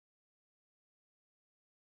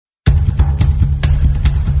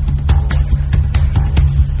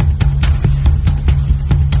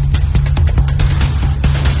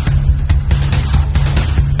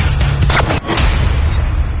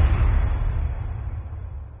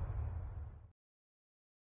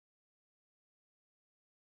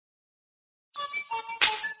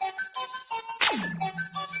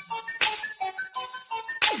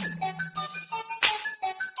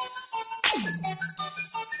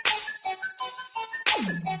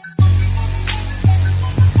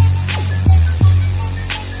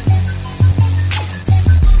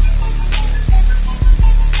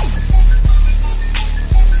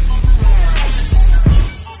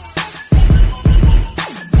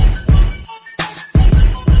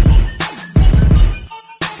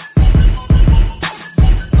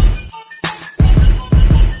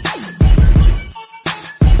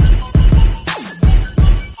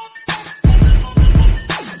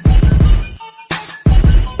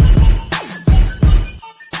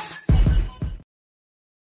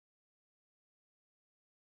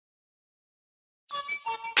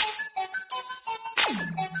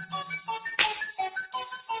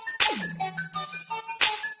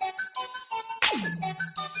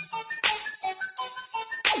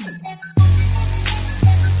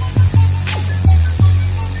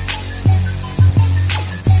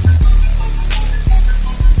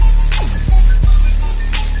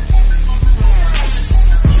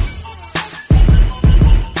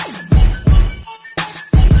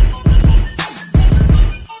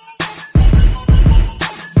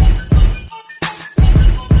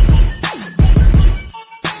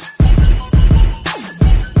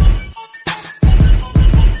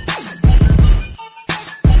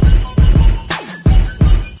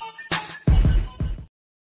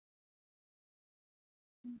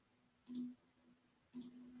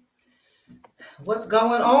What's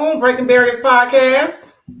going on, Breaking Barriers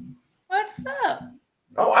podcast? What's up?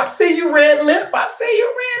 Oh, I see you, red lip. I see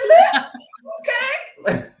you, red lip.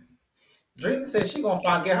 Okay. Dream says she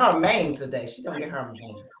gonna get her main today. She gonna get her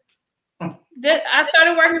main. I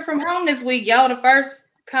started working from home this week, y'all. The first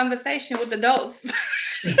conversation with adults.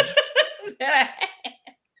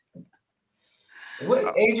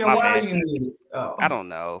 What, Adrian? Why are you muted? Oh. I don't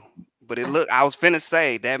know. But I was finna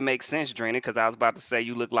say that makes sense, Drina, because I was about to say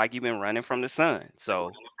you look like you've been running from the sun.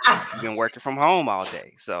 So you've been working from home all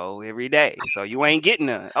day. So every day. So you ain't getting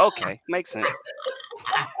none. Okay, makes sense.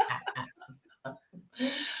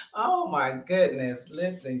 Oh my goodness.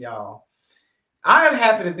 Listen, y'all. I am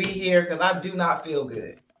happy to be here because I do not feel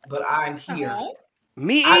good, but I'm here.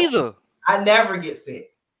 Me either. I never get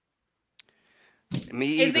sick. Me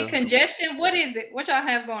either. Is it congestion? What is it? What y'all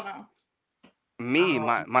have going on? Me,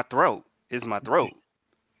 my throat is my throat.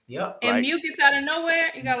 Yep. And like, mucus out of nowhere.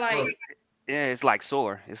 You got like. Yeah, it's like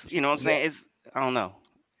sore. It's what I'm saying. It's I don't know.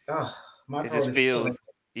 Oh, my it throat just feels. Killing.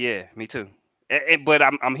 Yeah, me too. But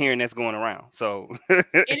I'm hearing that's going around. So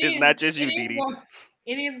it's not just you, Dee Dee.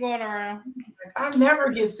 It is going around. I never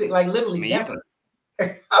get sick. Like literally never.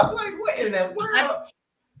 I'm like, what in the world?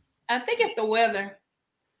 I think it's the weather.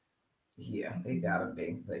 Yeah, they gotta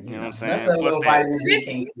be. But you know what I'm saying?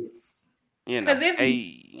 Because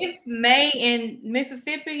it's May in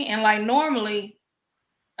Mississippi, and like normally,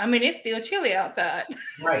 I mean, it's still chilly outside.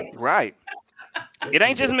 Right. It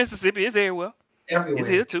ain't just Mississippi; it's everywhere. Everywhere. It's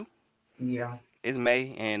here too. Yeah. It's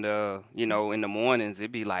May, and in the mornings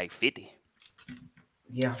it'd be like 50.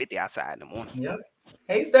 Yeah. 50 outside in the morning. Yep.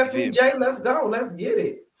 Hey, Stephanie J, let's go. Let's get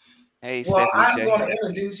it. Hey, well, Stephanie I'm going to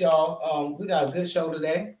introduce y'all. We got a good show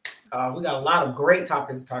today. We got a lot of great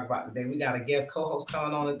topics to talk about today. We got a guest co-host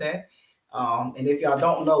coming on today. And if y'all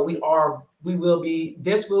don't know,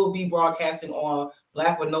 this will be broadcasting on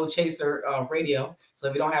Black with No Chaser radio. So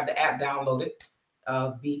if you don't have the app downloaded,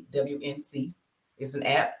 BWNC, it's an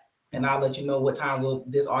app, and I'll let you know what time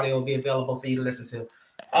this audio will be available for you to listen to.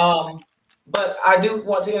 But I do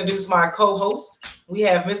want to introduce my co-host. We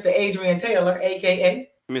have Mr. Adrian Taylor, aka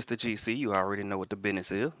Mr. GC. You already know what the business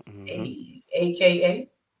is. Mm-hmm. Hey, aka.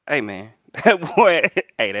 Hey man,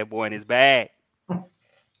 that boy in his bag.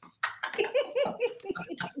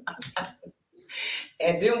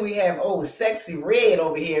 And then we have sexy red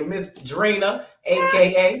over here, Miss Drina,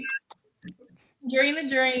 aka Drina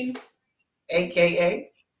Dream,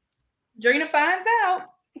 aka Drina finds out.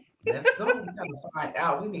 Let's go. We gotta find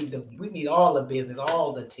out. We need all the business,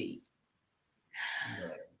 all the tea.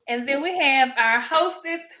 And then we have our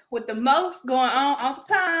hostess with the most going on all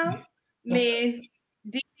the time, Miss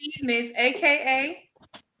D, Miss AKA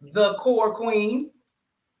the Core Queen,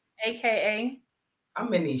 AKA.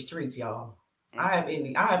 I'm in these streets, y'all. I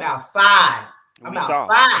am outside. I'm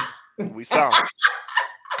outside. We saw.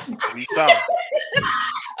 We saw.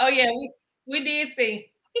 Oh yeah, we did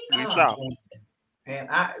see. We saw. And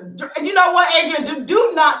you know what, Adrian?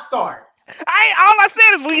 Do not start. All I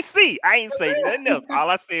said is we see. I ain't saying nothing else. All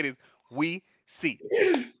I said is we see.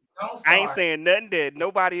 Don't start. I ain't saying nothing that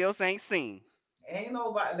nobody else ain't seen. Ain't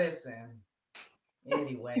nobody listen.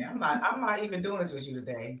 Anyway, I'm not even doing this with you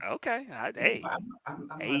today. Okay. Hey. I'm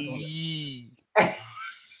not doing Hey.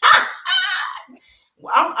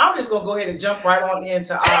 I'm just gonna go ahead and jump right on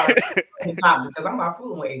into our topics because I'm not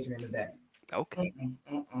fooling with Adrian today. Okay.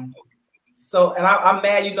 So, and I'm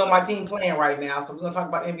mad. You know, my team playing right now, so we're gonna talk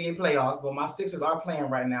about NBA playoffs. But my Sixers are playing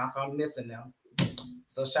right now, so I'm missing them.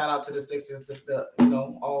 So shout out to the Sixers, the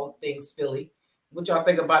all things Philly. What y'all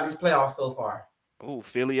think about these playoffs so far? Oh,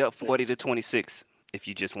 Philly up 40-26. If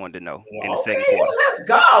you just wanted to know, Well, in the second okay, quarter. let's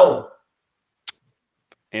go.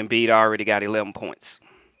 Embiid already got 11 points.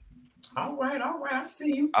 All right. I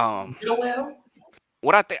see you. Joel.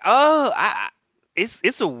 What I think?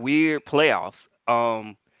 It's a weird playoffs.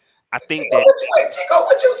 I think Tico,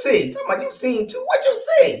 what you see? Talking about you seen too. What you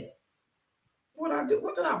see? What I do?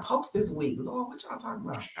 What did I post this week? Lord, what y'all talking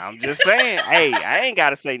about? I'm just saying. Hey, I ain't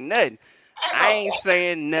gotta say nothing. I ain't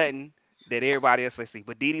saying nothing that everybody else see.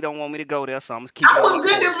 But Didi don't want me to go there, so I'm just keeping. I was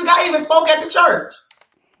good this week. I even spoke at the church.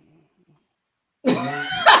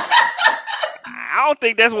 I don't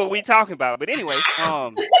think that's what we talking about. But anyway,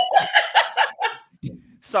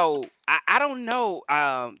 so I don't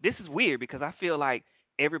know. This is weird because I feel like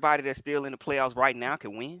everybody that's still in the playoffs right now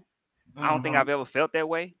can win. I don't think I've ever felt that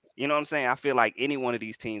way. You know what I'm saying? I feel like any one of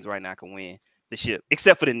these teams right now can win the ship,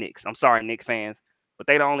 except for the Knicks. I'm sorry, Knicks fans, but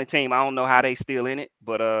they the only team. I don't know how they still in it,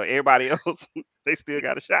 but everybody else, they still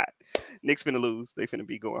got a shot. Knicks finna lose. They finna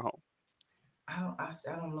be going home. I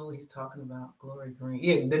don't know what he's talking about. Glory Green.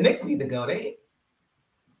 Yeah, the Knicks need to go. They.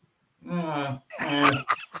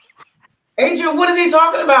 Adrian, what is he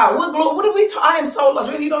talking about? What are we? I am so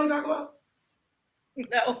lost. Really, you know what he's talking about?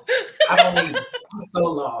 No, I don't need. I'm so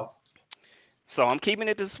lost. So I'm keeping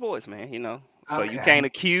it to sports, man. You know, so Okay. you can't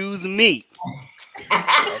accuse me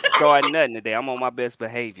of starting nothing today. I'm on my best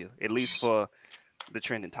behavior, at least for the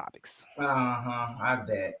trending topics. I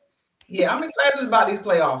bet. Yeah, I'm excited about these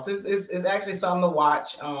playoffs. It's actually something to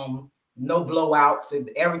watch. No blowouts and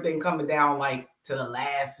everything coming down like to the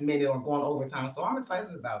last minute or going overtime. So I'm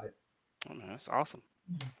excited about it. Oh, man, that's awesome.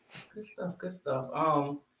 Good stuff.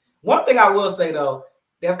 One thing I will say though,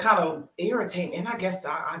 that's kind of irritating, and I guess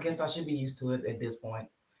I should be used to it at this point.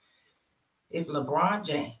 If LeBron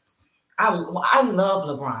James, I love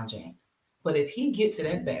LeBron James, but if he get to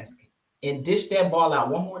that basket and dish that ball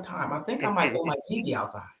out one more time, I think I might throw my TV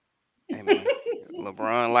outside. Hey, man,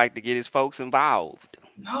 LeBron like to get his folks involved.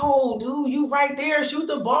 No, dude, you right there. Shoot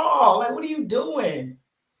the ball. Like, what are you doing?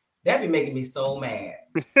 That'd be making me so mad.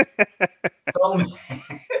 So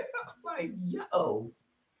mad. Like, yo.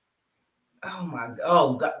 Oh my God.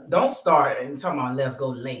 Oh God. Don't start and talking about Let's Go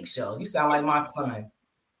Lake show. You sound like my son.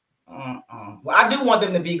 Well, I do want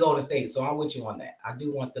them to be Golden State, so I'm with you on that. I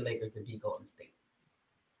do want the Lakers to be Golden State.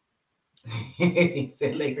 He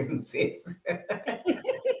said Lakers and 6.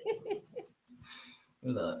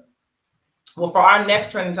 Look. Well, for our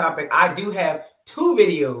next trending topic, I do have 2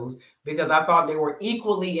 videos because I thought they were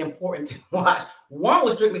equally important to watch. One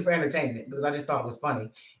was strictly for entertainment because I just thought it was funny.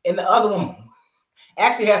 And the other one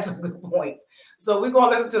actually has some good points. So we're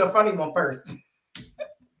going to listen to the funny one first.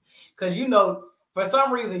 Because, you know, for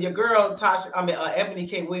some reason, your girl, Ebony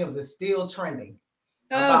K. Williams is still trending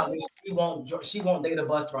about this. She won't date a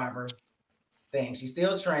bus driver thing. She's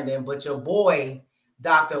still trending. But your boy,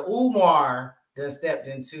 Dr. Umar, done stepped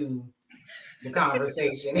into the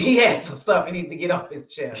conversation. He had some stuff he needs to get off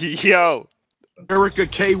his chest. Yo. Erica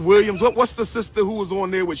K. Williams. What's the sister who was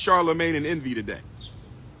on there with Charlamagne and Envy today?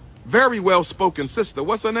 Very well-spoken sister.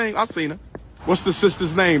 What's her name? I seen her. What's the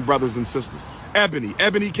sister's name, brothers and sisters?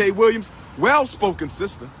 Ebony K. Williams. Well-spoken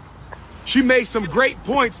sister. She made some great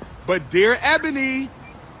points, but dear Ebony,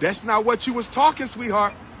 that's not what you was talking,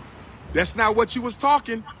 sweetheart. That's not what you was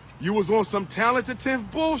talking. You was on some talented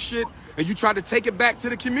 10th bullshit, and you tried to take it back to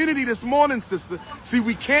the community this morning, sister. See,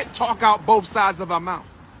 we can't talk out both sides of our mouth.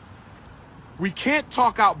 We can't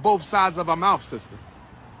talk out both sides of our mouth, sister.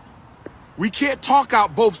 We can't talk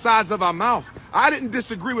out both sides of our mouth. I didn't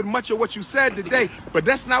disagree with much of what you said today, but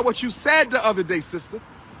that's not what you said the other day, sister.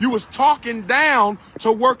 You was talking down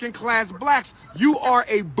to working class blacks. You are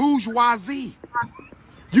a bourgeoisie.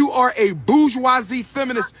 You are a bourgeoisie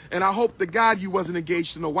feminist, and I hope to God you wasn't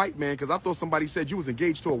engaged to a white man, because I thought somebody said you was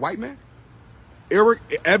engaged to a white man.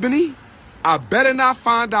 Ebony, I better not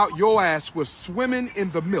find out your ass was swimming in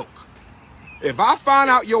the milk. If I find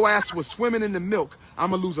out your ass was swimming in the milk,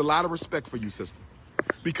 I'm going to lose a lot of respect for you, sister.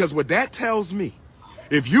 Because what that tells me,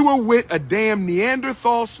 if you were with a damn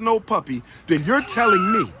Neanderthal snow puppy, then you're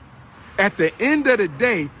telling me, at the end of the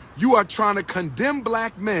day, you are trying to condemn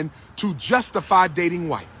black men to justify dating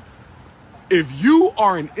white. If you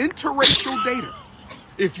are an interracial dater,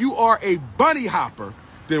 if you are a bunny hopper,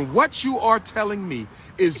 then what you are telling me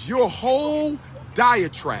is your whole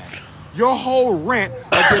diatribe, your whole rant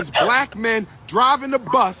against black men driving the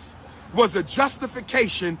bus was a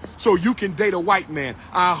justification so you can date a white man.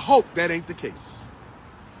 I hope that ain't the case.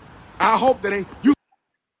 I hope that ain't you.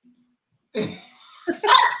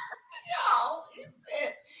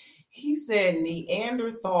 He said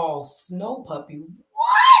Neanderthal snow puppy. What?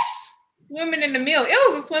 Swimming in the milk.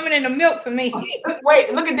 It was a swimming in the milk for me.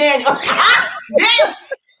 Wait, look at Daniel. Daniel.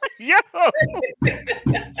 Yo.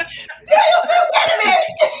 Daniel said, wait a minute.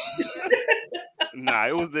 Nah,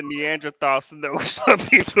 it was the Neanderthal snow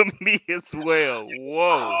puppy for me as well.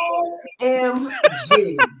 Whoa.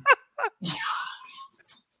 OMG.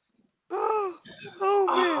 Oh,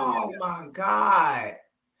 man. My God.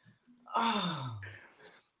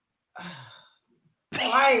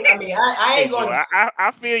 I ain't going to.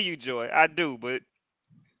 I feel you, Joy. I do, but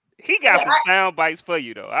he got some sound bites for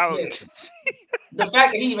you, though. The fact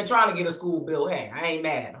that he even trying to get a school built, hey, I ain't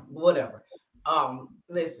mad at him. Whatever.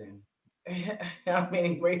 Listen, how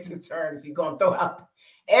many racist terms he gonna throw out?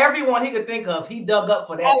 Everyone he could think of, he dug up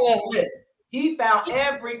for that clip. He found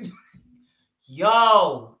every.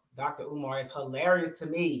 Yo, Dr. Umar is hilarious to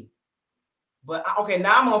me. But okay,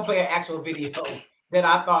 now I'm gonna play an actual video that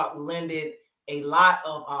I thought lended a lot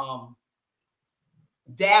of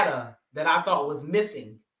data that I thought was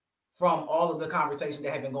missing from all of the conversation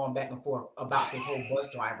that had been going back and forth about this whole bus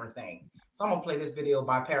driver thing. So I'm gonna play this video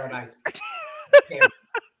by Paradise Parents.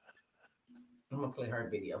 I'm gonna play her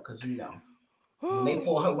video because when they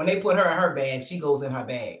put her in her bag, she goes in her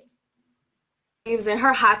bag. And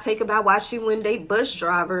her hot take about why she wouldn't date bus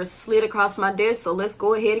drivers slid across my desk. So let's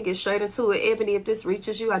go ahead and get straight into it. Ebony, if this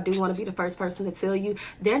reaches you, I do want to be the first person to tell you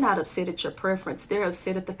they're not upset at your preference. They're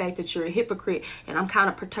upset at the fact that you're a hypocrite. And I'm kind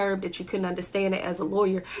of perturbed that you couldn't understand it as a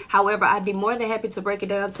lawyer. However, I'd be more than happy to break it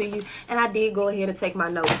down to you. And I did go ahead and take my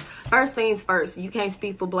notes. First things first, you can't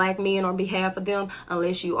speak for black men on behalf of them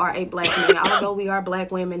unless you are a black man. Although we are black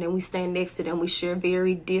women and we stand next to them, we share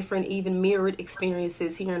very different, even mirrored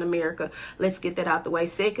experiences here in America. Let's get that out the way.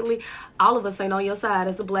 Secondly, all of us ain't on your side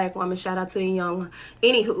as a black woman. Shout out to the young one.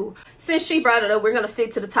 Anywho, since she brought it up, we're going to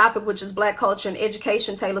stick to the topic, which is black culture and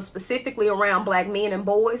education, tailored specifically around black men and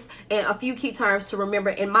boys. And a few key terms to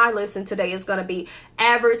remember in my lesson today is going to be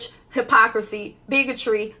average, hypocrisy,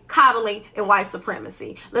 bigotry, coddling, and white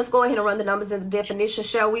supremacy. Let's go ahead and run the numbers in the definition,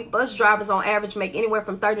 shall we? Bus drivers on average make anywhere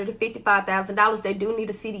from $30,000 to $55,000. They do need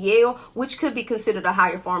a CDL, which could be considered a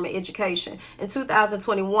higher form of education. In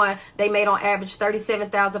 2021, they made on average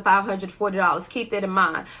 $37,540. Keep that in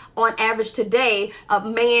mind. On average today, a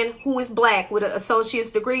man who is black with an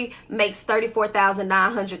associate's degree makes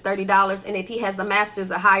 $34,930. And if he has a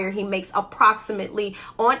master's or higher, he makes approximately,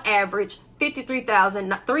 on average,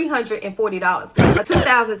 $53,340. A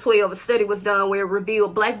 2012 study was done where it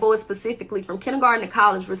revealed black boys specifically from kindergarten to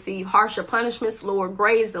college receive harsher punishments, lower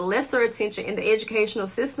grades, and lesser attention in the educational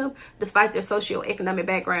system despite their socioeconomic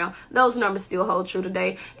background. Those numbers still hold true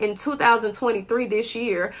today. In 2023, this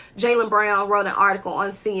year, Jaylen Brown wrote an article on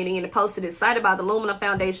CNN and posted it, cited by the Lumina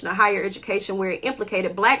Foundation of Higher Education, where it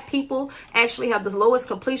implicated black people actually have the lowest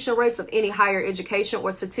completion rates of any higher education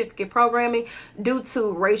or certificate programming due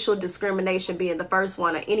to racial discrimination being the first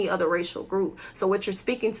one or any other racial group. So what you're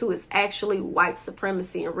speaking to is actually white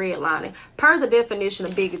supremacy and redlining. Per the definition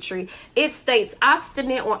of bigotry, it states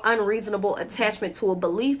obstinate or unreasonable attachment to a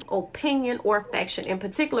belief, opinion, or affection, in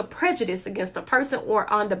particular prejudice against a person or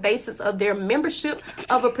on the basis of their membership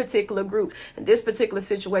of a particular group. In this particular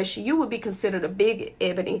situation, you would be considered a bigot,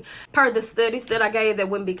 Ebony. Per the studies that I gave, that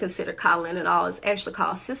wouldn't be considered coddling at all. It's actually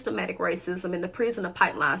called systematic racism, and the prison and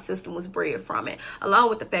pipeline system was bred from it. Along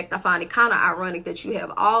with the fact I find it kind of ironic that you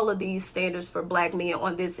have all of these standards for black men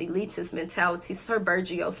on this elitist mentality, Sir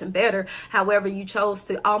Bergios and better. However, you chose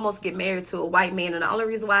to almost get married to a white man, and the only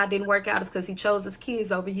reason why it didn't work out is because he chose his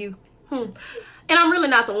kids over you. And I'm really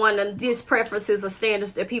not the one that these preferences or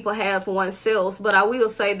standards that people have for oneself, but I will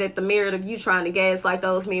say that the merit of you trying to gaslight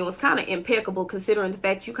those men was kind of impeccable, considering the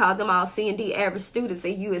fact you called them all C&D average students,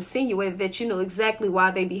 and you insinuated that you knew exactly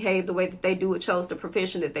why they behaved the way that they do or chose the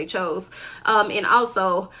profession that they chose. And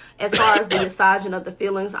also, as far as the massaging of the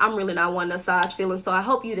feelings, I'm really not one to massage feelings, so I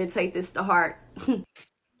hope you didn't take this to heart.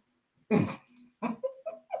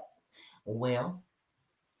 Well,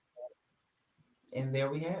 and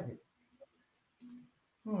there we have it.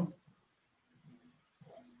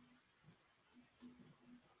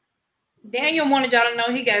 Daniel wanted y'all to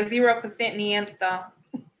know he got 0% Neanderthal.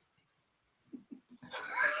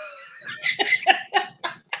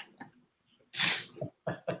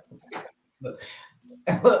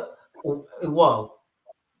 Whoa.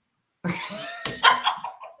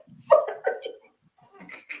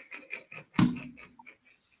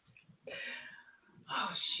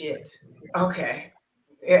 shit. Okay.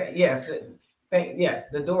 Yes. Yes.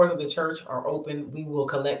 The doors of the church are open. We will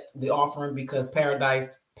collect the offering because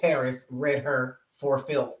Paris read her for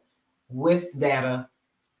filth with data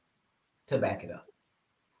to back it up.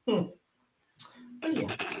 But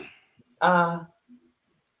yeah.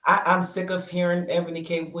 I'm sick of hearing Ebony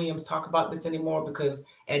K. Williams talk about this anymore because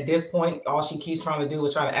at this point, all she keeps trying to do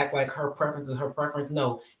is try to act like her preference is her preference.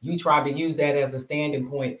 No, you tried to use that as a standing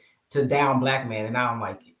point to down black men, and I don't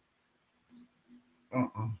like it.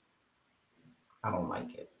 I don't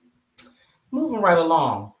like it. Moving right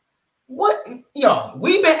along. What,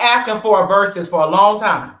 we've been asking for a versus for a long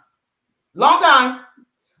time. Long time.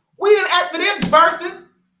 We didn't ask for this versus.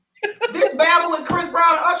 This battle with Chris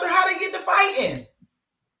Brown and Usher, how they get to fighting?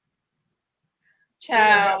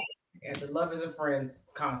 Child. At the Lovers and Friends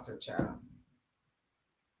concert, child.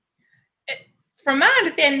 From my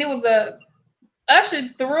understanding, it was Usher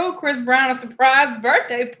threw Chris Brown a surprise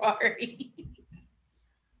birthday party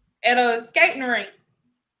at a skating rink.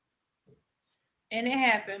 And it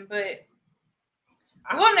happened, but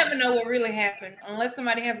we'll never know what really happened unless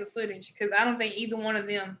somebody has the footage, because I don't think either one of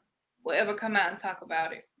them will ever come out and talk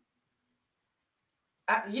about it.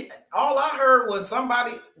 All I heard was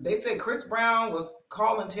they said Chris Brown was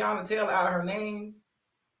calling Tiana Taylor out of her name.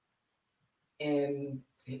 And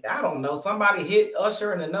I don't know, somebody hit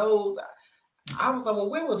Usher in the nose. I was like, well,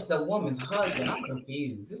 where was the woman's husband? I'm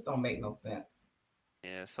confused. This don't make no sense.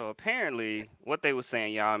 Yeah, so apparently what they were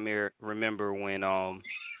saying, y'all remember when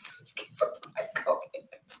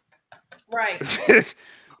right.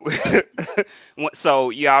 So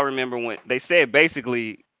y'all remember when they said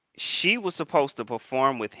basically she was supposed to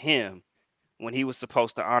perform with him when he was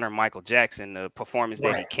supposed to honor Michael Jackson, the performance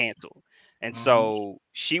that he canceled. And so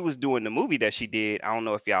she was doing the movie that she did. I don't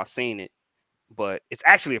know if y'all seen it, but it's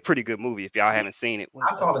actually a pretty good movie if y'all haven't seen it.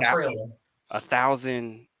 I saw the trailer.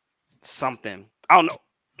 1,000 something. I don't know.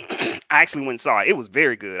 I actually went and saw it. It was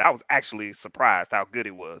very good. I was actually surprised how good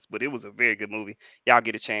it was, but it was a very good movie. Y'all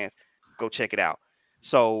get a chance, go check it out.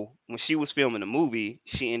 So when she was filming the movie,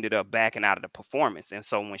 she ended up backing out of the performance. And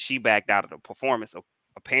so when she backed out of the performance,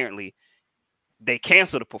 apparently they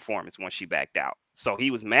canceled the performance when she backed out. So he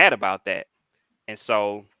was mad about that. And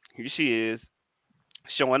so here she is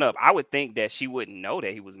showing up. I would think that she wouldn't know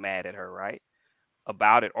that he was mad at her, right?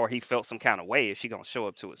 About it, or he felt some kind of way if she gonna show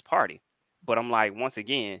up to his party. But I'm like, once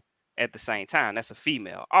again, at the same time, that's a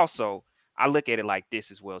female. Also, I look at it like this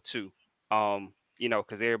as well too.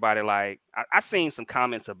 Because everybody I seen some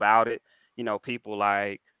comments about it. People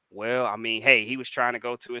like, well, I mean, hey, he was trying to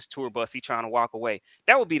go to his tour bus. He trying to walk away.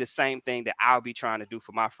 That would be the same thing that I'll be trying to do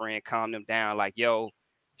for my friend, calm them down. Like, yo,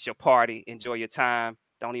 it's your party. Enjoy your time.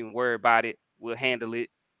 Don't even worry about it. We'll handle it.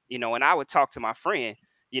 And I would talk to my friend,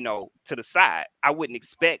 to the side. I wouldn't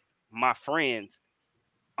expect my friends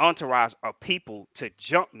entourage of people to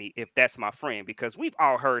jump me if that's my friend, because we've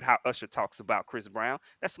all heard how Usher talks about Chris Brown.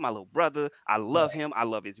 That's my little brother. I love him. I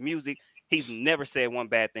love his music. He's never said one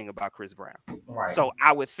bad thing about Chris Brown. Right. So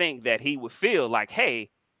I would think that he would feel like, hey,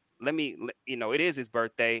 it is his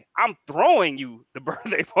birthday. I'm throwing you the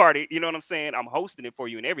birthday party. You know what I'm saying? I'm hosting it for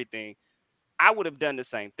you and everything. I would have done the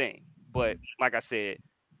same thing. But like I said,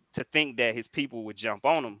 to think that his people would jump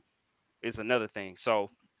on him is another thing. So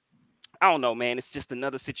I don't know, man. It's just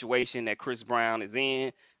another situation that Chris Brown is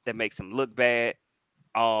in that makes him look bad.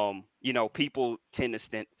 People tend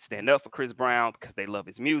to stand up for Chris Brown because they love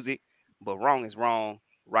his music, but wrong is wrong,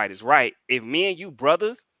 right is right. If me and you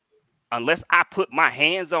brothers, unless I put my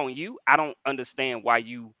hands on you, I don't understand why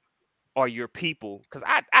you are your people. Because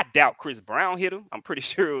I doubt Chris Brown hit him. I'm pretty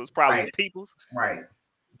sure it was probably his people's. Right.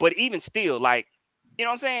 But even still, like, you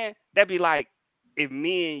know what I'm saying? That'd be like if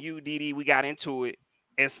me and you, DD, we got into it,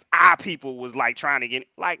 and our people was like trying to get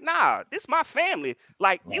like, nah, this is my family.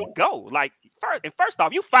 Like, you go. Like, first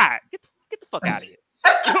off, you fired. Get the fuck out of here.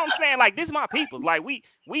 You know what I'm saying? Like, this is my people's. Like, we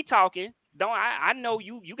talking. I know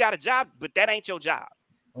you got a job, but that ain't your job.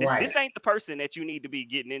 This ain't the person that you need to be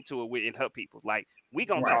getting into it with in her people. Like, we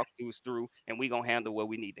gonna talk through and we gonna handle what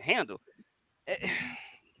we need to handle.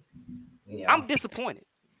 Yeah. I'm disappointed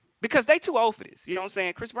because they too old for this. You know what I'm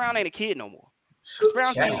saying? Chris Brown ain't a kid no more. Chris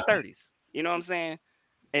Brown's in his 30s. You know what I'm saying?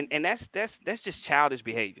 And that's just childish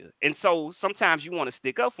behavior. And so sometimes you want to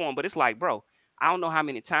stick up for him, but it's like, bro, I don't know how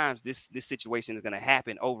many times this situation is gonna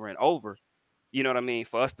happen over and over. You know what I mean?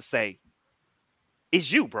 For us to say, it's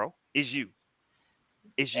you, bro. It's you.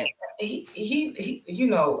 It's you. He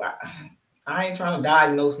I ain't trying to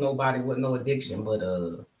diagnose nobody with no addiction, but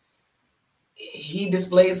he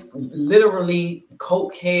displays literally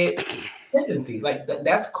cokehead tendencies. Like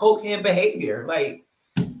that's cokehead behavior. Like,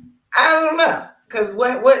 I don't know. Because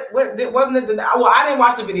what wasn't it? Well, I didn't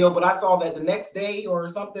watch the video, but I saw that the next day or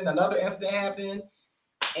something, another incident happened,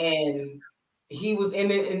 and he was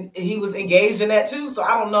in it, and he was engaged in that too. So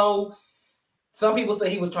I don't know. Some people say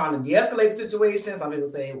he was trying to de-escalate the situation. Some people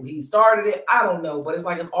say he started it. I don't know, but it's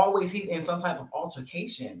like it's always he's in some type of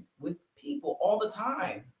altercation with people all the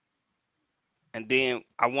time. And then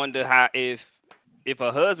I wonder how if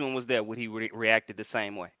a husband was there, would he reacted the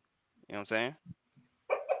same way? You know what I'm saying?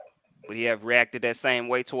 Would he have reacted that same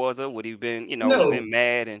way towards her? Would he been, been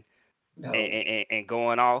mad and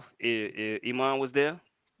going off if Iman was there?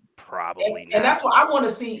 Probably not. And that's why I want to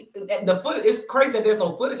see the footage. It's crazy that there's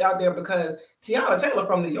no footage out there because Tiana Taylor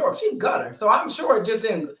from New York, she gutter. So I'm sure it just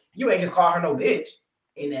didn't. You ain't just call her no bitch,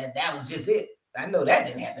 and that was just it. I know that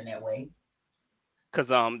didn't happen that way. Cause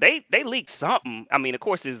they leaked something. I mean, of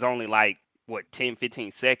course, it's only like what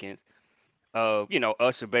 10-15 seconds.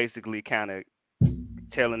 Usher basically kind of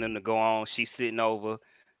telling them to go on. She's sitting over.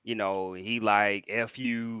 He like F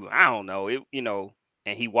you. I don't know it.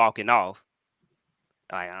 And he walking off.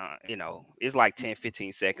 It's like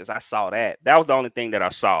 10-15 seconds. I saw that. That was the only thing that I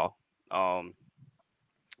saw. But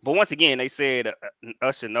once again, they said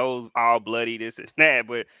Usher knows all bloody this and that,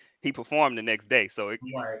 but he performed the next day, so it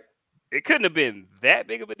couldn't have been that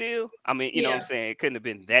big of a deal. I mean, you know what I'm saying? It couldn't have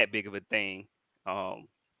been that big of a thing. So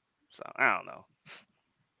I don't know.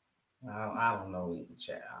 I don't know either,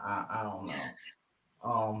 chat. I don't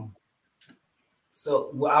know. So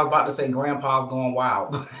I was about to say Grandpa's going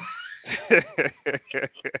wild.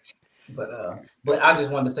 But I just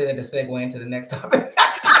wanted to say that to segue into the next topic.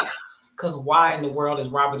 Because why in the world does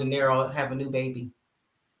Robert De Niro have a new baby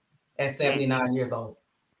at 79 years old?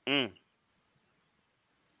 Hey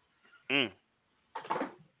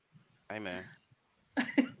man,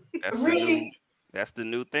 that's the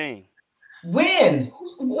new thing. When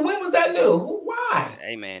was that new? Why?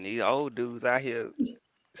 Hey man, these old dudes out here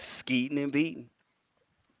skeeting and beating.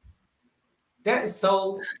 That is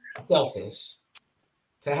so selfish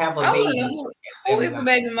to have a baby. Who is the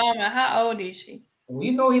baby mama? How old is she? Well,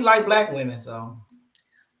 you know he like black women, so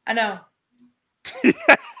I know. She's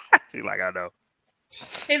like, I know.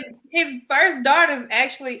 His first daughter's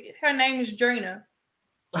actually, her name is Drina.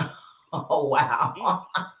 Oh wow.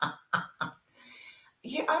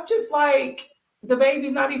 Yeah, I'm just like, the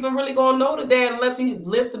baby's not even really gonna know the dad unless he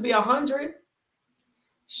lives to be 100.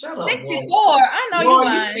 Shut up, 64. I know you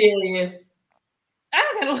lying. Are you serious?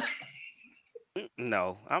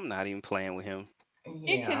 No, I'm not even playing with him.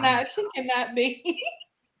 Yeah. She cannot be.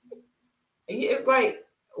 It's like,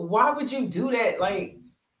 why would you do that? Like,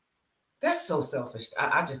 that's so selfish.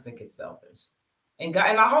 I just think it's selfish. And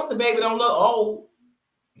I hope the baby don't look old.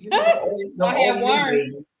 Baby.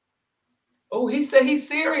 Oh, he said he's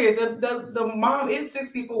serious. The mom is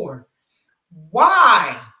 64.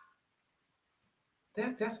 Why?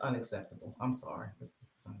 That's unacceptable. I'm sorry. This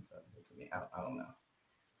is unacceptable to me. I don't know.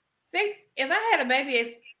 See, if I had a baby,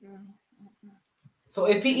 it's... So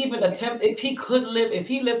if he lives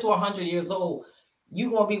to 100 years old,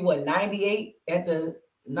 you gonna be what, 98 at the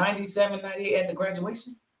 97, 98 at the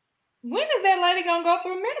graduation? When is that lady gonna go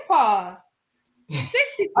through menopause?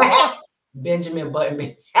 64. Benjamin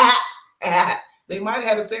Button. They might have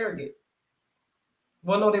had a surrogate.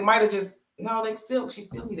 Well, no, they might have just she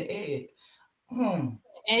still need an egg.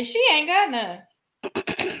 And she ain't got none.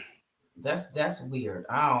 That's weird.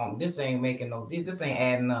 This ain't making this ain't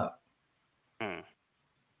adding up.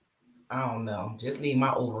 I don't know. Just leave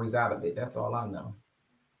my ovaries out of it. That's all I know.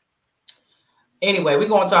 Anyway, we're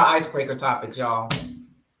going to our icebreaker topics, y'all.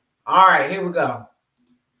 All right, here we go.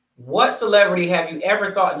 What celebrity have you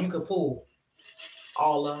ever thought you could pull?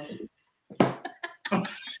 All of them.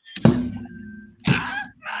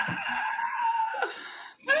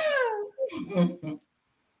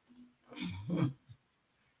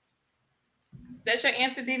 That's your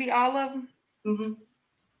answer, Diddy? All of them? Mm-hmm.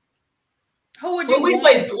 Who would you when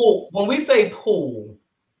we say pull,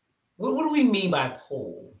 what do we mean by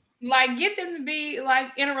pull? Like, get them to be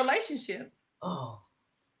like in a relationship. Oh.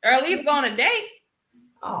 Or at least go on a date.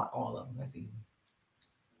 Oh, all of them. That's easy.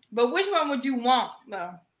 But which one would you want,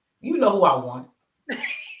 though? You know who I want.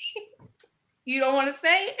 You don't want to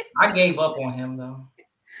say it? I gave up on him, though.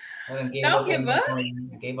 Don't give up. I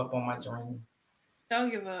gave up on my dream.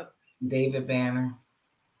 Don't give up. David Banner.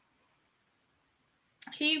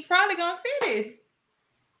 He probably gonna see this.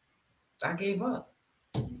 I gave up.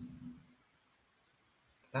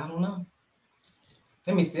 I don't know.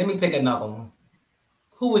 Let me see. Let me pick another one.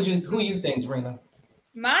 Who you think, Drina?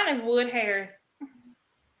 Mine is Wood Harris.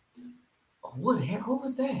 Wood Harris? Who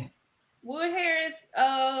was that? Wood Harris,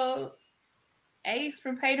 Ace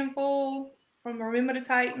from Paid in Full. from Remember the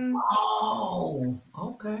Titans. Oh,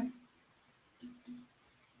 okay.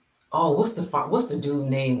 Oh, what's the dude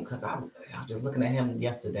name? Because I was just looking at him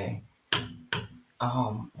yesterday.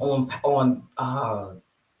 On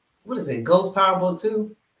what is it? Ghost Power Book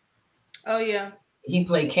 2? Oh yeah. He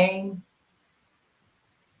played Kane.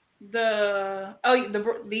 The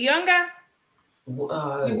young guy?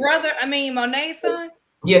 Your brother? I mean Monet's son?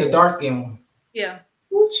 Yeah, the dark skin one. Yeah.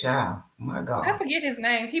 Ooh, child. My God. I forget his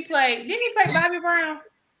name. Didn't he play Bobby Brown?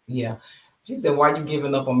 Yeah. She said, why you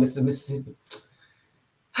giving up on Mississippi?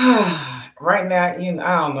 Right now, I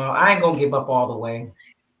don't know. I ain't gonna give up all the way.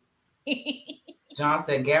 John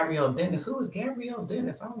said Gabrielle Dennis. Who is Gabrielle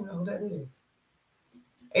Dennis? I don't know who that is.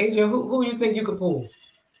 Adrian, who you think you could pull?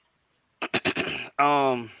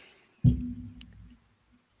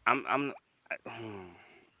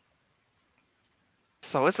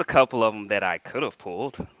 So it's a couple of them that I could have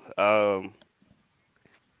pulled.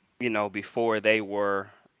 Before they were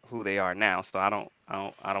who they are now. So I don't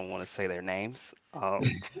want to say their names.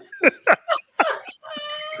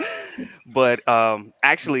 But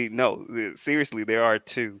actually, no. Seriously, there are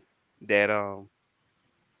two that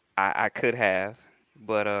I could have,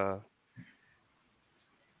 but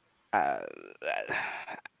I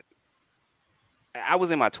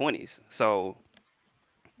was in my 20s, so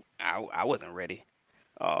I wasn't ready.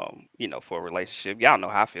 For a relationship. Y'all know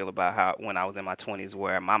how I feel about how when I was in my 20s,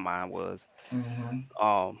 where my mind was.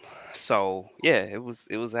 Mm-hmm. So yeah, it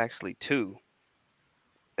was actually two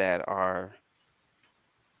that are.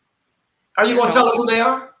 Are you gonna tell us who they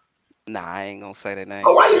are? Nah, I ain't gonna say their names.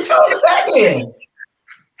 So why you telling us that then?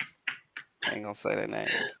 I ain't gonna say their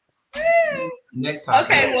names. Next time.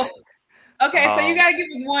 Okay, well, so you gotta give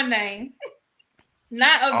us one name,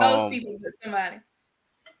 not of those people, but somebody.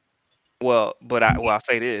 Well, but I'll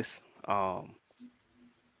say this. One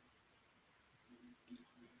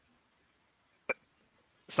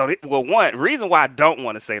reason why I don't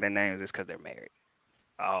want to say their names is because they're married.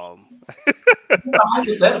 So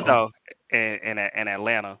in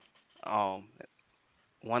Atlanta,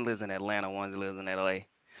 one lives in Atlanta, one lives in LA.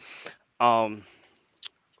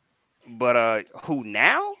 But who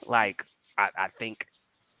now? Like I think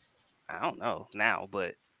I don't know now,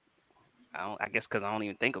 but I guess because I don't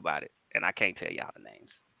even think about it, and I can't tell y'all the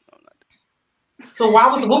names. So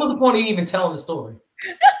what was the point of you even telling the story?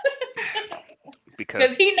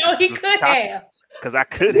 Because he know he could have. Because I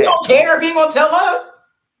could have. You don't care if he gonna tell us.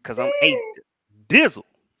 Because I'm a Dizzle.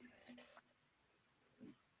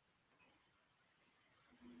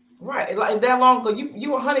 Right, like that long ago,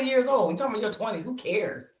 you 100 years old. You talking about your 20s? Who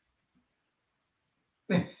cares?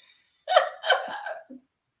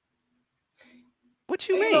 What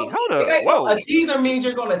you mean? Hold up. Whoa. A teaser means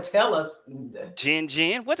you're gonna tell us.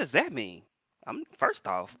 Jen, what does that mean? First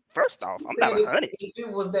off, I'm not 100. If it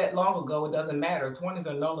was that long ago, it doesn't matter. 20s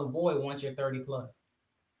are null and void once you're 30 plus.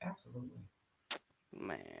 Absolutely.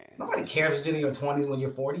 Man. Nobody cares if you're in your 20s when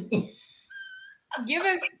you're 40. Give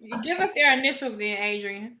us their initials then,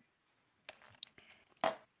 Adrian.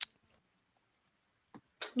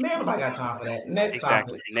 Man, nobody got time for that. Next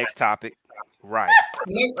topic. Right.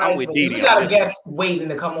 I'm with Didi. We got a guest waiting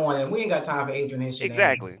to come on, and we ain't got time for Adrian and shenanigans.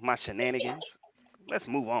 Exactly. My shenanigans. Let's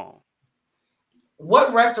move on.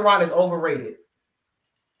 What restaurant is overrated?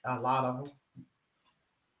 A lot of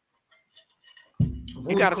them.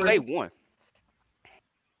 You gotta say one.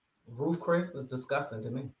 Ruth Chris is disgusting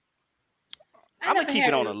to me. I'm gonna keep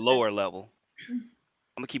it on a lower level.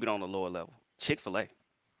 Chick-fil-A.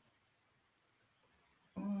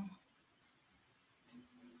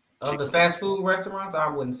 Of the fast food restaurants, I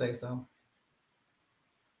wouldn't say so.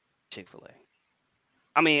 Chick-fil-A.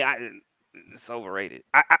 I mean, it's overrated.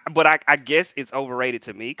 But I guess it's overrated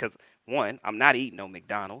to me because one, I'm not eating no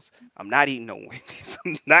McDonald's. I'm not eating no Wendy's.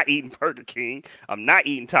 I'm not eating Burger King. I'm not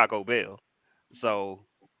eating Taco Bell. So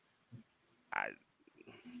I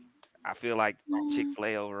feel like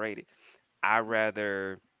Chick-fil-A overrated.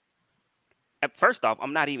 First off,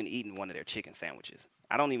 I'm not even eating one of their chicken sandwiches.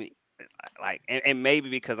 I don't even like, and maybe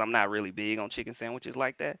because I'm not really big on chicken sandwiches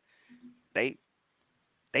like that. They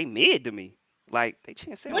mid to me. Like they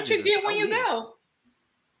chicken sandwiches. What you get when you go?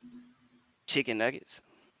 Chicken nuggets.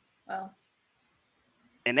 Oh.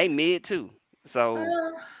 And they mid too. So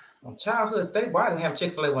childhood staple. I didn't have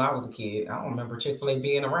Chick-fil-A when I was a kid. I don't remember Chick-fil-A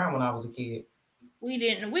being around when I was a kid. We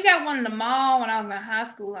didn't. We got one in the mall when I was in high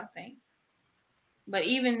school, I think. But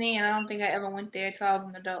even then, I don't think I ever went there until I was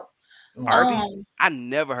an adult. Arby's? I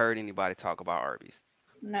never heard anybody talk about Arby's.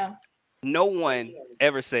 No. No one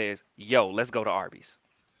ever says, "Yo, let's go to Arby's."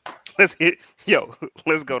 Let's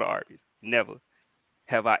go to Arby's. Never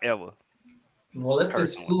have I ever. Well, it's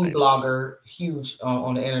this food blogger, huge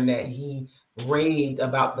on the internet. He raved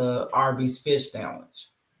about the Arby's fish sandwich.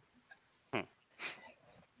 Hmm.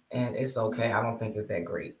 And it's okay. I don't think it's that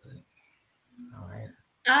great. But, all right.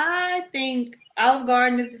 I think Olive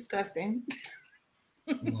Garden is disgusting.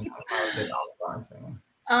 Yeah, I'm not a big Olive Garden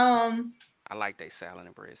fan. I like they salad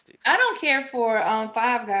and breadsticks. I don't care for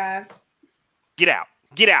Five Guys. Get out.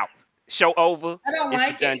 Get out. Show over. I don't It's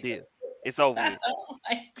like a done it. deal. It's over I with. don't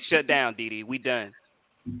like it. Shut down, Didi. We done.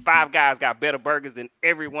 Five Guys got better burgers than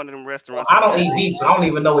every one of them restaurants. I don't eat beef, so I don't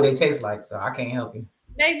even know what they taste like, so I can't help you.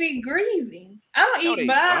 They be greasy. I don't No, eat, they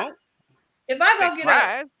but don't. if I go They get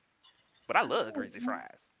fries, but I love greasy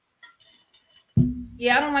fries.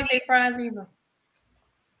 yeah, I don't like their fries either.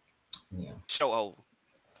 Yeah. Show over.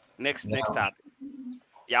 Next No. topic.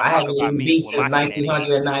 Y'all I talk haven't about eaten me beef with since my shenanigans.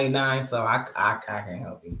 1999, so I can't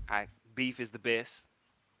help you. Beef is the best.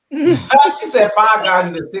 She said Five Guys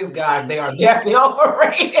and the Six Guys, they are definitely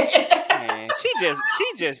overrated. Man,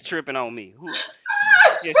 she just tripping on me.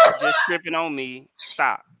 Just tripping on me.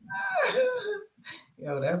 Stop.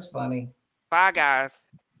 Yo, that's funny. Five Guys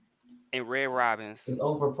and Red Robin's It's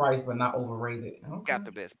overpriced but not overrated. Okay. got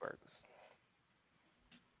the best burgers.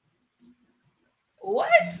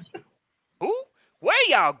 What? Who? Where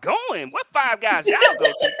y'all going? What Five Guys y'all go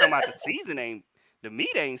to? Talking about the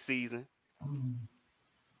meat ain't seasoned. Mm.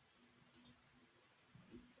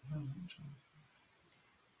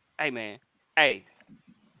 Hey man. Hey,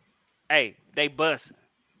 they bussin'.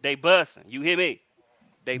 They bussin'. You hear me?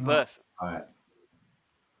 They bussin'. All right.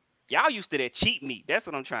 Y'all used to that cheap meat. That's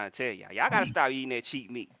what I'm trying to tell y'all. Y'all gotta stop eating that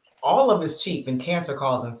cheap meat. All of it's cheap and cancer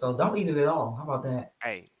causing, so don't eat it at all. How about that?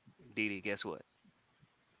 Hey, Didi, guess what?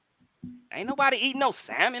 Ain't nobody eating no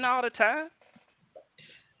salmon all the time.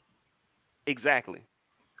 Exactly.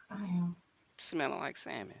 I am. Smelling like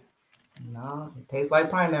salmon. No, it tastes like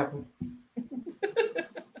pineapple.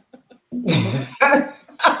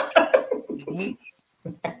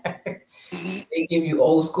 They give you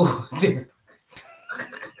old school dinner.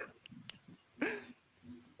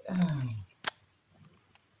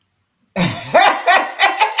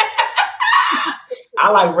 I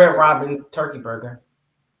like Red Robin's turkey burger.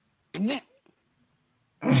 Ain't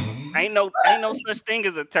no such thing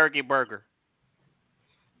as a turkey burger.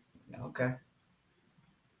 Okay.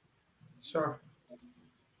 Sure.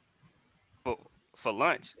 For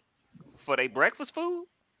lunch. For their breakfast food?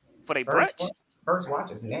 For their brunch? First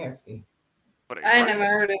watch is nasty. I ain't never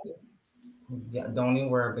heard of it. Yeah, don't even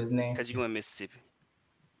worry, it's nasty. Because you in Mississippi.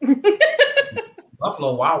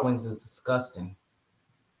 Buffalo Wild Wings is disgusting.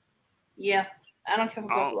 Yeah, I don't care for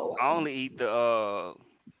Buffalo Wild Wings. I only eat the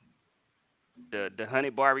honey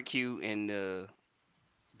barbecue and the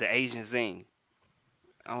Asian zing.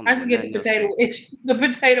 I just get the potato wedge. The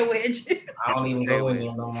potato wedge. I don't even go in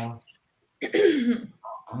there no more.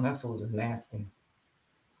 That food is nasty.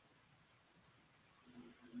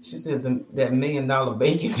 She said that $1 million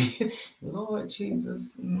bacon. Lord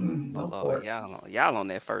Jesus. Lord, y'all on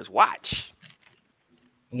that first watch.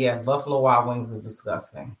 Yes, Buffalo Wild Wings is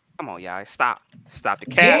disgusting. Come on, y'all. Stop the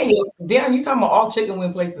cap. Damn, you talking about all chicken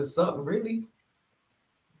wing places suck, really?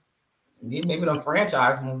 Yeah, maybe the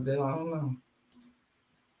franchise ones do. I don't know.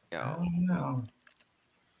 Yo. I don't know.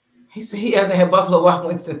 He said he hasn't had Buffalo Wild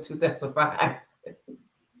Wings since 2005.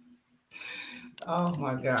 Oh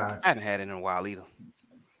my God. I haven't had it in a while either.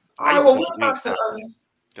 All right, well, what about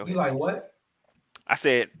you like what? I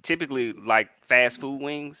said typically like fast food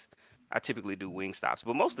wings. I typically do wing stops,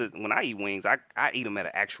 but when I eat wings, I eat them at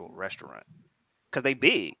an actual restaurant because they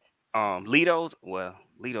big. Lido's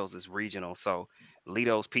is regional, so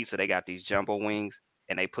Lido's Pizza, they got these jumbo wings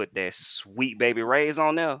and they put that Sweet Baby Ray's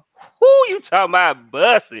on there. Who you talking about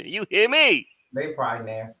busting? You hear me? They probably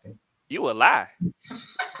nasty. You a lie.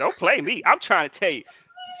 Don't play me. I'm trying to tell you.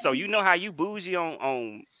 So you know how you bougie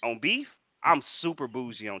on beef? I'm super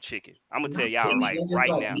bougie on chicken. I'm gonna tell y'all like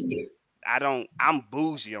right now. I'm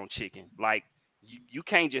bougie on chicken. Like you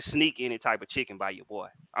can't just sneak any type of chicken by your boy.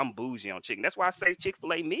 I'm bougie on chicken. That's why I say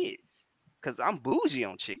Chick-fil-A mid. Cause I'm bougie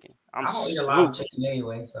on chicken. I don't eat a lot of chicken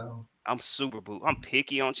anyway, so I'm super bougie. I'm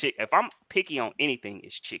picky on chicken. If I'm picky on anything,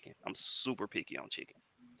 it's chicken. I'm super picky on chicken.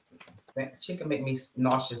 Chicken make me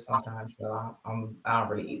nauseous sometimes, so I don't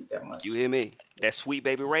really eat that much. You hear me? That Sweet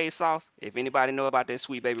Baby Ray's sauce. If anybody know about that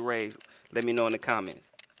Sweet Baby Ray's, let me know in the comments.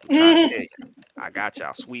 I'm trying to tell you. I got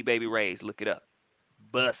y'all. Sweet Baby Ray's. Look it up.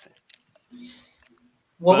 Bussin'.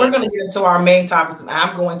 Well, we're going to get into our main topics, and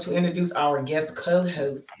I'm going to introduce our guest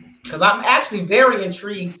co-host because I'm actually very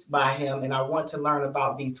intrigued by him, and I want to learn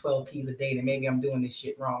about these 12 P's a day. And maybe I'm doing this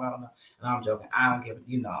shit wrong. I don't know. And I'm joking. I don't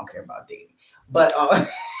care about dating. But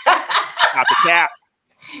stop the cap.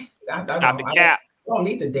 I don't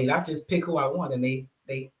need to date. I just pick who I want, and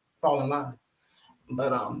they fall in line.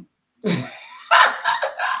 But let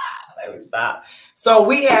me stop. So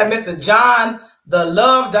we have Mr. John, the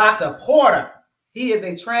Love Doctor Porter. He is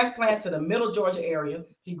a transplant to the Middle Georgia area.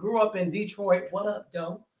 He grew up in Detroit. What up,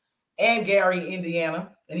 Joe? And Gary,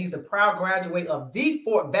 Indiana. And he's a proud graduate of the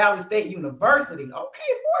Fort Valley State University. Okay,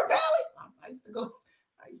 Fort Valley. I used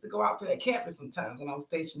to go out to that campus sometimes when I was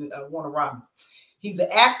stationed at Warner Robins. He's an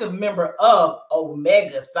active member of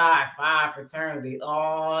Omega Psi Phi fraternity.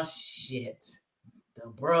 Oh, shit. The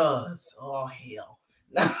bros. Oh, hell.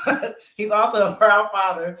 He's also a proud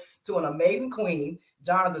father to an amazing queen.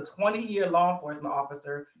 John is a 20-year law enforcement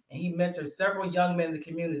officer, and he mentors several young men in the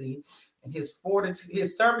community. And his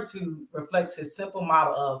servitude reflects his simple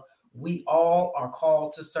motto of, we all are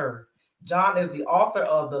called to serve. John is the author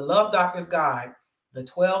of The Love Doctor's Guide, The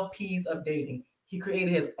 12 P's of Dating. He created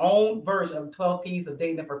his own version of 12 P's of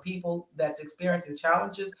dating for people that's experiencing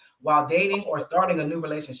challenges while dating or starting a new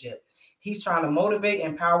relationship. He's trying to motivate,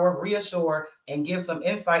 empower, reassure, and give some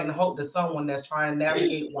insight and hope to someone that's trying to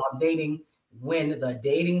navigate while dating when the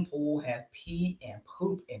dating pool has pee and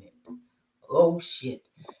poop in it. Oh, shit.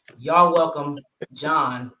 Y'all welcome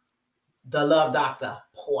John, the Love Doctor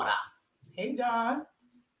Porter. Hey, John.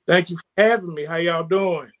 Thank you for having me. How y'all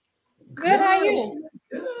doing? Good. How are you?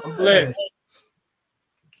 Good. I'm blessed.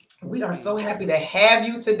 We are so happy to have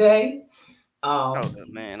you today.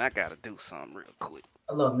 Man, I gotta do something real quick.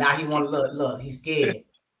 Look, now he want to look. He's scared.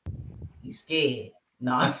 He's scared.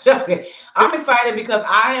 No, I'm joking. I'm excited because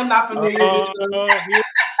I am not familiar with the...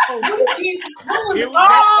 What is he? What was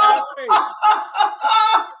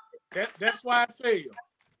That's why I failed.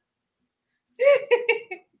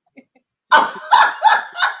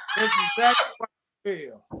 That's exactly why I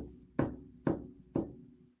failed.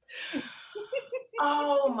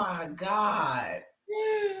 Oh my God.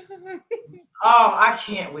 Oh, I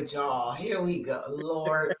can't with y'all. Here we go.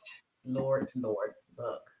 Lord. Look.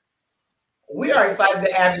 We are excited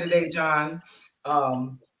to have you today, John.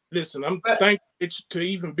 Listen, I'm thankful to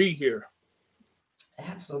even be here.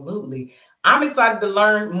 Absolutely. I'm excited to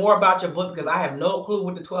learn more about your book because I have no clue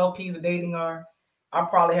what the 12 P's of dating are. I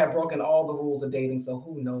probably have broken all the rules of dating, so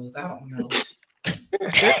who knows? I don't know.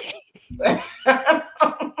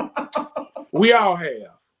 We all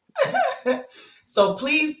have. So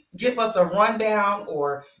please give us a rundown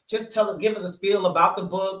or just give us a spiel about the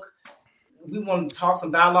book. We want to talk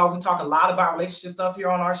some dialogue. We talk a lot about relationship stuff here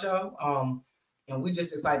on our show. And we're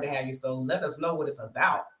just excited to have you. So let us know what it's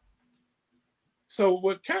about. So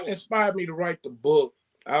what kind of inspired me to write the book,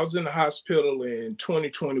 I was in the hospital in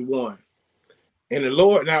 2021. And the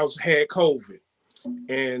Lord, and I had COVID.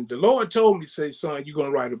 And the Lord told me, say, son, you're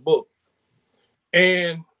going to write a book.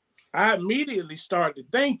 And I immediately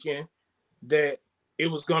started thinking that it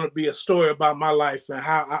was going to be a story about my life and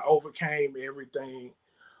how I overcame everything.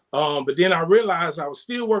 But then I realized I was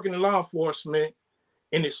still working in law enforcement,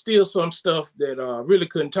 and it's still some stuff that I really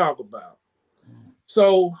couldn't talk about.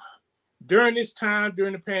 So during this time,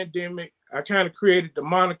 during the pandemic, I kind of created the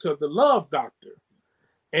moniker, The Love Doctor.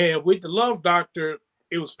 And with The Love Doctor,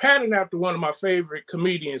 it was patterned after one of my favorite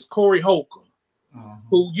comedians, Corey Holcomb,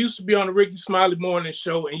 who used to be on the Ricky Smiley Morning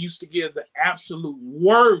Show and used to give the absolute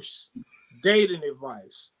worst dating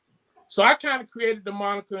advice. So I kind of created the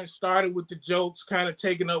moniker and started with the jokes, kind of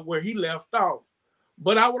taking up where he left off.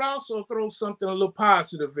 But I would also throw something a little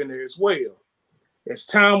positive in there as well. As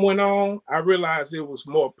time went on, I realized it was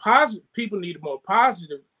more positive. People needed more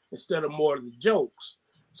positive instead of more of the jokes.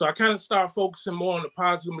 So I kind of started focusing more on the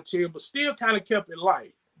positive material, but still kind of kept it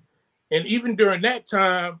light. And even during that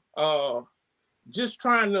time, just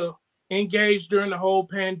trying to engage during the whole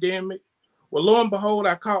pandemic. Well, lo and behold,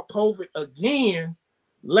 I caught COVID again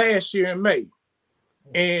last year in May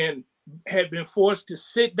and had been forced to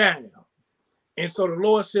sit down. And so the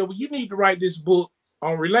Lord said, well, you need to write this book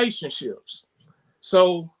on relationships.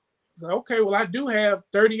 So I said, okay, well, I do have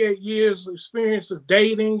 38 years of experience of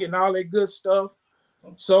dating and all that good stuff.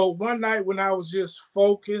 So one night when I was just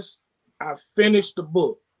focused, I finished the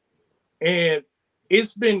book. And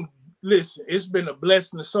it's been a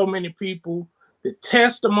blessing to so many people, the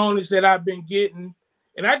testimonies that I've been getting.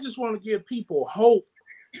 And I just want to give people hope,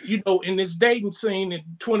 in this dating scene in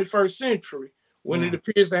the 21st century, when it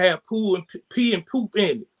appears to have pee and poop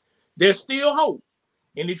in it. There's still hope.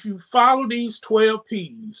 And if you follow these 12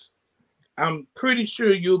 P's, I'm pretty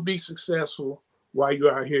sure you'll be successful while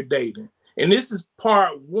you're out here dating. And this is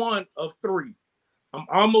part 1 of 3. I'm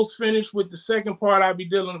almost finished with the second part. I'll be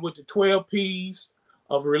dealing with the 12 P's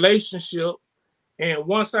of relationship. And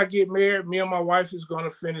once I get married, me and my wife is going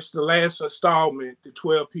to finish the last installment, the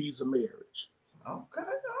 12 P's of marriage. Okay. All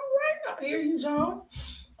right. I hear you, John.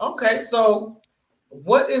 Okay. So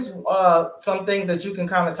what is some things that you can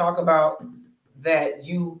kind of talk about that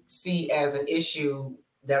you see as an issue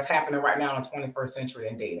that's happening right now in the 21st century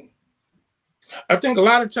in dating? I think a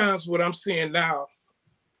lot of times what I'm seeing now,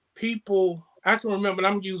 people, I can remember, and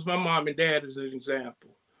I'm going to use my mom and dad as an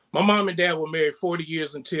example. My mom and dad were married 40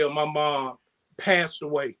 years until my mom passed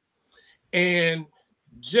away. And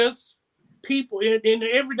just people in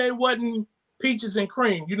every day wasn't peaches and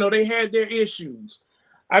cream. You know, they had their issues.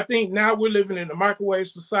 I think now we're living in a microwave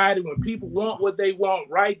society when people want what they want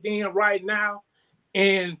right then, right now.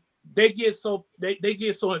 And they get so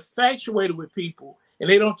infatuated with people, and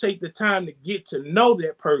they don't take the time to get to know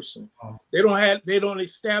that person. They don't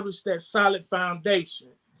establish that solid foundation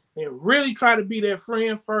and really try to be their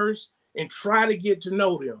friend first and try to get to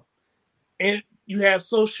know them. And you have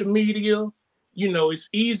social media, you know, it's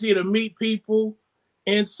easier to meet people,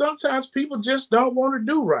 and sometimes people just don't want to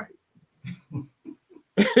do right.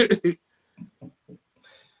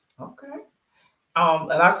 Okay.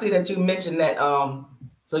 And I see that you mentioned that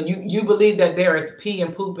so you believe that there is pee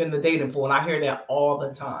and poop in the dating pool, and I hear that all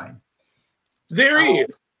the time. There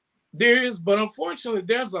is, but unfortunately,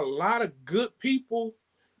 there's a lot of good people.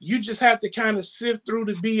 You just have to kind of sift through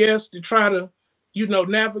the BS to try to, you know,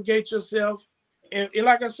 navigate yourself. And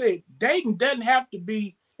like I said, dating doesn't have to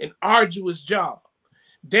be an arduous job.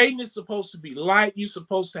 Dating is supposed to be light. You're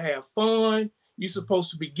supposed to have fun. You're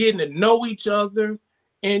supposed to be getting to know each other.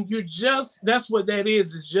 And that's what that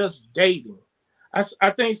is. It's just dating. I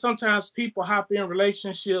think sometimes people hop in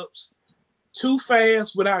relationships too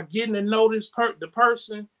fast without getting to know the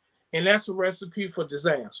person. And that's a recipe for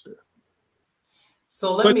disaster.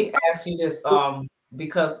 So let me ask you this,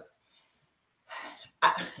 because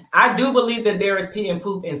I do believe that there is pee and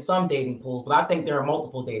poop in some dating pools, but I think there are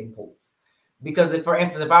multiple dating pools. Because for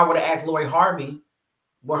instance, if I were to ask Lori Harvey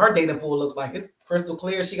what her dating pool looks like, it's crystal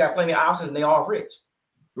clear. She got plenty of options and they all rich.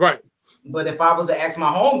 Right. But if I was to ask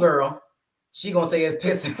my homegirl, she gonna say it's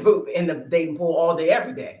piss and poop in the dating pool all day,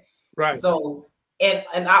 every day. Right. So,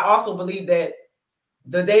 and I also believe that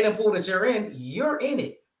the dating pool that you're in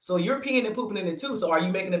it. So you're peeing and pooping in it too. So are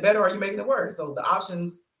you making it better or are you making it worse? So the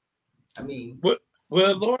options, I mean. Well,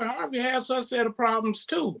 Lori Harvey has her set of problems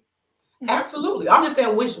too. Absolutely. I'm just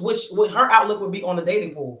saying which her outlook would be on the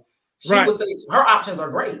dating pool. She would say her options are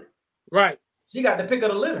great. Right. She got the pick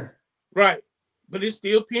of the litter. Right. But it's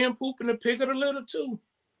still pee and poop in the pick of the litter too.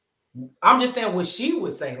 I'm just saying what she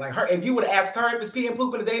would say. Like her, if you would ask her if it's pee and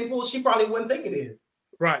poop in the dating pool, she probably wouldn't think it is.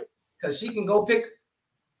 Right. Because she can go pick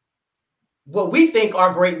what we think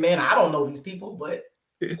are great men. I don't know these people, but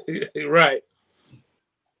right.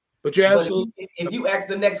 But you're absolutely. If you ask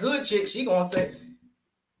the next hood chick, she gonna say.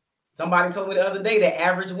 Somebody told me the other day that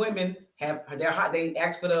average women they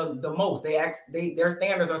ask for the most. Their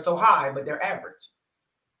standards are so high, but they're average.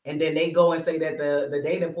 And then they go and say that the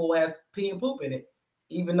dating pool has pee and poop in it,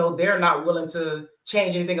 even though they're not willing to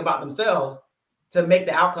change anything about themselves to make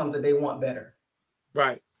the outcomes that they want better.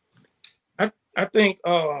 Right. I think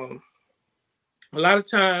a lot of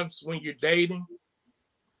times when you're dating,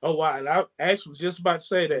 and I actually was just about to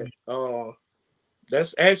say that.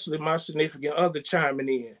 That's actually my significant other chiming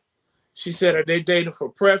in. She said, are they dating for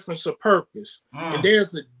preference or purpose? And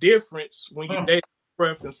there's a difference when you date for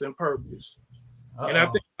preference and purpose. And I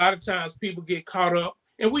think a lot of times people get caught up,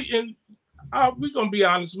 and we're gonna be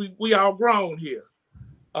honest, we all grown here.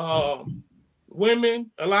 A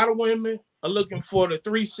lot of women are looking for the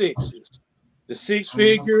 3 6s, the 6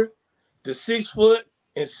 figure, the 6 foot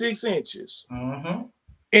and 6 inches.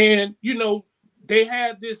 And you know, they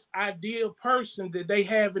have this ideal person that they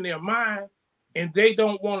have in their mind, and they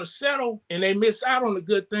don't want to settle, and they miss out on a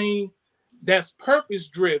good thing that's purpose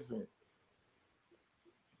driven.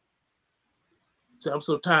 So I'm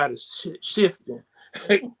so tired of shifting.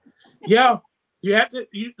 Yeah, you have to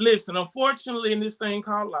listen. Unfortunately, in this thing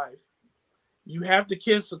called life, you have to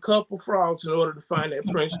kiss a couple frogs in order to find that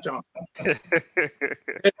Prince Charming.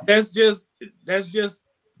 That's just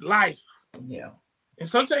life. Yeah. And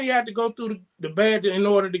sometimes you have to go through the bad in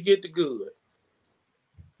order to get the good.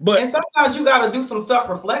 And sometimes you got to do some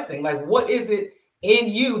self-reflecting. Like, what is it in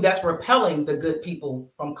you that's repelling the good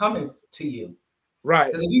people from coming to you? Right.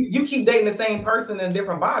 Because if you keep dating the same person in a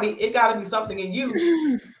different body, it got to be something in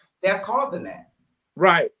you that's causing that.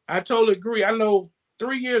 Right. I totally agree. I know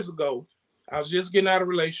 3 years ago, I was just getting out of a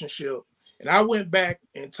relationship, and I went back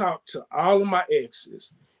and talked to all of my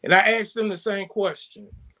exes, and I asked them the same question.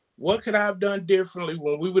 What could I have done differently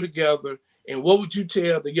when we were together? And what would you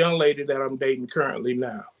tell the young lady that I'm dating currently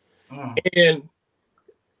now? And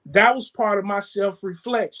that was part of my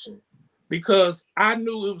self-reflection, because I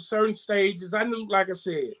knew it was certain stages. I knew, like I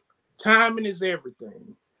said, timing is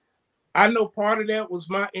everything. I know part of that was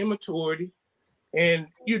my immaturity. And,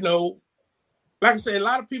 like I said, a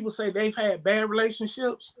lot of people say they've had bad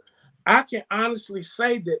relationships. I can honestly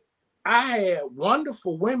say that I had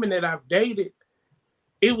wonderful women that I've dated.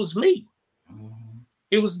 It was me.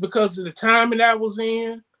 It was because of the timing I was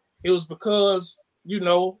in. It was because,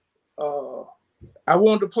 I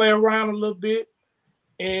wanted to play around a little bit.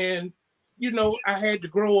 And, I had to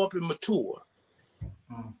grow up and mature.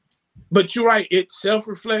 But you're right.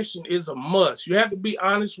 Self-reflection is a must. You have to be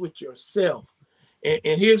honest with yourself.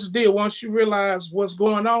 And here's the deal. Once you realize what's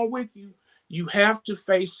going on with you, you have to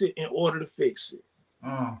face it in order to fix it.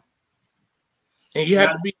 And you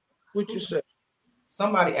have to be with yourself.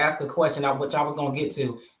 Somebody asked a question, which I was going to get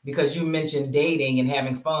to, because you mentioned dating and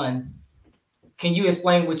having fun. Can you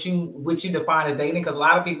explain what you define as dating? Because a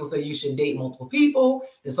lot of people say you should date multiple people,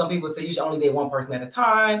 and some people say you should only date one person at a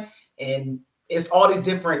time. And it's all these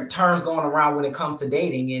different terms going around when it comes to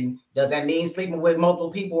dating. And does that mean sleeping with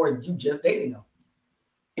multiple people, or you just dating them?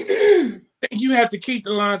 You have to keep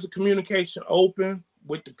the lines of communication open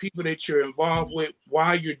with the people that you're involved with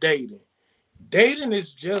while you're dating. Dating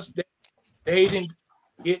is just dating,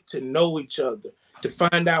 get to know each other, to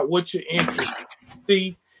find out what you're interested in.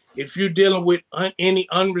 See if you're dealing with any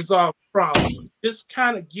unresolved problem. Just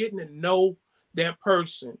kind of getting to know that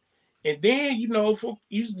person. And then, if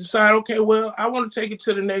you decide, okay, well, I want to take it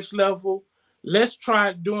to the next level. Let's try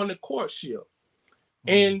it during the courtship.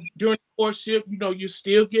 And during the courtship, you're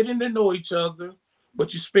still getting to know each other,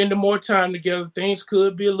 but you're spending more time together. Things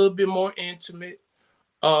could be a little bit more intimate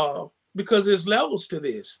because there's levels to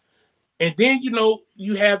this. And then,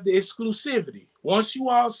 you have the exclusivity. Once you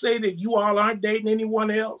all say that you all aren't dating anyone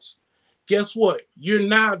else, guess what? You're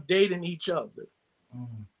now dating each other.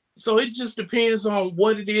 So it just depends on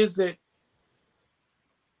what it is that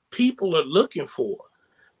people are looking for.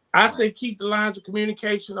 I say keep the lines of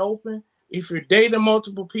communication open. If you're dating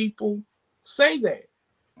multiple people, say that.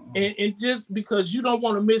 And just because you don't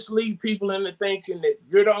want to mislead people into thinking that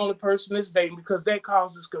you're the only person that's dating, because that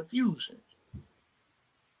causes confusion.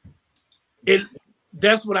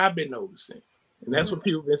 That's what I've been noticing. And that's what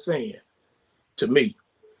people have been saying to me.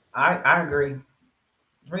 I agree.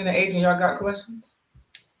 Rena, Adrian, y'all got questions?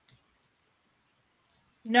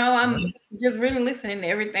 No, I'm just really listening to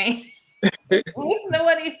everything. Listen to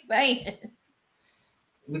what he's saying.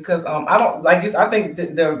 Because I don't like this. I think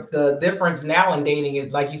the difference now in dating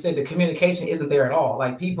is, like you said, the communication isn't there at all.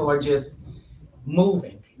 Like, people are just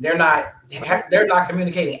moving. They're not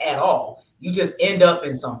communicating at all. You just end up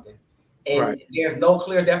in something. And there's no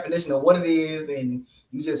clear definition of what it is, and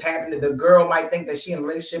you just happen to, the girl might think that she in a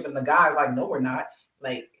relationship, and the guy's like, no, we're not.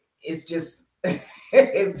 Like, it's just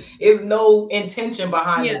it's no intention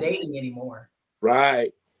behind the dating anymore.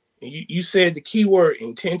 Right. And you said the key word,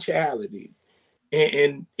 intentionality.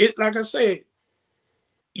 And it, like I said,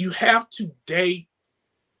 you have to date.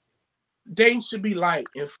 Dating should be light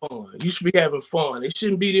and fun. You should be having fun. It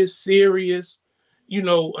shouldn't be this serious,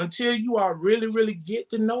 until you all really, really get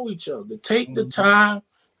to know each other. Take the time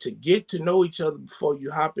to get to know each other before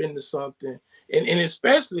you hop into something. And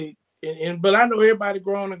especially, but I know everybody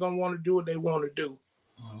growing are going to want to do what they want to do.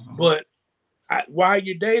 But while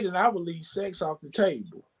you're dating, I would leave sex off the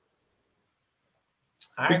table.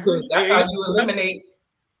 Because that's how you eliminate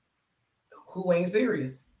who ain't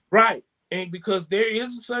serious. Right. And because there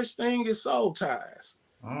is a such thing as soul ties,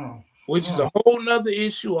 which is a whole nother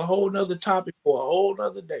issue, a whole nother topic for a whole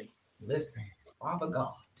nother day. Listen, Father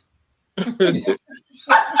God.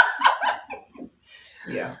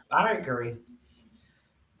 Yeah, I agree.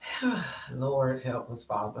 Lord help us,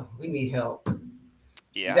 Father. We need help.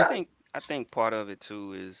 Yeah, I think part of it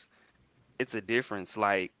too is it's a difference.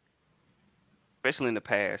 Like, especially in the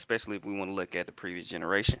past, especially if we want to look at the previous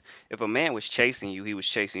generation. If a man was chasing you, he was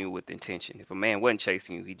chasing you with intention. If a man wasn't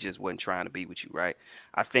chasing you, he just wasn't trying to be with you, right?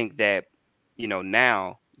 I think that,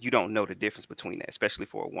 now you don't know the difference between that, especially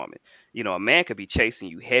for a woman. A man could be chasing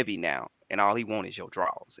you heavy now, and all he wants is your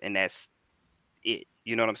draws, and that's it.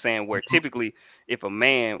 You know what I'm saying? Where typically, if a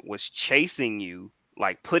man was chasing you,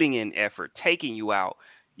 like putting in effort, taking you out,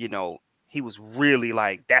 he was really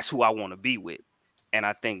like, that's who I want to be with. And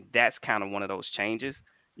I think that's kind of one of those changes,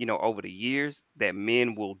 over the years, that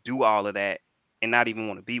men will do all of that and not even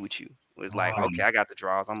want to be with you. It's like, okay, I got the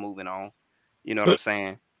draws, I'm moving on. You know what I'm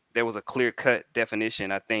saying? There was a clear-cut definition,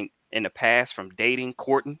 I think, in the past from dating,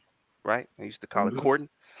 courting, right? I used to call it courting.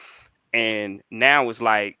 And now it's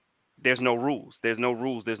like, there's no rules. There's no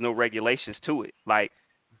rules. There's no regulations to it. Like,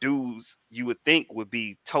 dudes you would think would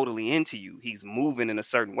be totally into you. He's moving in a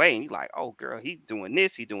certain way. And you're like, oh, girl, he's doing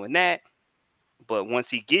this, he's doing that. But once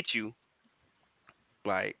he gets you,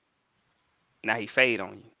 like, now he fade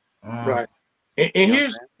on you. Right. And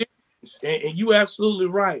here's the difference, and you absolutely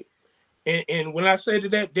right. And when I say to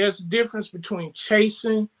that, there's a difference between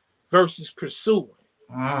chasing versus pursuing.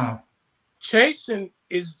 Chasing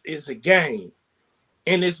is a game,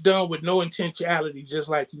 and it's done with no intentionality, just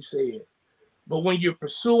like you said. But when you're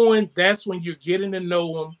pursuing, that's when you're getting to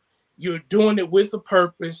know them. You're doing it with a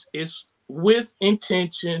purpose. It's with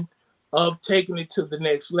intention of taking it to the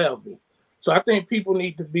next level. So I think people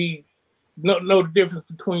need to know the difference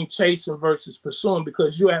between chasing versus pursuing,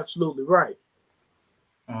 because you're absolutely right.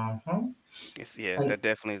 Yes, yeah, that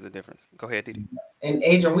definitely is a difference. Go ahead, Didi. And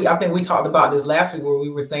Adrian, I think we talked about this last week where we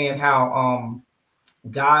were saying how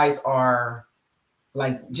guys are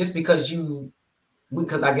like, just because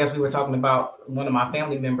I guess we were talking about one of my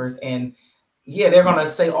family members, and yeah, they're gonna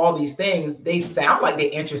say all these things. They sound like they're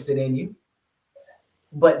interested in you,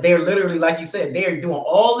 but they're literally, like you said, they're doing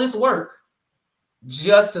all this work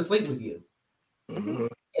just to sleep with you. And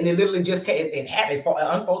it literally just it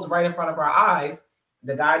unfolded right in front of our eyes.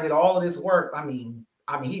 The guy did all of this work. I mean,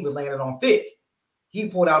 he was laying it on thick. He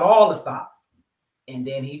pulled out all the stops, and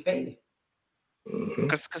then he faded.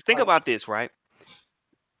 Because think about this, right?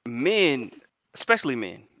 Men, especially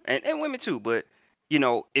men, and women too, but you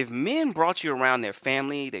know, if men brought you around their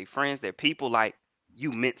family, their friends, their people, like,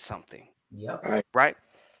 you meant something. Yep. Right?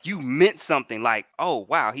 You meant something. Like, oh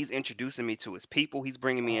wow, he's introducing me to his people, he's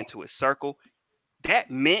bringing me into his circle. That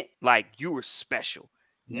meant like you were special.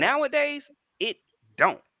 Nowadays, it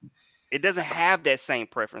don't. It doesn't have that same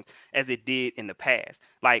preference as it did in the past.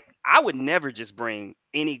 Like, I would never just bring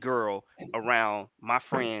any girl around my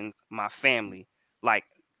friends, my family. Like,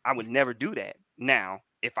 I would never do that. Now,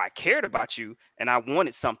 if I cared about you and I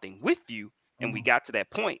wanted something with you and we got to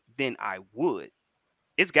that point, then I would.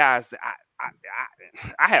 It's guys that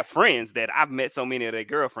I have friends that I've met so many of their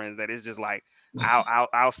girlfriends that it's just like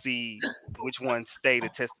I'll see which ones stay the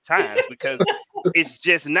test of times, because it's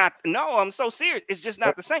just not. No, I'm so serious. It's just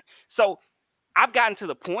not the same. So I've gotten to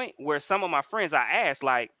the point where some of my friends, I ask,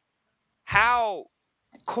 like, how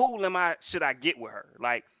cool should I get with her?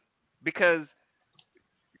 Like, because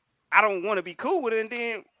I don't want to be cool with her, and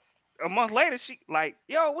then a month later she like,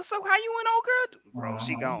 yo, what's up? How you and old girl? Bro,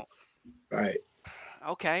 she gone. Right.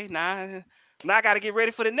 Okay, now I got to get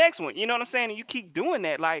ready for the next one. You know what I'm saying? And you keep doing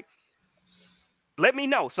that, like, let me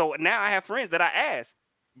know. So now I have friends that I ask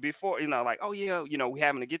before, you know, like, oh yeah, you know, we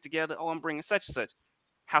having to get together. Oh, I'm bringing such and such.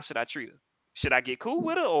 How should I treat her? Should I get cool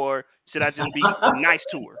with her, or should I just be nice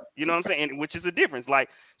to her? You know what I'm saying? Which is the difference. Like,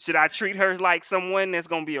 should I treat her like someone that's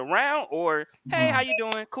gonna be around, or hey, how you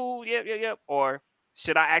doing? Cool, yep. Or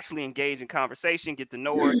should I actually engage in conversation, get to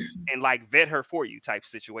know her, and like vet her for you type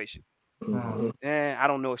situation? I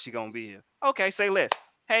don't know if she's gonna be here. Okay, say less.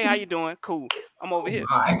 Hey, how you doing? Cool. I'm over here.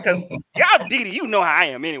 Because y'all, Didi, you know how I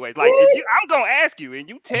am anyways. Like, I'm gonna ask you and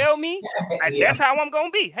you tell me, that's how I'm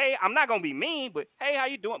gonna be. Hey, I'm not gonna be mean, but hey, how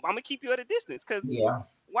you doing? I'm gonna keep you at a distance, because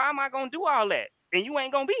why am I gonna do all that and you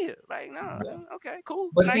ain't gonna be here? Like, no, okay,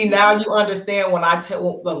 cool. But see, now you understand when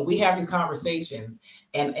when we have these conversations,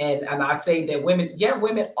 and I say that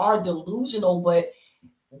women are delusional, but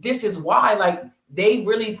this is why, like, they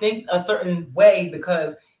really think a certain way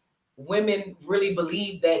because women really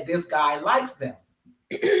believe that this guy likes them.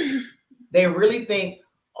 They really think,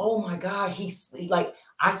 oh my God, he's like,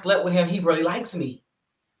 I slept with him. He really likes me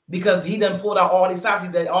because he done pulled out all these stops. He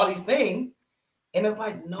did all these things. And it's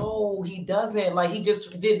like, no, he doesn't. Like, he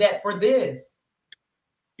just did that for this.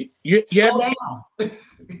 You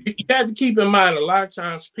have to keep in mind, a lot of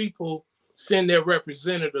times people send their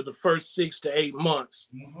representative the first 6 to 8 months.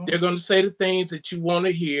 They're going to say the things that you want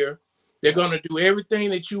to hear. They're going to do everything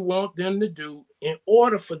that you want them to do in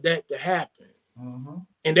order for that to happen.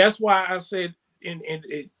 And that's why I said in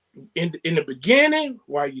the beginning,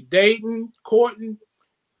 while you're dating, courting,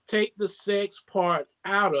 take the sex part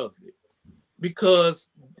out of it. Because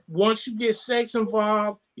once you get sex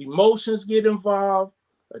involved, emotions get involved,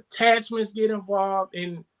 attachments get involved,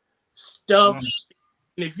 and stuff.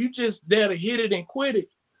 And if you just there to hit it and quit it,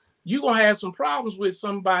 you're going to have some problems with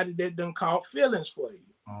somebody that done caught feelings for you.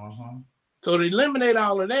 So to eliminate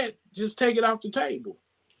all of that, just take it off the table.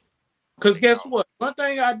 Because guess what? One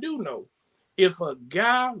thing I do know, if a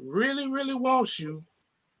guy really, really wants you,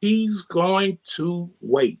 he's going to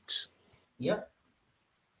wait. Yep.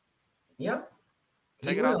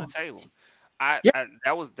 Take it off the table.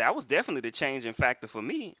 That was definitely the changing factor for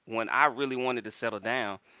me when I really wanted to settle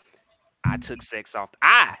down. I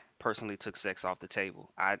personally took sex off the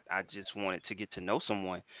table. I just wanted to get to know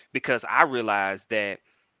someone, because I realized that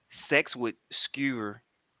sex would skewer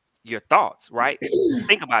your thoughts, right?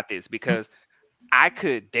 Think about this, because I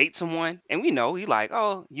could date someone and we know he like,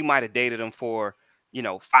 oh, you might have dated him for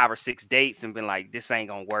 5 or 6 dates and been like, this ain't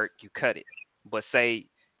gonna work, you cut it. But say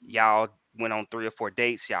y'all went on 3 or 4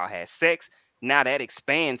 dates, y'all had sex, now that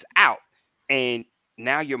expands out, and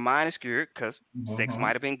now your mind is cured because sex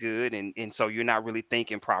might have been good, and so you're not really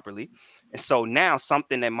thinking properly. And so now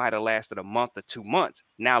something that might have lasted a month or 2 months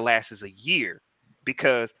now lasts a year,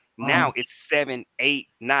 because now it's 7, 8,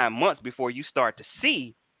 9 months before you start to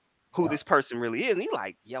see who this person really is. And you're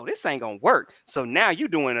like, yo, this ain't gonna work. So now you're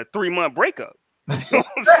doing a 3-month breakup. You know what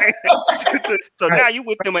I'm saying? So now you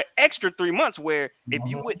with them an extra 3 months, where if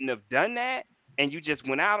you wouldn't have done that and you just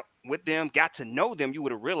went out with them, got to know them, you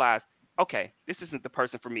would have realized, okay, this isn't the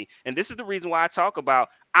person for me. And this is the reason why I talk about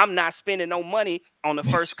I'm not spending no money on the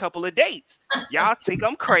first couple of dates. Y'all think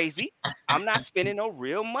I'm crazy. I'm not spending no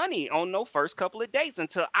real money on no first couple of dates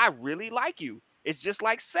until I really like you. It's just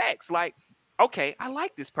like sex. Like, okay, I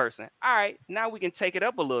like this person. All right, now we can take it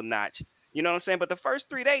up a little notch. You know what I'm saying? But the first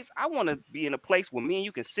 3 days, I want to be in a place where me and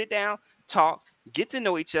you can sit down, talk, get to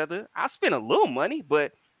know each other. I'll spend a little money,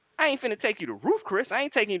 but I ain't finna take you to Roof Chris. I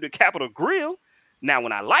ain't taking you to Capitol Grill. Now,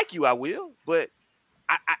 when I like you, I will. But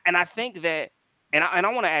I think that, and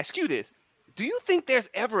I want to ask you this: do you think there's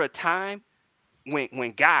ever a time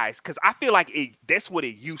when guys, because I feel like that's what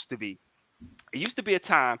it used to be. It used to be a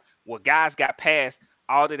time where guys got past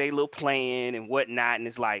all of their little playing and whatnot, and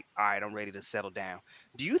it's like, all right, I'm ready to settle down.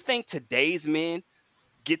 Do you think today's men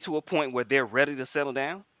get to a point where they're ready to settle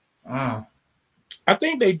down? I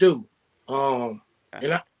think they do. And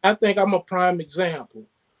I think I'm a prime example.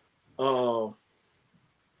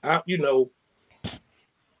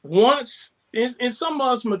 Once, and some of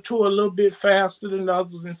us mature a little bit faster than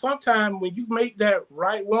others, and sometimes when you make that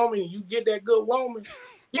right woman, you get that good woman,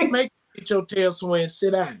 you make get your tail somewhere and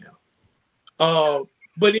sit down.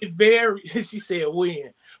 But it varies. She said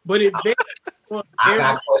when, but it varies. I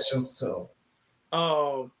got questions too.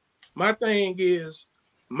 My thing is,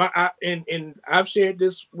 and I've shared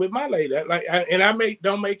this with my lady.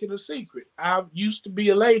 Don't make it a secret. I used to be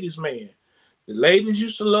a ladies' man. The ladies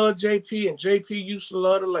used to love JP, and JP used to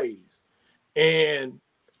love the ladies. And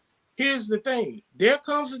here's the thing: there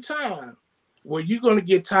comes a time where you're going to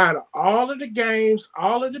get tired of all of the games,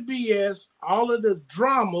 all of the BS, all of the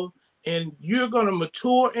drama, and you're going to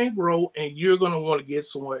mature and grow, and you're going to want to get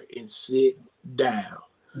somewhere and sit down.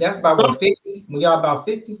 That's about 50. When y'all about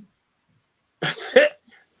 50?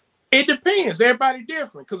 It depends. Everybody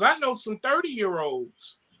different. Because I know some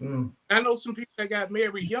 30-year-olds. I know some people that got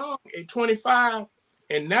married young at 25,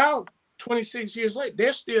 and now 26 years later,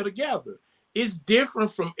 they're still together. It's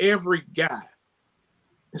different from every guy.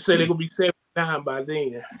 So they're going to be 79 by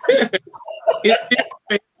then. It's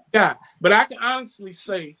different guy. But I can honestly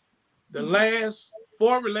say the last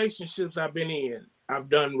 4 relationships I've been in, I've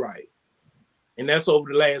done right. And that's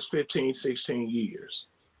over the last 15, 16 years.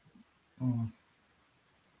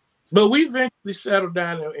 But we eventually settle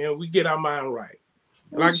down and we get our mind right.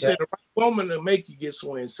 Like I said, the right woman will make you get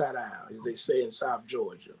somewhere inside out, as they say in South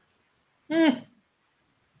Georgia.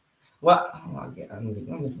 Well, let me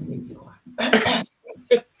be quiet.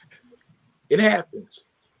 It happens.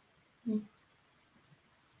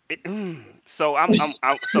 So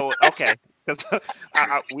so okay.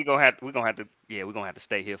 We're gonna have to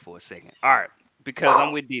stay here for a second. All right, because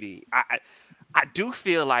I'm with Didi. I do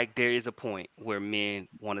feel like there is a point where men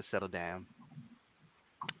want to settle down.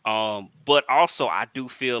 But also I do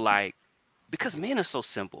feel like, because men are so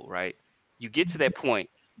simple, right? You get to that point,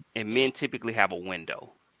 and men typically have a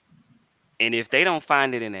window. And if they don't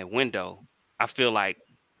find it in that window, I feel like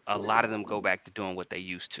a lot of them go back to doing what they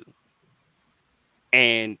used to.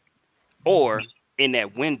 Or in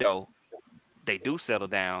that window, they do settle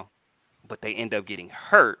down, but they end up getting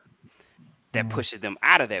hurt. That pushes them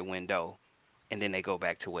out of that window, and then they go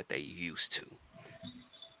back to what they used to.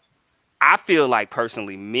 I feel like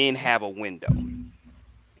personally, men have a window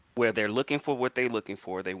where they're looking for what they're looking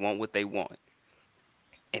for. They want what they want.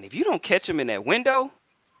 And if you don't catch them in that window,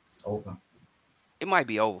 it's over. It might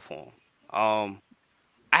be over for them.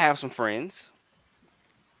 I have some friends,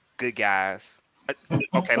 good guys.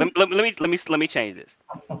 Okay, let me change this.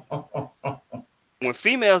 When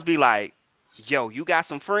females be like, "Yo, you got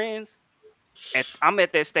some friends?" I'm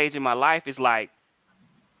at that stage in my life. It's like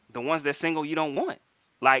the ones that single you don't want.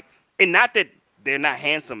 Like, and not that they're not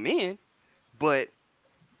handsome men, but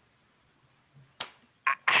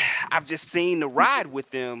I've just seen the ride with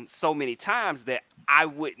them so many times that I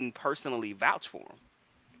wouldn't personally vouch for them.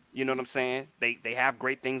 You know what I'm saying? They have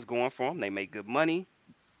great things going for them. They make good money.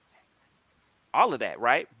 All of that,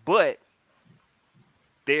 right? But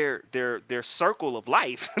their circle of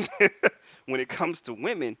life, when it comes to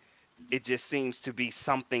women, it just seems to be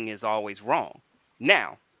something is always wrong.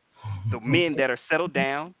 Now, the men that are settled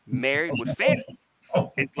down, married with family.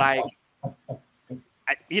 It's like,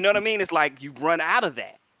 you know what I mean? It's like you run out of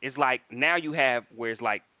that. It's like now you have where it's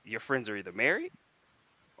like your friends are either married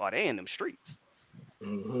or they in them streets.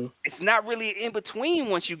 Mm-hmm. It's not really in between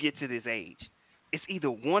once you get to this age. It's either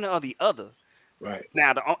one or the other. Right.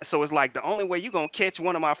 Now, so it's like the only way you're gonna catch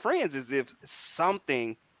one of my friends is if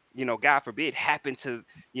something, God forbid, happened to,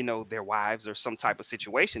 their wives or some type of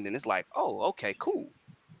situation. Then it's like, oh, okay, cool.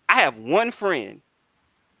 I have one friend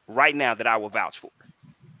right now that I will vouch for.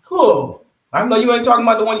 Cool. I know you ain't talking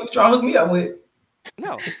about the one you trying to hook me up with.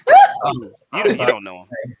 No, you don't know him.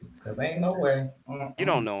 Because ain't no way. You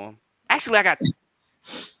don't know him. Actually, I got.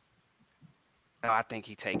 No, I think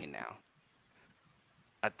he's taken now.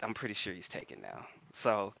 I'm pretty sure he's taken now.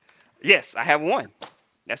 So, yes, I have one.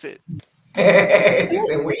 That's it.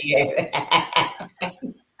 Where he at?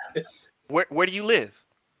 Where do you live?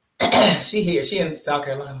 She here. She in South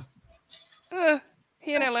Carolina.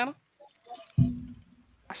 He in Atlanta.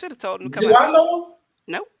 I should have told him to come Do out. I know him?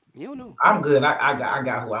 No, you don't know. I'm good. I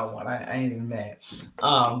got who I want. I ain't even mad.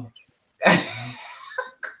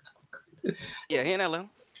 Yeah, he in Atlanta.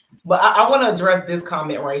 But I want to address this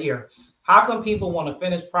comment right here. How come people want a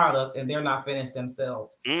finished product and they're not finished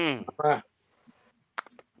themselves? Right.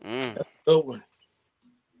 That's a good one.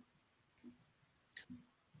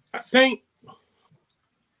 I think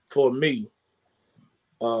for me,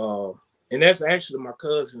 and that's actually my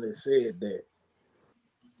cousin that said that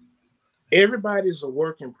everybody's a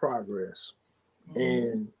work in progress.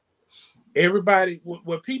 And everybody,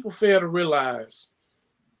 what people fail to realize,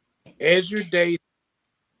 as you're dating,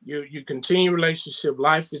 you continue relationship,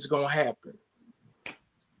 life is going to happen.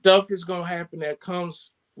 Stuff is going to happen that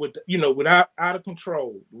comes with, without out of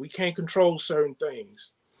control. We can't control certain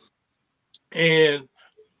things. And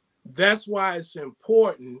that's why it's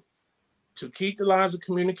important to keep the lines of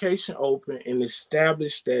communication open and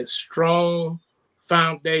establish that strong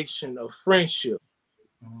foundation of friendship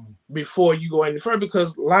before you go any further,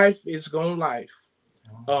 because life is going life.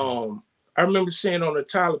 I remember saying on the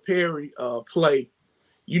Tyler Perry play,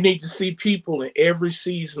 you need to see people in every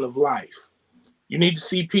season of life. You need to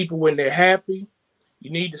see people when they're happy.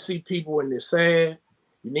 You need to see people when they're sad.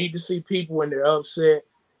 You need to see people when they're upset.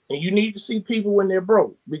 And you need to see people when they're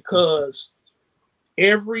broke, because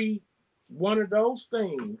every one of those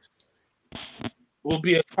things will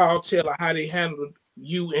be a telltale of how they handle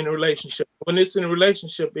you in a relationship. When it's in a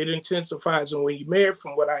relationship, it intensifies. And when you're married,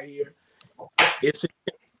 from what I hear, it's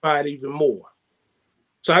intensified even more.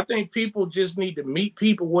 So I think people just need to meet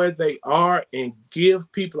people where they are and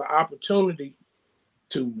give people an opportunity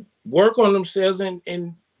to work on themselves.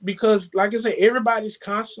 And because, like I said, everybody's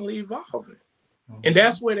constantly evolving. And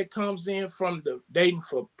that's where it comes in from the dating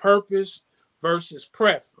for purpose versus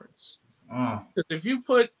preference. Because if you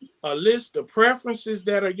put a list of preferences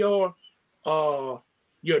that are your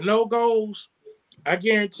no-goes, I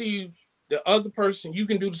guarantee you the other person, you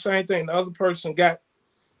can do the same thing. The other person got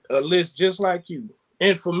a list just like you.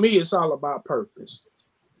 And for me, it's all about purpose.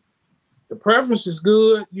 The preference is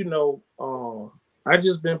good, I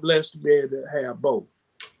just been blessed to be able to have both.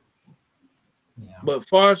 Yeah. But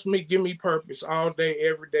far as me, give me purpose all day,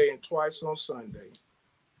 every day, and twice on Sunday.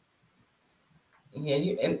 Yeah,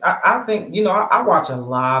 and I think, I watch a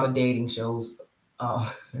lot of dating shows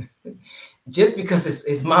just because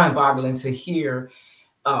it's mind-boggling to hear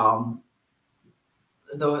the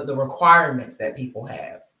requirements that people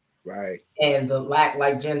have. Right. And the lack,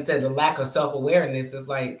 like Jen said, the lack of self-awareness is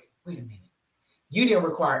like, wait a minute. You didn't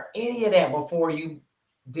require any of that before you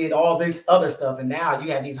did all this other stuff. And now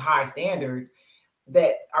you have these high standards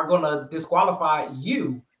that are going to disqualify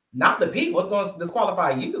you, not the people. It's going to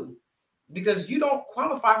disqualify you because you don't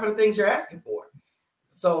qualify for the things you're asking for.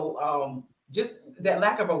 So just that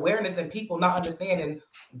lack of awareness and people not understanding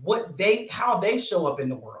how they show up in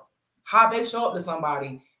the world, how they show up to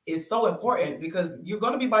somebody is so important, because you're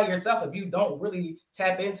going to be by yourself if you don't really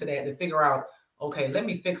tap into that to figure out, okay, let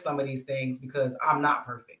me fix some of these things because I'm not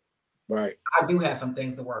perfect. Right. I do have some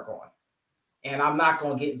things to work on. And I'm not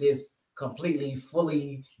going to get this completely,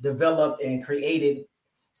 fully developed and created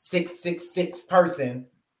 666 person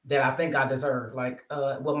that I think I deserve. Like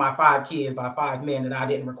with my 5 kids by 5 men that I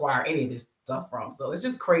didn't require any of this stuff from. So it's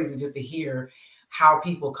just crazy just to hear how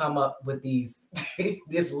people come up with this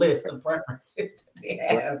list of preferences that they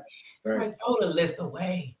have. Right. Like, throw the list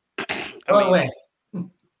away. Throw away.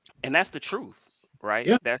 And that's the truth, right?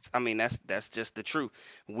 Yeah. That's just the truth.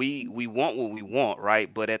 We want what we want,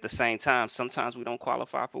 right? But at the same time, sometimes we don't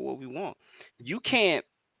qualify for what we want. You can't,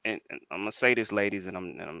 and I'm gonna say this, ladies, and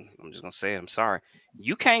I'm just gonna say it, I'm sorry.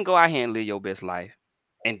 You can't go out here and live your best life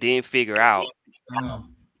and then figure out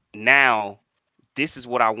now this is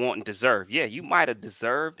what I want and deserve. Yeah, you might have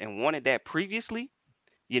deserved and wanted that previously,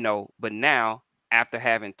 but now after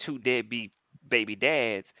having 2 deadbeat baby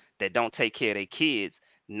dads that don't take care of their kids,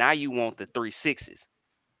 now you want the 3 6s.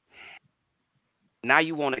 Now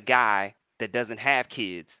you want a guy that doesn't have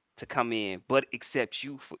kids to come in but accepts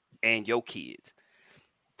you and your kids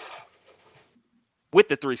with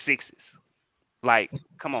the 3 6s. Like,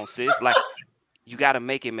 come on, sis. Like, you got to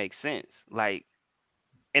make it make sense. Like,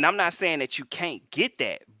 and I'm not saying that you can't get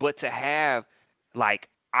that, but to have, like,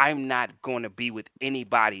 I'm not going to be with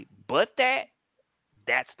anybody but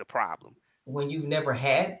that's the problem. When you've never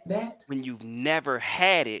had that? When you've never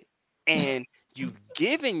had it and you've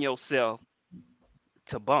given yourself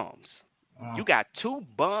to bums. You got 2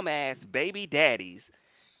 bum ass baby daddies,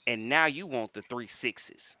 and now you want the 3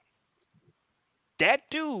 6s. That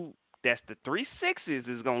dude that's the 3 6s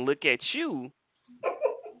is gonna look at you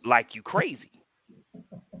like you crazy.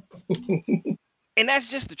 And that's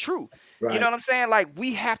just the truth. Right. You know what I'm saying? Like,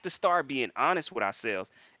 we have to start being honest with ourselves.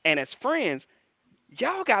 And as friends,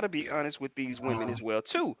 y'all got to be honest with these women as well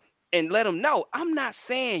too, and let them know, I'm not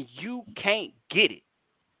saying you can't get it.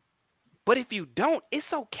 But if you don't,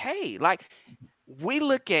 it's okay. Like, we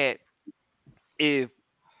look at, if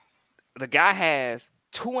the guy has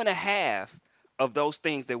 2.5 of those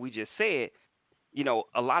things that we just said,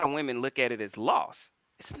 a lot of women look at it as loss.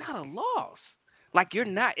 It's not a loss. Like, you're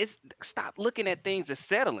not, stop looking at things as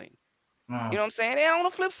settling. You know what I'm saying? And on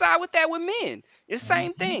the flip side with that, with men, it's the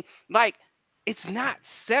same thing. Like, it's not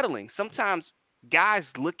settling. Sometimes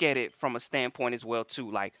guys look at it from a standpoint as well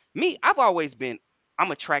too. Like me, I've always been,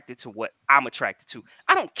 I'm attracted to what I'm attracted to.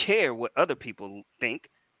 I don't care what other people think.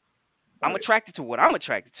 I'm attracted to what I'm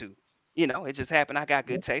attracted to. It just happened. I got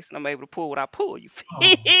good taste and I'm able to pull what I pull. You feel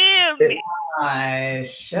me? But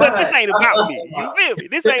this ain't about me. You feel me?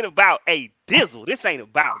 This ain't about a Dizzle. This ain't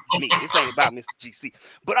about me. This ain't about Mr. GC.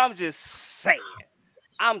 But I'm just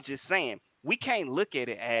saying, we can't look at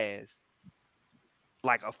it as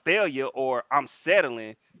like a failure, or I'm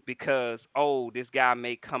settling because, this guy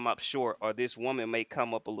may come up short or this woman may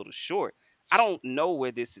come up a little short. I don't know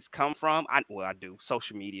where this has come from. I do.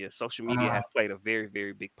 Social media has played a very,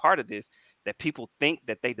 very big part of this, that people think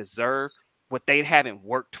that they deserve what they haven't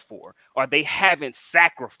worked for or they haven't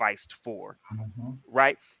sacrificed for.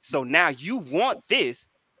 Right? So now you want this,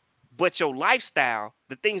 but your lifestyle,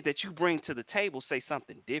 the things that you bring to the table, say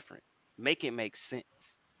something different. Make it make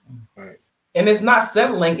sense. Right. And it's not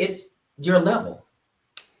settling, it's your level.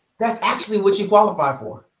 That's actually what you qualify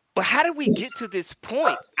for. But how did we get to this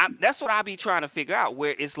point? That's what I be trying to figure out,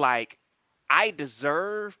 where it's like, I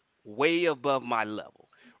deserve way above my level,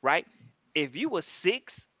 right? If you a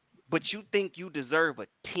 6, but you think you deserve a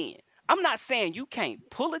 10, I'm not saying you can't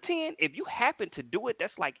pull a 10. If you happen to do it,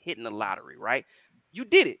 that's like hitting the lottery, right? You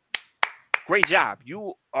did it. Great job.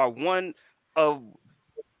 You are one of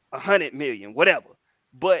 100 million, whatever.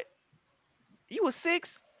 But you a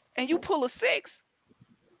 6 and you pull a 6.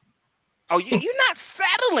 Oh, you're not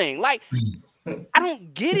settling. Like, I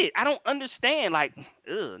don't get it. I don't understand. Like,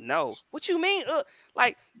 no. What you mean?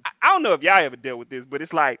 Like, I don't know if y'all ever dealt with this, but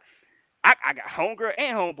it's like, I got homegirl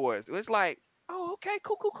and homeboys. It's like, oh, okay,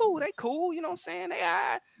 cool. They cool. You know what I'm saying? They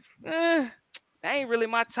all right. They ain't really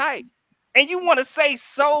my type. And you want to say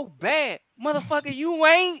so bad, motherfucker, you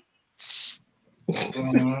ain't. You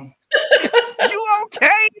okay?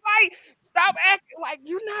 Like, stop acting like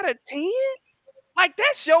you're not a 10. Like,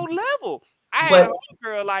 that's your level. I had a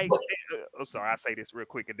homegirl, like, I'm sorry, I'll say this real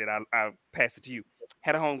quick and then I'll pass it to you.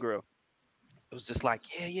 Had a homegirl. It was just like,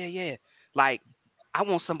 yeah. Like, I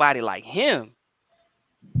want somebody like him.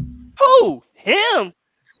 Who? Him?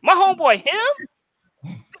 My homeboy, him?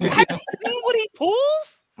 Have you seen what he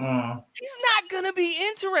pulls? He's not going to be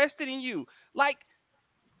interested in you. Like,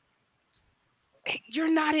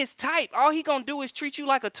 you're not his type. All he going to do is treat you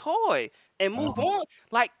like a toy and move on.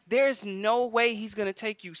 Like, there's no way he's going to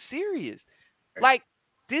take you serious. Like,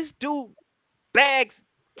 this dude bags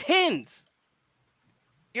 10s.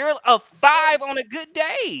 You're a 5 on a good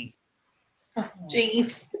day.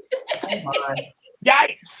 Jeez.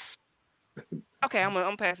 Yikes. Okay, I'm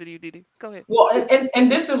gonna pass it to you, Didi. Go ahead. Well,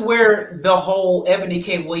 and this is where the whole Ebony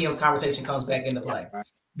K. Williams conversation comes back into play.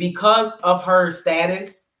 Because of her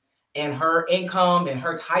status and her income and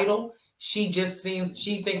her title, she thinks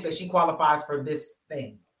that she qualifies for this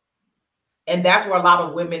thing. And that's where a lot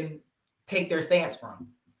of women take their stance from.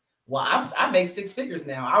 Well, I make 6 figures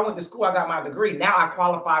now. I went to school, I got my degree. Now I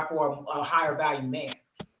qualify for a higher value man.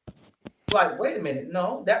 Like, wait a minute.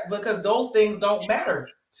 No, because those things don't matter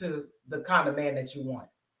to the kind of man that you want.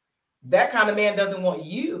 That kind of man doesn't want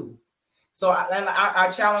you. So I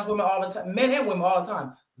challenge women all the time, men and women all the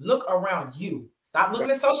time. Look around you. Stop looking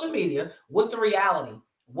at social media. What's the reality?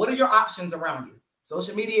 What are your options around you?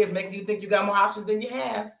 Social media is making you think you got more options than you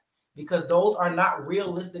have, because those are not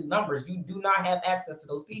realistic numbers. You do not have access to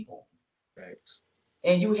those people. Thanks.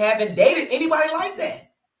 And you haven't dated anybody like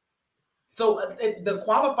that. So the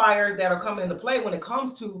qualifiers that are coming into play when it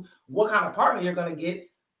comes to what kind of partner you're going to get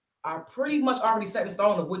are pretty much already set in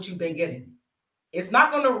stone of what you've been getting. It's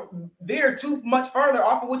not going to veer too much further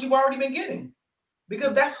off of what you've already been getting,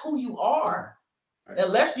 because that's who you are.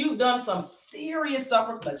 Unless you've done some serious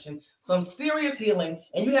self-reflection, some serious healing,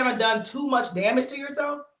 and you haven't done too much damage to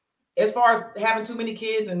yourself, as far as having too many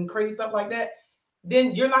kids and crazy stuff like that,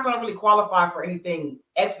 then you're not going to really qualify for anything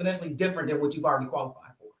exponentially different than what you've already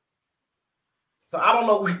qualified for. So I don't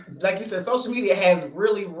know, like you said, social media has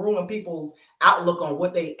really ruined people's outlook on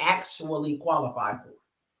what they actually qualify for.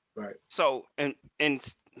 Right. So, and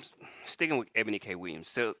sticking with Ebony K. Williams,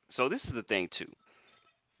 so this is the thing too.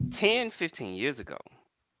 10, 15 years ago,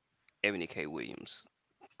 Ebony K. Williams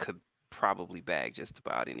could probably bag just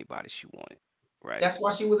about anybody she wanted, right? That's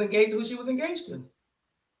why she was engaged to who she was engaged to.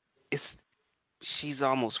 She's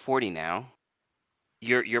almost 40 now.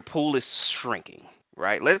 Your pool is shrinking,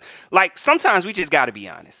 right? Sometimes we just got to be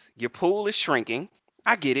honest. Your pool is shrinking.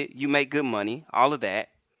 I get it. You make good money, all of that,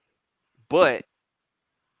 but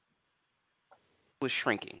it's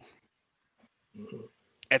shrinking. Mm-hmm.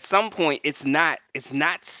 At some point, it's not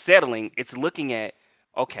settling. It's looking at,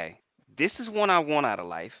 okay, this is what I want out of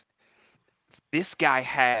life. This guy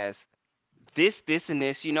has this, and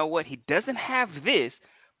this. You know what? He doesn't have this,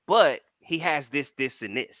 but he has this,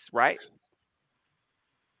 and this, right?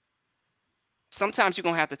 Sometimes you're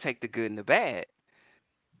going to have to take the good and the bad.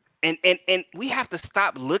 And we have to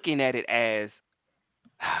stop looking at it as,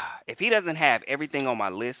 if he doesn't have everything on my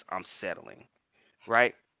list, I'm settling,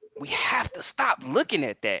 right? We have to stop looking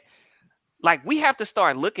at that. Like, we have to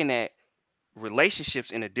start looking at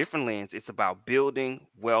relationships in a different lens. It's about building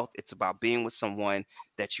wealth. It's about being with someone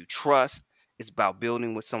that you trust. It's about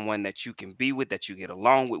building with someone that you can be with, that you get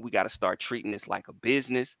along with. We got to start treating this like a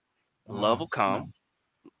business. Love will come.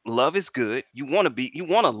 Love is good. You want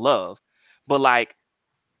to love. But like,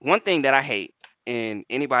 one thing that I hate, and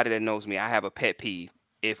anybody that knows me, I have a pet peeve.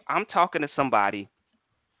 If I'm talking to somebody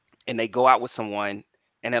and they go out with someone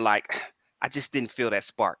and they're like, I just didn't feel that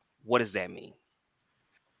spark. What does that mean?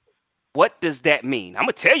 What does that mean? I'm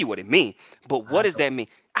going to tell you what it means, but what does that mean?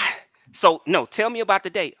 So, no, tell me about the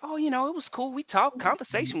date. Oh, it was cool. We talked.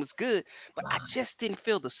 Conversation was good, but I just didn't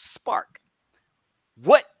feel the spark.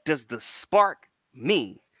 What does the spark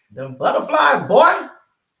mean? Them butterflies, boy.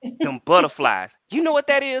 Them butterflies. You know what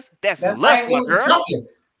that is? That's lust, my girl.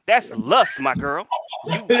 That's lust, my girl.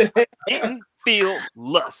 You didn't feel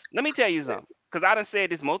lust. Let me tell you something, because I done said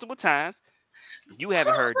this multiple times. You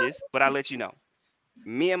haven't heard this, but I'll let you know.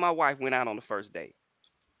 Me and my wife went out on the first date.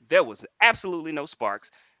 There was absolutely no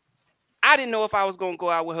sparks. I didn't know if I was going to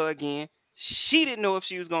go out with her again. She didn't know if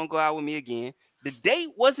she was going to go out with me again. The date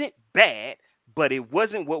wasn't bad, but it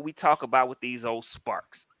wasn't what we talk about with these old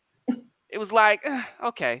sparks. It was like,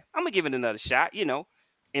 okay, I'm going to give it another shot.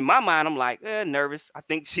 In my mind, I'm like, nervous. I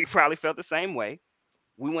think she probably felt the same way.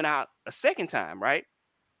 We went out a second time, right?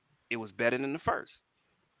 It was better than the first.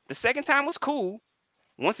 The second time was cool.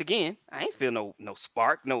 Once again, I ain't feel no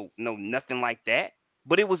spark, no nothing like that.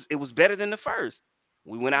 But it was better than the first.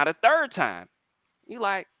 We went out a third time. You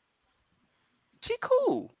like, she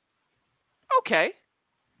cool. Okay,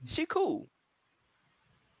 she cool.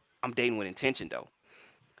 I'm dating with intention though.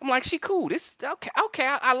 I'm like, she cool. This okay.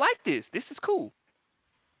 I like this. This is cool.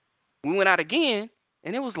 We went out again,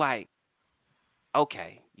 and it was like,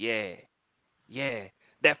 okay, yeah.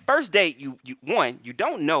 That first date, you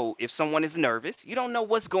don't know if someone is nervous. You don't know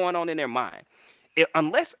what's going on in their mind.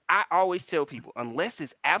 Unless, I always tell people, unless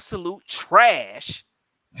it's absolute trash,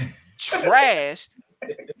 try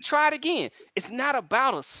it again. It's not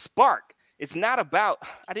about a spark. It's not about,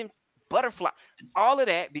 butterfly, all of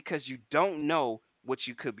that, because you don't know what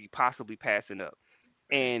you could be possibly passing up.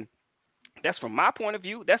 And that's from my point of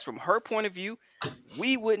view. That's from her point of view.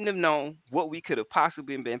 We wouldn't have known what we could have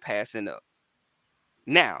possibly been passing up.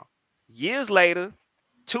 Now, years later,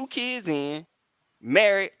 2 kids in,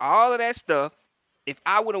 married, all of that stuff, if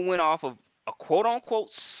I would have went off of a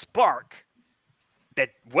quote-unquote spark that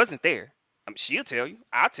wasn't there, she'll tell you,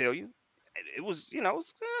 I'll tell you, it was, it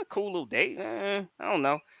was a cool little date. I don't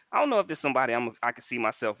know. I don't know if there's somebody I could see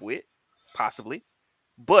myself with, possibly,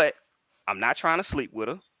 but I'm not trying to sleep with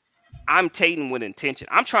her. I'm dating with intention.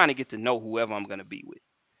 I'm trying to get to know whoever I'm going to be with.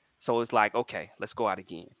 So it's like, okay, let's go out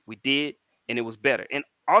again. We did, and it was better. And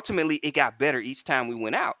ultimately, it got better each time we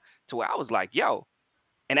went out, to where I was like, yo.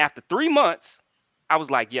 And after 3 months, I was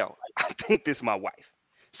like, yo, I think this is my wife.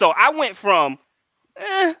 So I went from,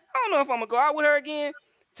 I don't know if I'm gonna go out with her again,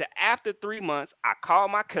 to after 3 months, I called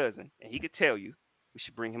my cousin, and he could tell you, we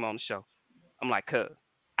should bring him on the show. I'm like, cuz,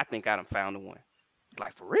 I think I done found the one. He's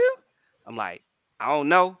like, for real? I'm like, I don't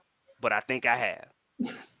know, but I think I have.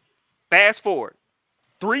 Fast forward,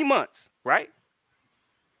 3 months, right?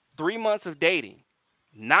 3 months of dating.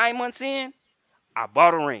 9 months in, I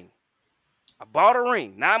bought a ring.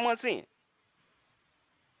 9 months in.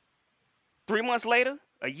 3 months later,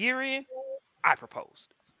 a year in, I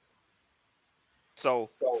proposed. So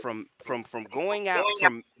from going out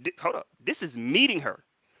hold up, this is meeting her.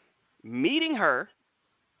 Meeting her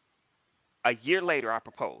a year later, I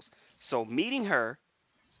proposed. So meeting her,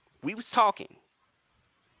 we was talking.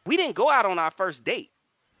 We didn't go out on our first date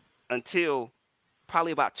until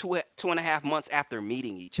probably about 2.5 months after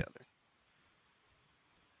meeting each other.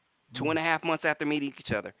 2.5 months after meeting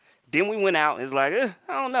each other. Then we went out. It's like, I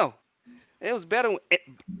don't know. It was better.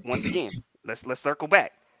 Once again, let's circle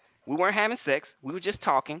back. We weren't having sex. We were just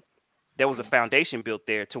talking. There was a foundation built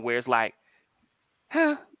there to where it's like,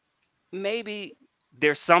 maybe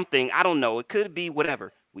there's something. I don't know. It could be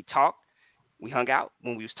whatever. We talked. We hung out.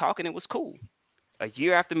 When we was talking, it was cool. A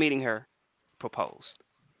year after meeting her, proposed.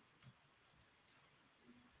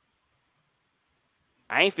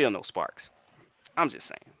 I ain't feel no sparks. I'm just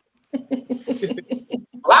saying.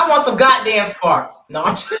 Well, I want some goddamn sparks. No,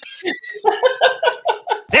 I'm just...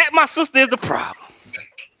 That, my sister, is the problem.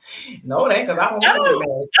 No, it ain't, because I don't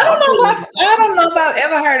know. I don't know if I've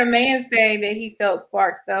ever heard a man say that he felt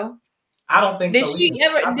sparks, though. I don't think so. Have you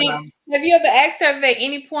ever asked her if at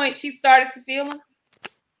any point she started to feel them?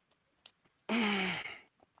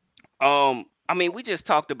 I mean, we just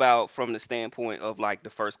talked about from the standpoint of like the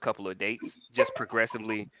first couple of dates, just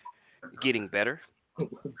progressively getting better.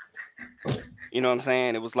 You know what I'm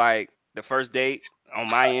saying? It was like the first date on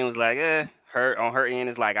my end was like, her on her end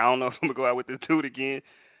is like, I don't know if I'm gonna go out with this dude again.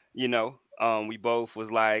 You know, we both was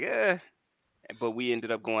like, but we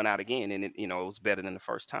ended up going out again, and it was better than the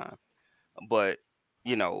first time. But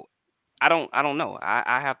I don't know.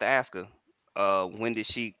 I have to ask her. When did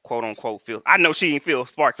she quote unquote feel? I know she didn't feel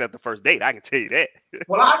sparks at the first date. I can tell you that.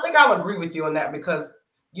 Well, I think I'll agree with you on that because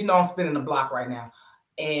I'm spinning the block right now,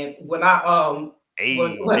 and when I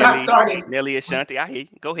when I started Nelly Ashanti, I hear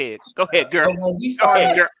you. Go ahead, girl. When we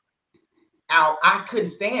started out, I couldn't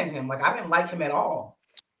stand him. Like I didn't like him at all,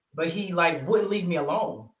 but he like wouldn't leave me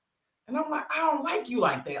alone, and I'm like, I don't like you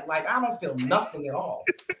like that. Like I don't feel nothing at all.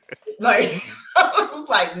 Like I was just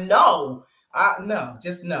like, no,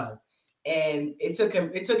 just no. And it took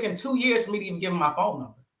him 2 years for me to even give him my phone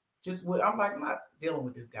number. I'm like, I'm not dealing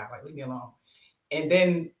with this guy. Like, leave me alone. And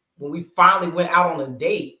then when we finally went out on a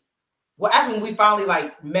date, well, actually when we finally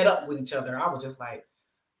like met up with each other, I was just like,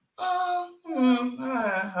 I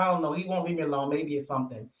don't know. He won't leave me alone. Maybe it's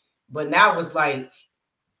something. But now it's like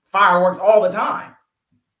fireworks all the time.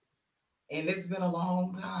 And it's been a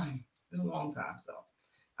long time. So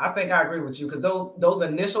I think I agree with you because those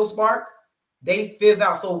initial sparks, they fizz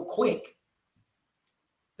out so quick.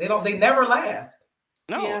 They never last.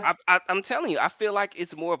 No, yeah. I'm telling you, I feel like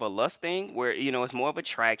it's more of a lust thing where, it's more of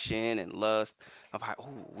attraction and lust of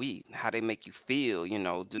how they make you feel,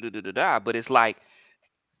 but it's like,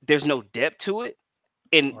 there's no depth to it.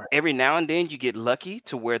 And every now and then you get lucky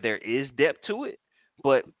to where there is depth to it.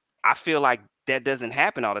 But I feel like that doesn't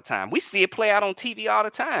happen all the time. We see it play out on TV all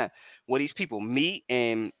the time where these people meet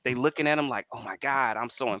and they looking at them like, oh my God, I'm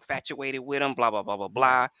so infatuated with them, blah, blah, blah, blah,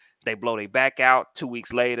 blah. They blow their back out. 2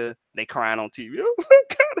 weeks later, they crying on TV. Oh my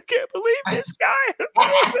God, I can't believe this guy.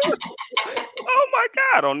 Oh my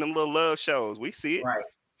God, on them little love shows. We see it. Right.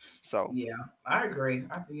 So yeah, I agree.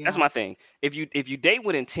 That's my thing. If you date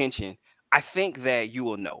with intention, I think that you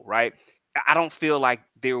will know, right? I don't feel like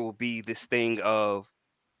there will be this thing of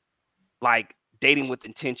like dating with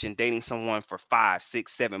intention, dating someone for 5,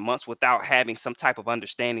 6, 7 months without having some type of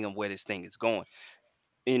understanding of where this thing is going.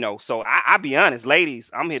 So I'll be honest, ladies,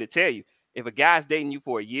 I'm here to tell you, if a guy's dating you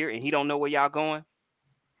for a year and he don't know where y'all going,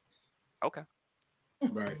 okay.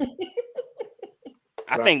 Right.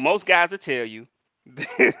 I think most guys will tell you,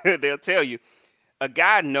 they'll tell you, a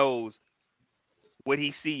guy knows what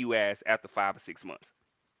he see you as after 5 or 6 months.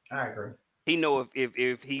 I agree. He know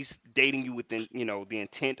if he's dating you within, the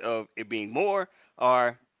intent of it being more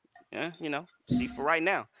or, see for right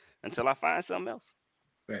now until I find something else.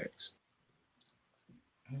 Thanks.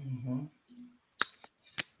 Mm-hmm.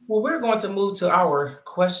 Well, we're going to move to our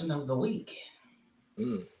question of the week,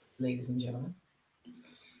 ladies and gentlemen.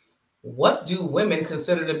 What do women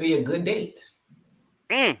consider to be a good date?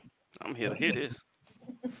 I'm here to hear this.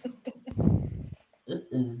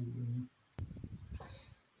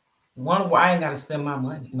 One where I ain't got to spend my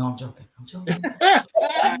money. No, I'm joking. I'm joking.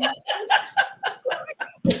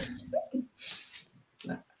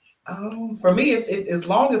 For me, it's as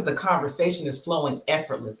long as the conversation is flowing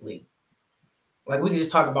effortlessly. Like we can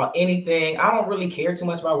just talk about anything. I don't really care too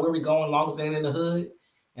much about where we're going, as long as they're in the hood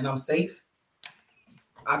and I'm safe.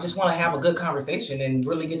 I just want to have a good conversation and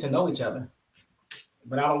really get to know each other.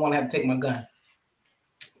 But I don't want to have to take my gun.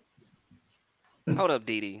 Hold up,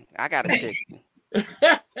 Didi. I gotta check you.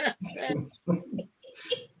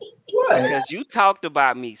 What? Because you talked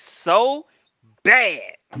about me so bad.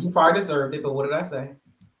 You probably deserved it, but what did I say?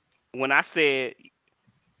 When I said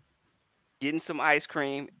getting some ice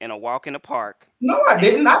cream and a walk in the park. No, I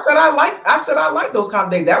didn't. I said I like those kind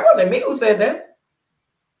of days. That wasn't me who said that.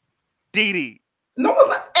 Didi. No, it's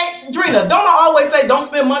not. Hey, Drina, don't I always say don't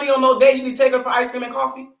spend money on no date? You need to take her for ice cream and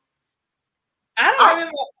coffee. I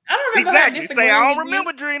don't remember exactly. her Say disagreeing I don't with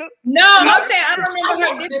remember, you. Drina. No, I'm saying I don't remember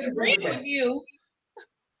I her disagreeing with you.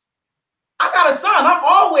 I got a son. I'm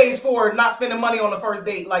always for not spending money on the first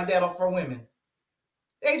date like that for women.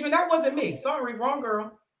 Adrian, that wasn't me. Sorry, wrong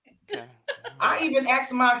girl. Okay. I even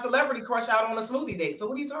asked my celebrity crush out on a smoothie date. So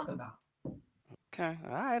what are you talking about? Okay.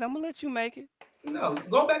 All right. I'm gonna let you make it. No,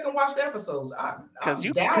 go back and watch the episodes. Because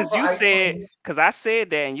I said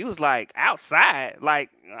that and you was like outside. Like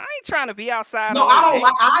I ain't trying to be outside. No,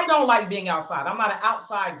 I don't like being outside. I'm not an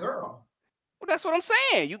outside girl. Well, that's what I'm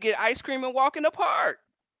saying. You get ice cream and walk in the park.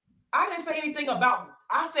 I didn't say anything about.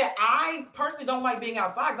 I said I personally don't like being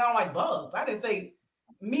outside because I don't like bugs. I didn't say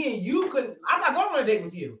me and you couldn't. I'm not going on a date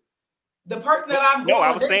with you. The person that I'm going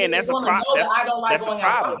on a date with is going to know that I don't like going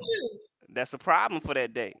outside. That's a problem for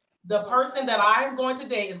that date. The person that I'm going to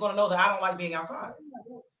date is going to know that I don't like being outside.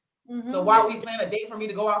 Mm-hmm. So why would we plan a date for me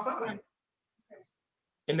to go outside?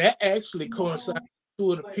 And that actually coincides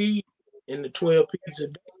with the P in the 12 P's a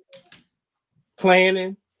day.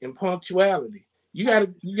 Planning and punctuality. You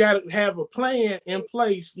gotta have a plan in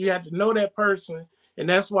place. You have to know that person, and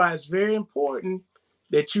that's why it's very important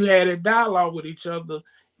that you had a dialogue with each other.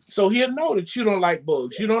 So he'll know that you don't like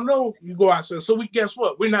bugs. You don't know you go outside. So guess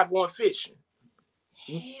what? We're not going fishing.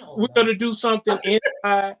 We're gonna do something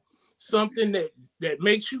inside, something that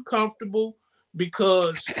makes you comfortable,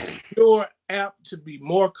 because you're apt to be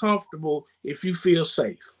more comfortable if you feel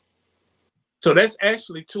safe. So that's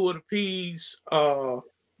actually two of the P's,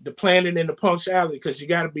 the planning and the punctuality, because you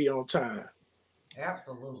got to be on time.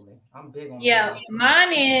 Absolutely. I'm big on that.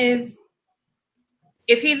 Mine is,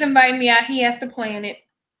 if he's inviting me out, he has to plan it.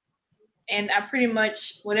 And I pretty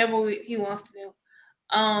much, whatever he wants to do.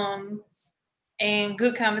 And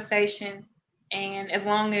good conversation. And as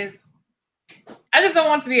long as, I just don't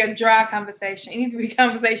want it to be a dry conversation. It needs to be a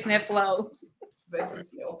conversation that flows.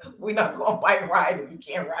 We're not going to bike ride if you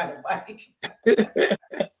can't ride a bike.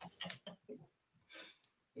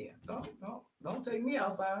 Yeah, don't take me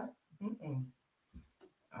outside. I'm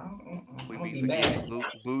gonna be mad.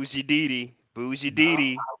 Bougie Didi.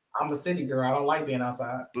 I'm a city girl. I don't like being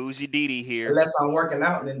outside. Bougie Didi here. Unless I'm working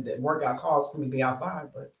out, and then the workout calls for me to be outside.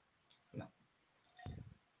 But no.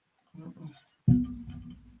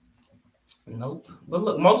 Nope. But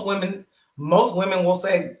look, most women will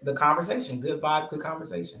say the conversation, good vibe, good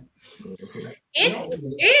conversation.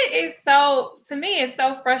 It is so, to me, it's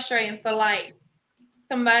so frustrating for like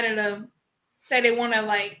somebody to say they want to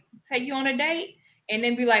like take you on a date and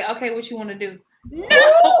then be like, okay, what you want to do? No, I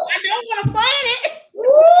don't want to plan it.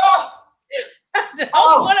 I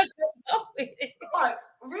don't want to go with it. Like,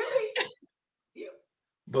 really?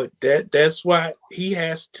 But that's why he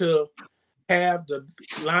has to have the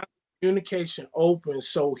line of communication open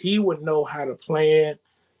so he would know how to plan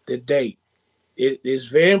the date. It is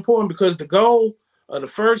very important, because the goal of the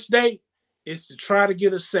first date is to try to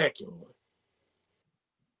get a second one.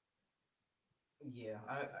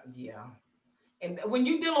 Yeah. And when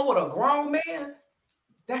you're dealing with a grown man,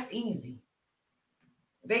 that's easy.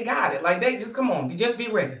 They got it. Like, they just, come on, just be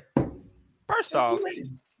ready. First off,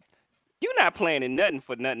 you're not planning nothing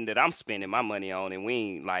for nothing that I'm spending my money on, and we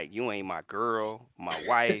ain't like, you ain't my girl, my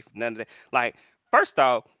wife, none of that. Like, first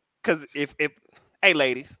off, because if hey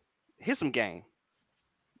ladies, here's some game.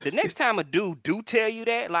 The next time a dude do tell you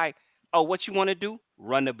that, like, oh, what you want to do?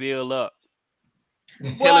 Run the bill up.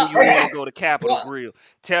 Tell him you want to go to Capitol Grill.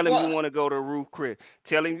 Tell him you want to go to Roof Chris.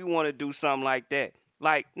 Tell him you want to do something like that.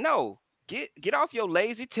 Like, no, get off your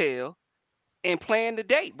lazy tail and plan the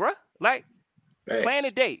date, bruh. Like, plan the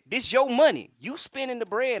date. This your money. You spending the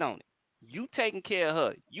bread on it. You taking care of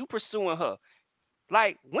her. You pursuing her.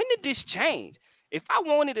 Like, when did this change? If I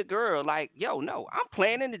wanted a girl, like, yo, no, I'm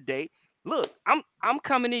planning the date. Look, I'm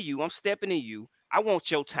coming to you. I'm stepping to you. I want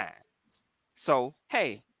your time. So,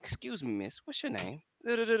 hey, excuse me, miss. What's your name?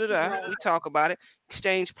 We talk about it,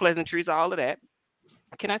 exchange pleasantries, all of that.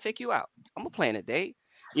 Can I take you out? I'm gonna plan a date.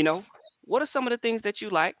 You know, what are some of the things that you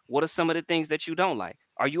like? What are some of the things that you don't like?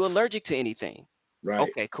 Are you allergic to anything? Right.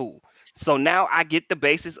 Okay, cool. So now I get the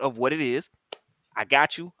basis of what it is. I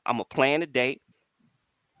got you. I'm gonna plan a date.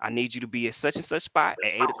 I need you to be at such and such spot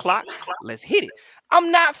at 8 o'clock. Let's hit it.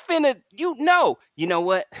 I'm not finna, you know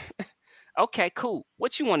what? Okay, cool.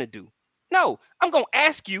 What you want to do? No, I'm gonna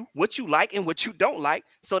ask you what you like and what you don't like,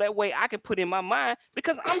 so that way I can put in my mind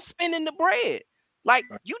because I'm spending the bread. Like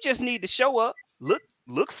Right. you just need to show up, look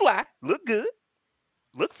fly, look good,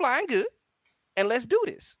 look fly and good, and let's do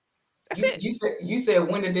this. That's it. You said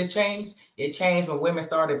when did this change? It changed when women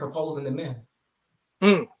started proposing to men.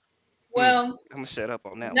 Mm. Well, I'm gonna shut up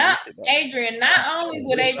on that one. not Sit down. Adrian. Not only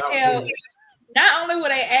would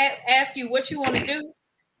they ask you what you want to do,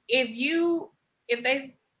 if you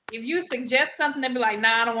suggest something, they'd be like,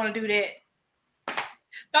 "Nah, I don't want to do that.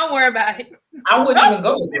 Don't worry about it." I wouldn't even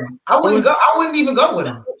go with them. I wouldn't even go with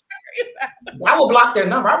them. I would block their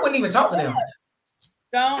number. I wouldn't even talk to them.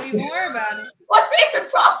 Don't even worry about it. I wouldn't even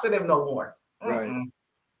talk to them no more. Right. Mm-mm.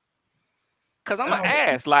 Cause I'm gonna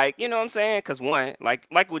ask, like, you know what I'm saying? Cause one, like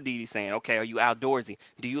what Dee saying, okay, are you outdoorsy?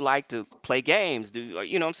 Do you like to play games?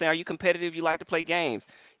 You know what I'm saying? Are you competitive? You like to play games?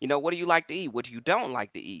 You know, what do you like to eat? What do you don't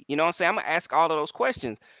like to eat? You know what I'm saying? I'm gonna ask all of those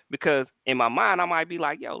questions because in my mind I might be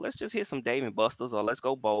like, yo, let's just hit some Dave and Buster's or let's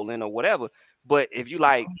go bowling or whatever. But if you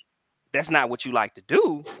like, that's not what you like to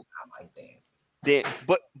do, I like that. then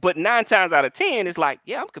but 9 times out of 10, it's like,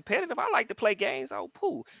 yeah, I'm competitive. I like to play games. Oh,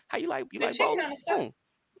 pool. How you like The chicken bowling? on the stove. Boom.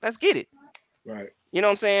 Let's get it. Right. You know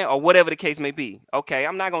what I'm saying? Or whatever the case may be. Okay,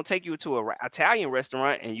 I'm not gonna take you to a Italian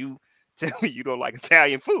restaurant and you tell me you don't like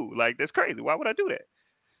Italian food. Like that's crazy. Why would I do that?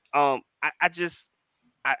 I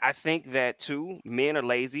think that too, men are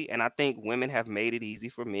lazy, and I think women have made it easy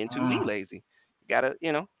for men to be lazy. Gotta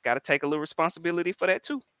take a little responsibility for that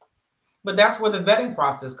too. But that's where the vetting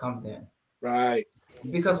process comes in. Right.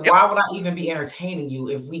 Because Yep. why would I even be entertaining you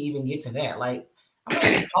if we even get to that? Like, I'm not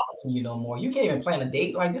even talking to you no more. You can't even plan a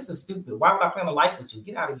date. Like, this is stupid. Why would I plan a life with you?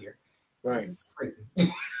 Get out of here. Right. This is crazy.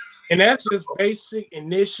 And that's just basic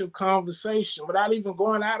initial conversation without even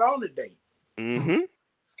going out on a date. Mm-hmm.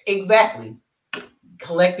 Exactly.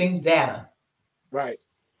 Collecting data. Right.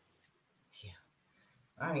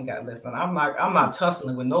 I ain't got listen. I'm not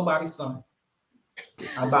tussling with nobody's son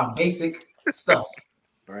about basic stuff.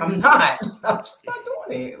 Right. I'm not. I'm just not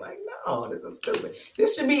doing it. Like, no, this is stupid.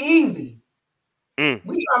 This should be easy. Mm.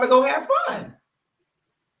 We trying to go have fun.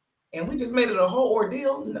 And we just made it a whole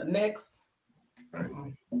ordeal. Next.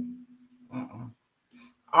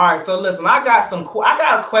 All right, so listen, I got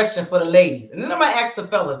a question for the ladies, and then I'm gonna ask the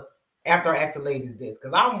fellas after I ask the ladies this,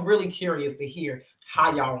 because I'm really curious to hear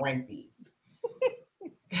how y'all rank these.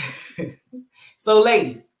 So,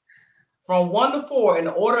 ladies, from 1 to 4 in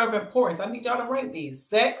the order of importance, I need y'all to rank these: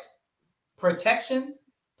 sex, protection,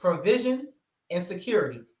 provision, and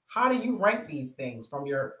security. How do you rank these things for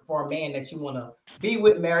a man that you want to be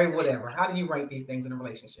with, marry, whatever? How do you rank these things in a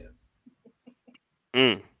relationship?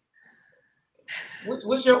 Mm.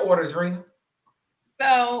 What's your order, Drina?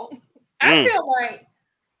 So I feel like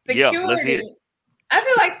Yeah, let's hear security. it. I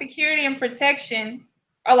feel like security and protection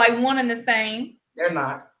are like one and the same. They're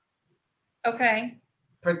not. Okay.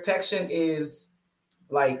 Protection is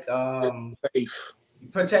like Safe.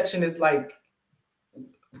 protection is like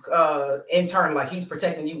internal, like he's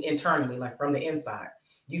protecting you internally, like from the inside.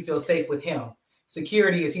 You feel safe with him.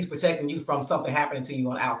 Security is he's protecting you from something happening to you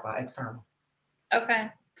on the outside, external. Okay.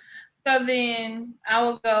 So then I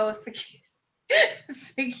will go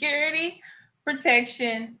security,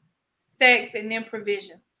 protection, sex, and then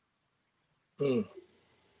provision. Mm.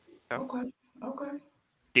 Okay.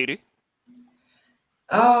 Didi.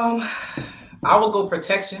 I will go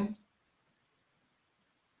protection,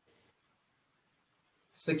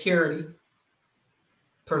 security,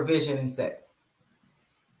 provision, and sex.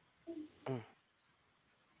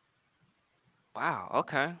 Wow.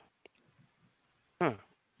 Okay. And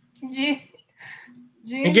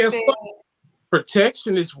guess what?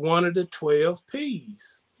 Protection is one of the 12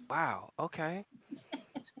 P's. Wow. Okay.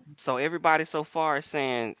 So everybody so far is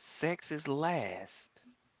saying sex is last.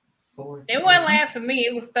 It wasn't last for me.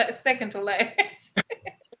 It was second to last.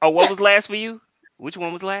 Oh, what was last for you? Which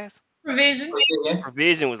one was last? Provision.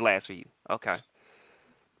 Provision was last for you. Okay.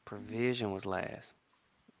 Provision was last.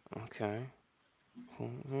 Okay. All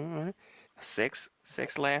right. Sex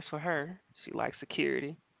last for her. She likes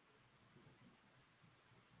security.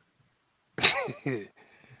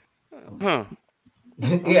 Huh.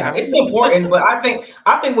 Yeah, it's important, but I think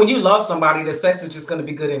when you love somebody, the sex is just going to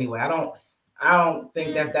be good anyway. I don't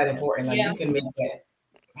think that's that important. Like Yeah. you can make that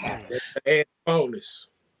happen. Add bonus.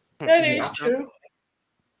 That is Yeah. true.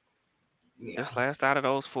 Yeah. This last out of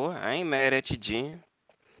those 4, I ain't mad at you, Jen.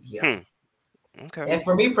 Yeah. Okay. And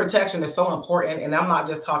for me, protection is so important. And I'm not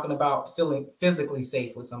just talking about feeling physically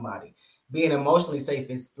safe with somebody. Being emotionally safe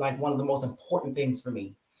is like one of the most important things for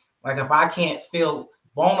me. Like if I can't feel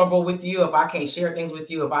vulnerable with you, if I can't share things with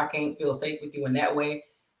you, if I can't feel safe with you in that way,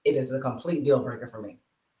 it is a complete deal breaker for me.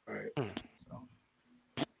 Right. So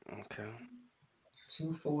Okay.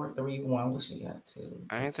 2, 4, 3, 1. What she got? 2.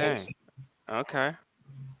 Anything. Okay.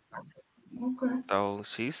 Okay. So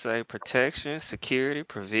she say protection, security,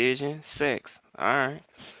 provision, sex. All right.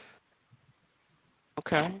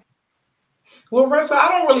 Okay. Well, Ressa, I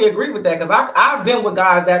don't really agree with that because I've been with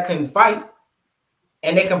guys that can fight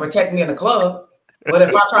and they can protect me in the club. But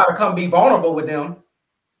if I try to come be vulnerable with them,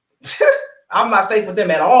 I'm not safe with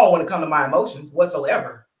them at all when it comes to my emotions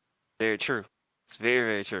whatsoever. Very true. It's very,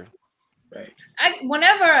 very true. Right.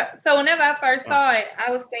 Whenever I first saw it,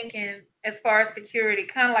 I was thinking as far as security,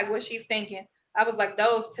 kind of like what she's thinking. I was like,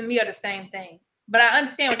 those to me are the same thing. But I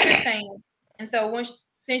understand what you're saying. And so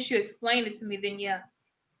since you explained it to me, then yeah,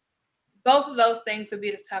 both of those things would be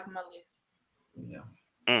at the top of my list. Yeah.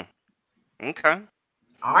 Okay.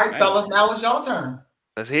 All right, Hey. fellas, now it's your turn.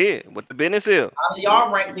 Let's hear it. What the business is. How do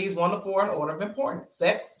y'all rank these 1 to 4 in order of importance?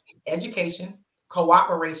 Sex, education,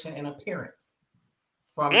 cooperation, and appearance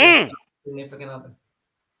from your significant other.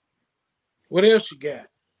 What else you got?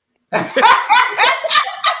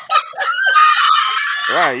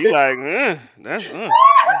 Right. You like, that's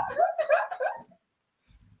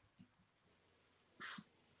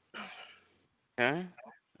Okay.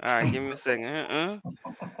 All right, give me a second.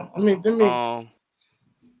 Let me.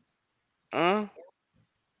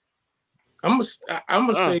 I'm gonna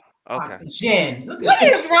say. Okay. Jen, look at What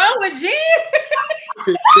Jen. is wrong with Jen?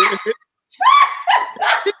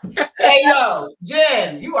 Hey, yo,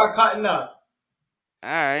 Jen, you are cutting up. All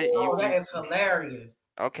right. Oh, that is hilarious.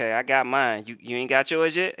 Okay, I got mine. You ain't got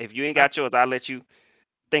yours yet? If you ain't got yours, I'll let you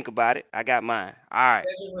think about it. I got mine. All right.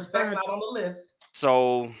 Cedric, respect's not on the list.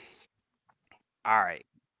 So, all right.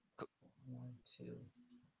 1, 2.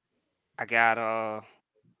 I got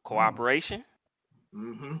cooperation,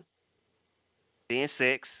 Mm-hmm. then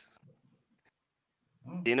sex,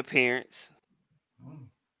 then appearance,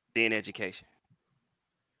 then education.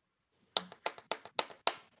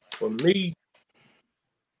 For me,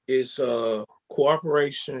 it's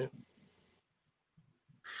cooperation,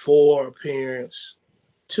 4 appearance,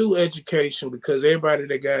 2 education, because everybody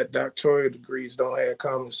that got doctoral degrees don't have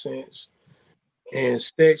common sense, and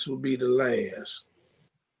sex would be the last.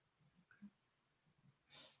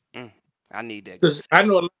 I need that. Because I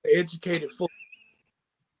know a lot of educated folks.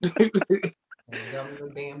 Dumb as a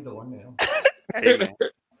damn doornail. Hey, man.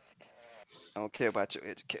 I don't care about your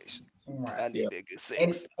education. Right. I need that good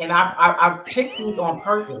sex. And I picked these on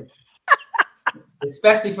purpose,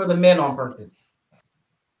 especially for the men on purpose,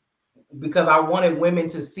 because I wanted women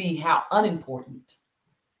to see how unimportant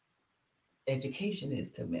education is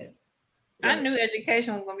to men. I knew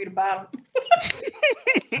education was gonna be the bottom.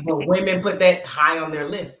 But women put that high on their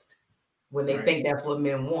list when they think that's what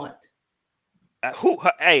men want.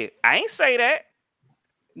 Hey, I ain't say that.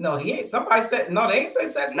 No, he ain't. Somebody said no. They ain't say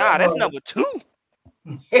sex. Nah, that's number 2.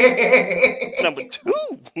 Number 2.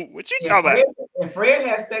 What you talking about? And Fred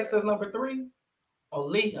has sex as number 3. Oh,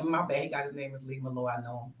 Lee. My bad. He got his name as Lee Malo. I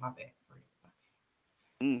know him. My bad. Fred.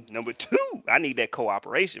 Number 2. I need that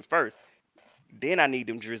cooperation first. Then I need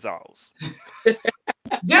them drizzles. Jen,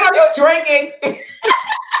 are you drinking?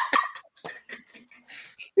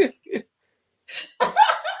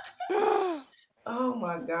 Oh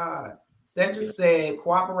my God. Cedric said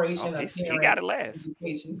cooperation, appearance, he got it last.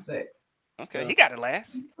 Education, sex. Okay, he got it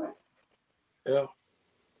last. Yeah.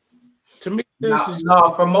 To me,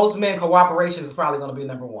 no, for most men, cooperation is probably going to be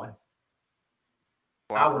number 1.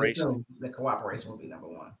 I would Cooperation. assume that cooperation will be number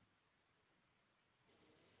 1.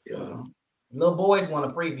 Yeah. Little boys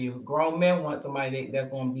want a preview. Grown men want somebody that's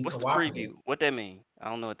going to be What's the cooperative. preview? What that mean? I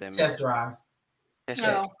don't know what that means. Test drive.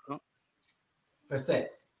 No. For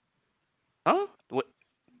sex. Huh? What?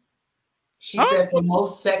 She said for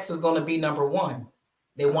most, sex is going to be number 1.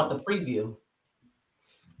 They want the preview.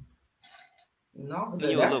 No,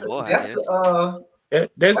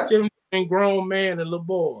 that's them grown man and little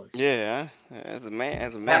boys. Yeah, as a man,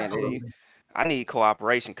 Absolutely. I need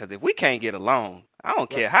cooperation, because if we can't get along, I don't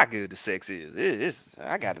care how good the sex is.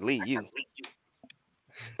 I got to leave you.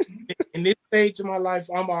 In this stage of my life,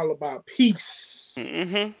 I'm all about peace.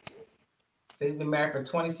 Mm-hmm. So he's been married for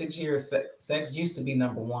 26 years. Sex used to be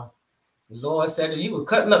number 1. Lord said you were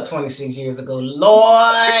cutting up 26 years ago.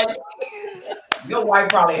 Lord. Your wife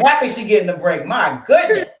probably happy she getting the break. My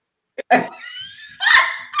goodness.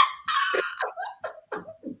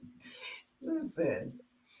 Listen.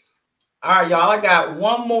 All right, y'all. I got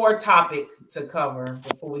one more topic to cover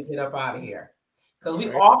before we get up out of here. Because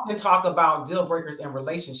we often talk about deal breakers in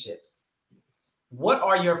relationships. What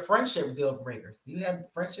are your friendship deal breakers? Do you have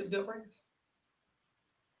friendship deal breakers?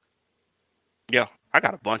 Yeah, I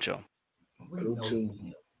got a bunch of them. We know you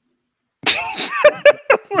do.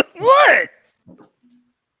 What?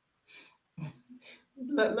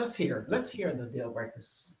 Let's hear the deal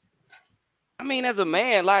breakers. I mean, as a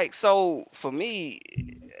man, like, so for me,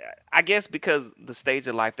 I guess because the stage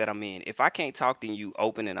of life that I'm in, if I can't talk to you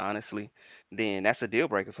open and honestly, then that's a deal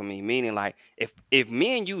breaker for me. Meaning, like, if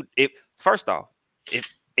me and you, if first off,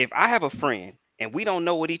 if I have a friend and we don't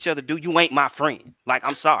know what each other do, you ain't my friend. Like,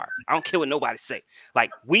 I'm sorry, I don't care what nobody say.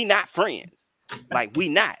 Like, we not friends. Like,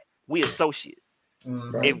 we associates.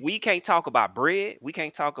 Mm-hmm. If we can't talk about bread, we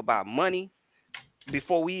can't talk about money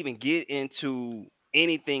before we even get into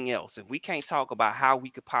anything else. If we can't talk about how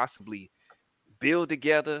we could possibly build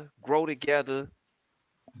together, grow together,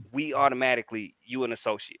 we automatically, you an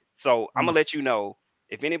associate. So I'm gonna let you know,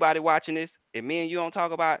 if anybody watching this, if me and you don't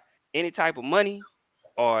talk about any type of money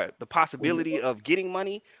or the possibility of getting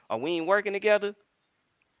money, or we ain't working together,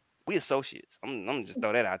 we associates. I'm gonna just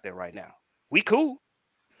throw that out there right now. We cool.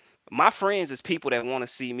 My friends is people that want to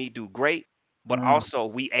see me do great, but also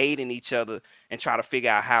we aid in each other and try to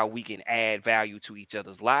figure out how we can add value to each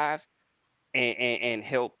other's lives and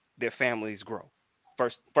help their families grow.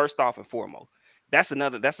 First off and foremost. That's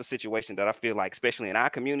a situation that I feel like, especially in our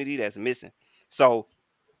community, that's missing. So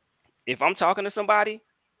if I'm talking to somebody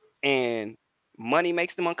and money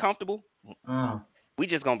makes them uncomfortable, we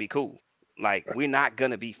just gonna be cool. Like, we're not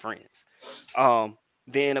gonna be friends.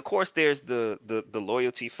 Then of course there's the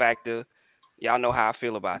loyalty factor. Y'all know how I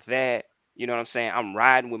feel about that. You know what I'm saying? I'm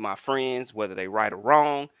riding with my friends, whether they right or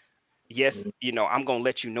wrong. Yes, I'm gonna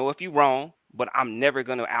let you know if you're wrong, but I'm never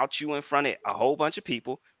gonna out you in front of a whole bunch of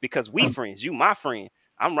people because we friends. You my friend.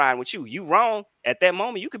 I'm riding with you. You wrong at that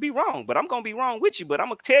moment. You could be wrong, but I'm gonna be wrong with you. But I'm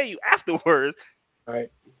gonna tell you afterwards. Right.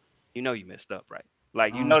 You know you messed up, right?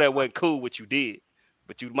 Like, you know that wasn't cool what you did,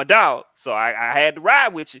 but you my dog, so I had to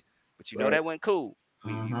ride with you. But you know that wasn't cool.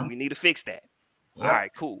 We need to fix that. Yep. All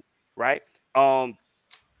right, cool, right?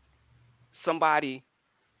 Somebody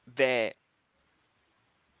that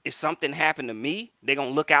if something happened to me, they're gonna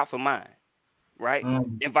look out for mine, right?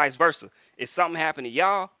 And vice versa. If something happened to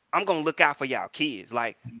y'all, I'm gonna look out for y'all kids.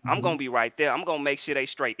 Like, I'm gonna be right there. I'm gonna make sure they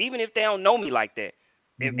straight, even if they don't know me like that.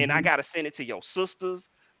 And I gotta send it to your sisters,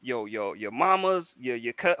 your mamas,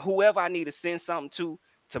 your whoever I need to send something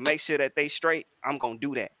to make sure that they straight. I'm gonna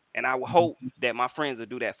do that, and I will hope that my friends will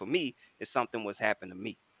do that for me if something was happening to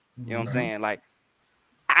me. You know what I'm saying? Like,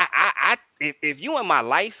 if you in my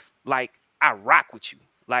life, like, I rock with you.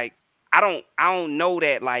 Like, I don't know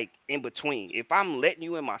that, like, in between. If I'm letting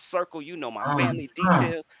you in my circle, you know my family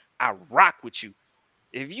details, I rock with you.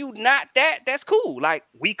 If you not that, that's cool. Like,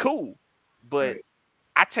 we cool. But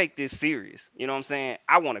I take this serious. You know what I'm saying?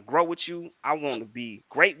 I want to grow with you. I want to be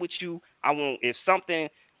great with you. If something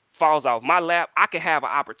falls off my lap, I can have an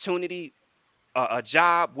opportunity, a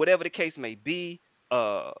job, whatever the case may be.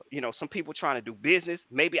 Some people trying to do business.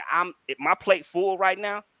 Maybe my plate full right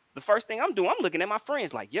now. The first thing I'm doing, I'm looking at my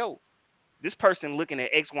friends like, yo, this person looking at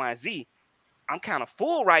X, Y, and Z. I'm kind of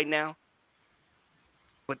full right now.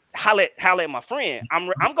 But holla at my friend.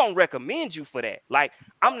 I'm gonna recommend you for that. Like,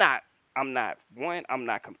 I'm not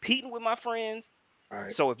competing with my friends.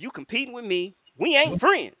 Right. So if you competing with me, we ain't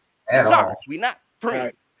friends. Sorry, we not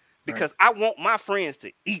friends. Because I want my friends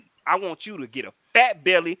to eat. I want you to get a fat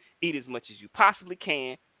belly, eat as much as you possibly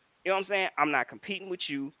can. You know what I'm saying? I'm not competing with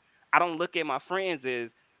you. I don't look at my friends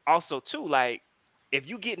as also too, like, if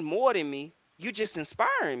you getting more than me, you just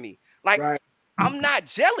inspiring me. Like, I'm not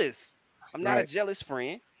jealous. I'm not a jealous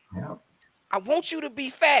friend. Yeah. I want you to be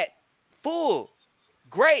fat, full,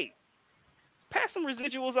 great. Pass some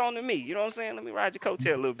residuals on to me. You know what I'm saying? Let me ride your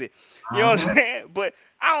coattail a little bit. You know what I'm saying? But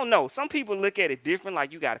I don't know. Some people look at it different,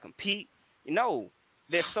 like you got to compete.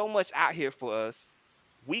 There's so much out here for us.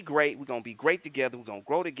 We great. We're going to be great together. We're going to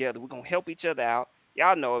grow together. We're going to help each other out.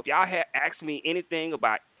 Y'all know, if y'all ask me anything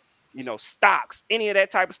about, stocks, any of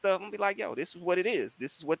that type of stuff, I'm going to be like, yo, this is what it is.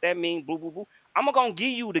 This is what that means. Boo, boo, boo. I'm going to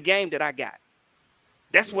give you the game that I got.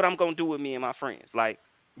 That's what I'm going to do with me and my friends. Like,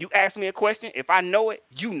 you ask me a question. If I know it,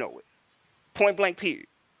 you know it. Point blank, period.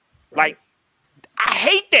 Like, I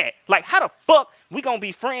hate that. Like, how the fuck we gonna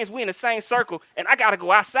be friends? We in the same circle, and I gotta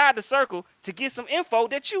go outside the circle to get some info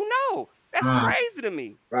that you know. That's crazy to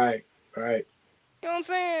me. Right. You know what I'm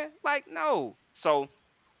saying? Like, no. So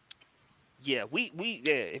Yeah, we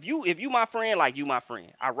yeah. If you my friend, like you my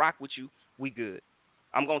friend, I rock with you. We good.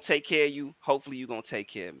 I'm gonna take care of you. Hopefully, you gonna take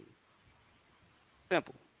care of me.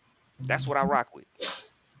 Simple. That's what I rock with.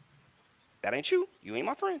 That ain't you. You ain't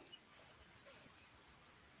my friend.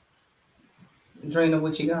 Drina,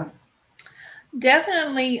 what you got?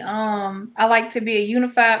 Definitely, I like to be a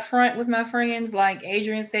unified front with my friends. Like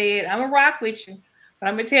Adrian said, I'm gonna rock with you, but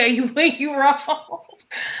I'm gonna tell you when you wrong.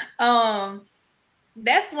 um,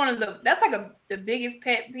 that's the biggest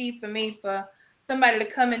pet peeve for me, for somebody to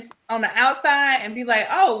come in on the outside and be like,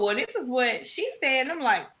 oh, well, this is what she said. And I'm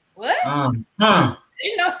like, what? I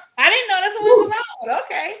didn't know that's what we was on.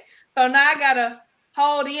 Okay. So now I gotta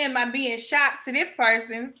hold in my being shocked to this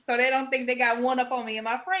person so they don't think they got one up on me and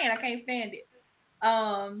my friend. I can't stand it.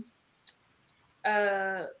 Um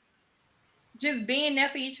just being there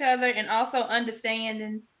for each other and also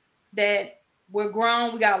understanding that we're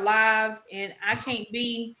grown, we got lives, and I can't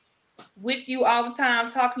be with you all the time,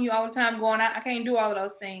 talking to you all the time, going out. I can't do all of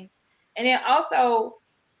those things. And then also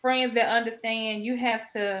friends that understand you have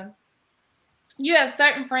certain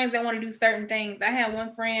friends that want to do certain things. I had one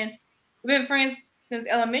friend, we've been friends since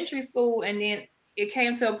elementary school, and then it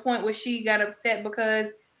came to a point where she got upset because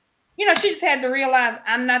she just had to realize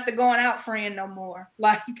I'm not the going out friend no more.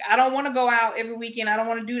 Like, I don't want to go out every weekend. I don't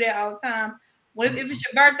want to do that all the time. If it's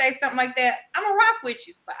your birthday, something like that, I'm gonna rock with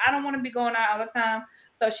you, but I don't want to be going out all the time.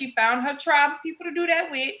 So she found her tribe of people to do that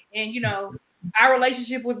with, and our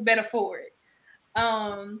relationship was better for it.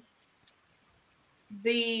 I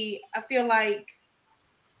feel like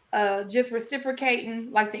just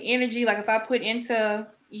reciprocating, like the energy, like if I put into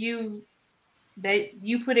you, that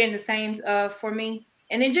you put in the same for me,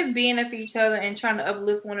 and then just being there for each other and trying to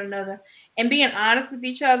uplift one another and being honest with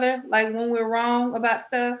each other, like when we're wrong about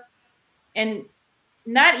stuff, and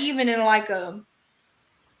not even in like a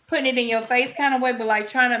putting it in your face kind of way, but like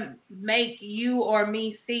trying to make you or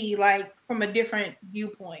me see like from a different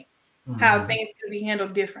viewpoint how things could be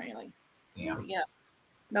handled differently. Yeah,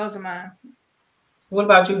 those are mine. What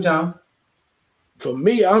about you, John? For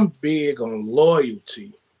me, I'm big on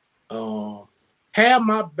loyalty. Have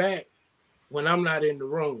my back when I'm not in the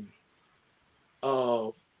room.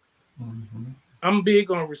 I'm big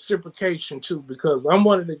on reciprocation too, because I'm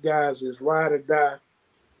one of the guys that's ride or die.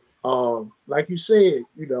 Like you said,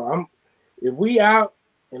 if we out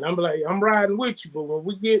and I'm like, I'm riding with you, but when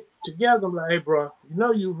we get together, I'm like, hey, bro,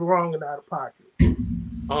 you were wrong and out of pocket.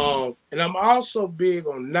 And I'm also big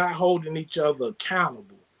on not holding each other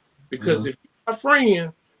accountable, because if you're a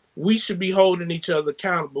friend, we should be holding each other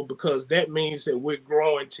accountable, because that means that we're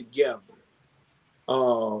growing together.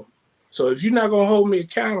 So if you're not gonna hold me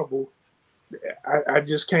accountable, I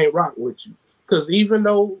just can't rock with you. Because even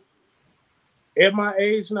though at my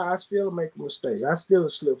age now, I still make a mistake. I still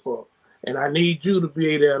slip up. And I need you to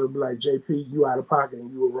be able to be like, JP, you out of pocket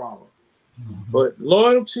and you were wrong. But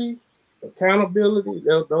loyalty, accountability,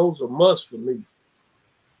 those are must for me.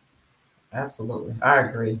 Absolutely. I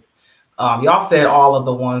agree. Y'all said all of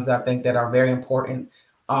the ones I think that are very important.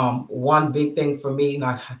 One big thing for me, and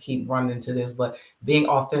I keep running into this, but being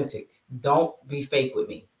authentic. Don't be fake with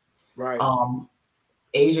me. Right.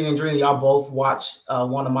 Adrian and Drina, y'all both watched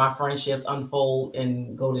one of my friendships unfold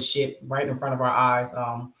and go to shit right in front of our eyes.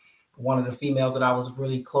 One of the females that I was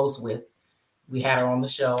really close with, we had her on the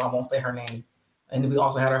show. I won't say her name. And we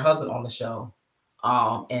also had her husband on the show.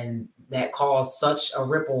 And that caused such a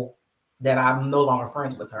ripple that I'm no longer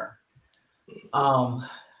friends with her.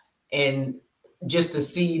 And just to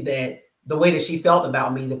see that the way that she felt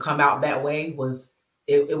about me to come out that way was,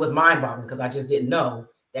 it was mind-boggling, because I just didn't know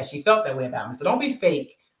that she felt that way about me. So don't be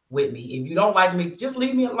fake with me. If you don't like me, just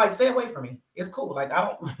leave me, like, stay away from me. It's cool. Like, I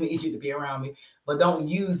don't need you to be around me, but don't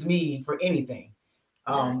use me for anything.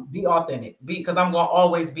 Be authentic, because I'm going to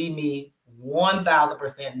always be me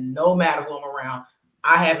 1000%, no matter who I'm around.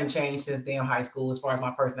 I haven't changed since damn high school as far as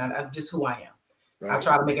my personality. That's just who I am. Right. I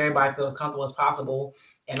try to make everybody feel as comfortable as possible,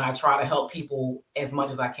 and I try to help people as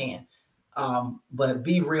much as I can. But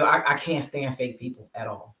be real. I can't stand fake people at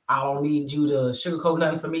all. I don't need you to sugarcoat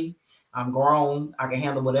nothing for me. I'm grown. I can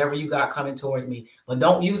handle whatever you got coming towards me. But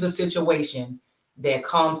don't use a situation that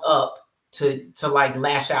comes up to like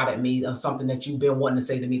lash out at me of something that you've been wanting to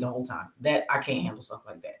say to me the whole time. That I can't handle stuff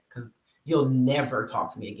like that, because you'll never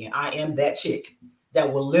talk to me again. I am that chick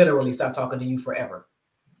that will literally stop talking to you forever.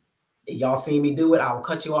 If y'all see me do it, I will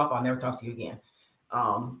cut you off. I'll never talk to you again.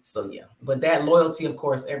 So yeah, but that loyalty, of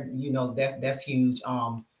course, that's huge.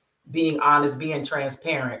 Being honest, being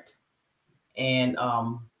transparent, and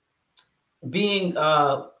being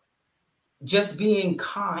just being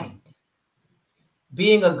kind,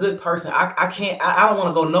 being a good person. I don't want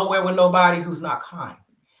to go nowhere with nobody who's not kind.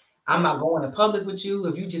 I'm not going to public with you.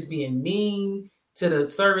 If you just being mean to the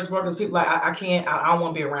service workers, people like I can't. I don't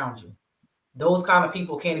want to be around you. Those kind of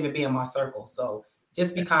people can't even be in my circle. So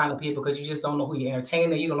just be kind to people because you just don't know who you're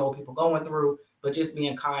entertaining. You don't know what people going through. But just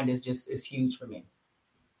being kind is huge for me.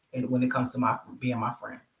 And when it comes to being my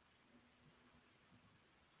friend.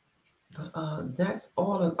 But that's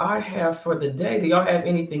all that I have for the day. Do y'all have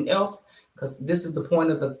anything else? Because this is the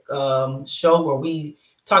point of the show where we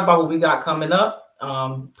talk about what we got coming up,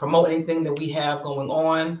 promote anything that we have going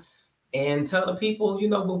on, and tell the people,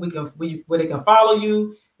 where they can follow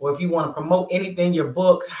you, or if you want to promote anything, your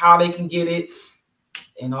book, how they can get it,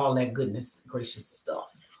 and all that goodness, gracious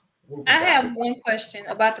stuff. I have one question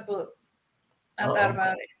about the book. I thought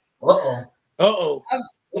about it.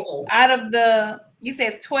 Out of the, you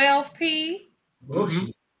said 12 P's. Mm-hmm.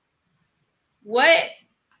 What,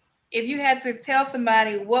 if you had to tell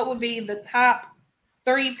somebody, what would be the top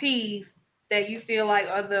 3 P's that you feel like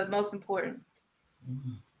are the most important?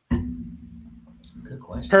 Good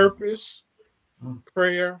question. Purpose,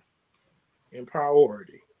 prayer, and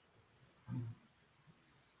priority.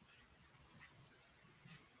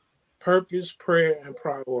 Purpose, prayer, and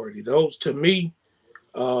priority. Those to me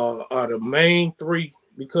are the main 3,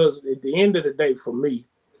 because at the end of the day, for me,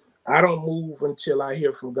 I don't move until I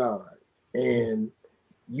hear from God. And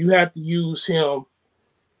you have to use him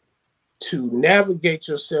to navigate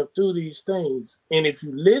yourself through these things. And if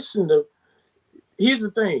you listen to, here's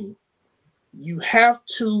the thing, you have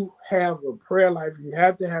to have a prayer life. You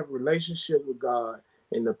have to have a relationship with God.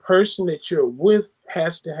 And the person that you're with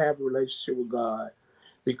has to have a relationship with God,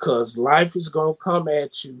 because life is going to come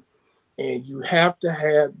at you. And you have to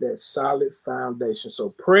have that solid foundation. So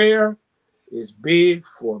prayer is big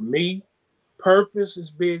for me. Purpose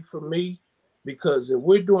is big for me, because if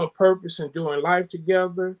we're doing purpose and doing life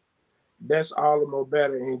together, that's all the more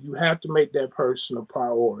better. And you have to make that person a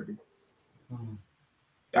priority. Mm-hmm.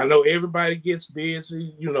 I know everybody gets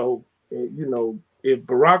busy. If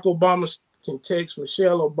Barack Obama can text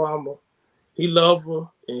Michelle Obama, he love her,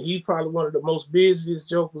 and he's probably one of the most busiest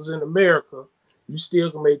jokers in America. You still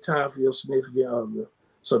can make time for your significant other.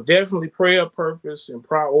 So definitely prayer, purpose, and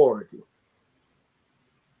priority.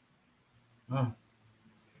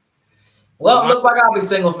 Well, it looks like I'll be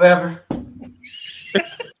single forever.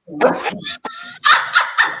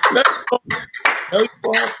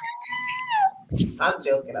 I'm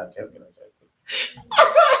joking.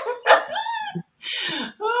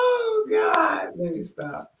 Oh, God. Let me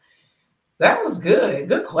stop. That was good.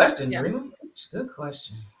 Good question, Drina. Good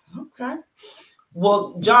question. Okay.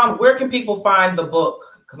 Well, John, where can people find the book?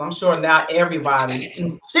 Because I'm sure now everybody,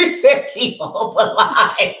 she said keep hope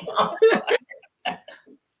alive.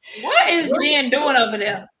 What is Jen doing over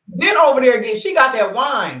there? Jen over there again. She got that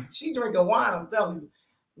wine. She drinking wine, I'm telling you.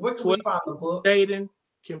 Where can we find the book? Dating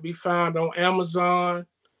can be found on Amazon,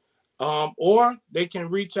 or they can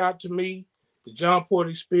reach out to me, the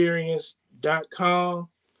JohnPorterExperience.com,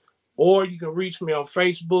 or you can reach me on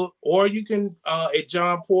Facebook, or you can at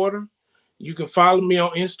John Porter. You can follow me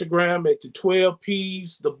on Instagram at the 12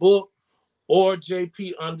 P's, the book, or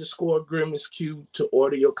JP_GrimmisQ to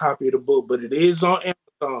order your copy of the book. But it is on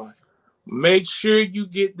Amazon. Make sure you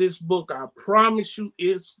get this book. I promise you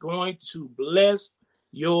it's going to bless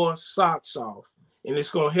your socks off. And it's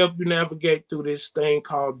going to help you navigate through this thing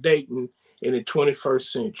called dating in the 21st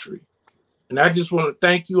century. And I just want to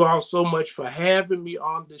thank you all so much for having me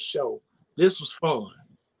on the show. This was fun.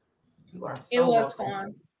 It was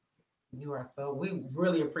fun. We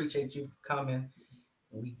really appreciate you coming.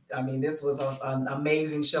 This was an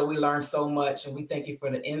amazing show. We learned so much, and we thank you for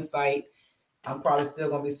the insight. I'm probably still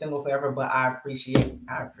gonna be single forever, but I appreciate it.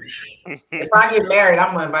 If I get married,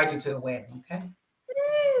 I'm gonna invite you to the wedding, okay?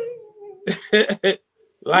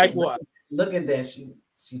 Like what? Look at that.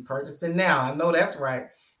 She's purchasing now. I know that's right.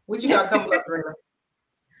 What you got coming up, Drina?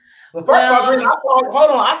 Well, first of all, Drina,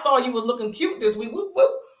 I saw you were looking cute this week.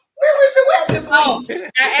 Where was you at this week?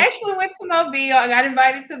 I actually went to Mobile. I got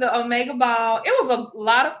invited to the Omega Ball. It was a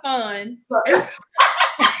lot of fun.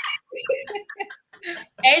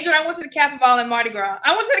 Adrian, I went to the Kappa Ball in Mardi Gras.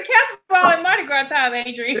 I went to the Kappa Ball in Mardi Gras time,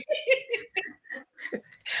 Adrian.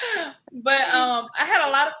 But I had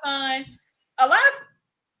a lot of fun.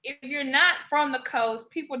 If you're not from the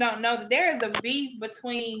coast, people don't know that there is a beef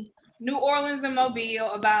between New Orleans and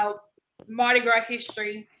Mobile about Mardi Gras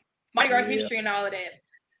history and all of that.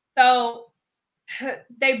 So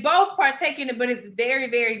they both partake in it, but it's very,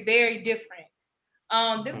 very, very different.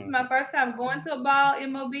 This is my first time going to a ball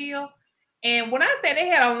in Mobile. And when I say they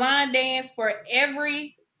had a line dance for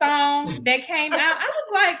every song that came out, I was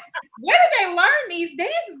like, where did they learn these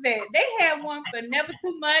dances at? They had one for Never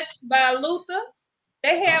Too Much by Luther.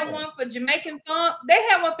 They had one for Jamaican funk. They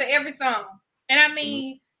had one for every song. And I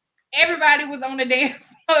mean, everybody was on the dance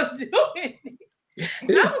floor doing it.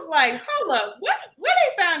 I was like, hold up, where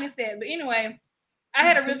they found this at? But anyway, I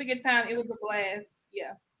had a really good time. It was a blast.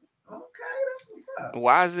 Yeah. Okay, that's what's up.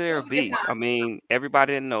 Why is there a It was a good beef? I time. mean,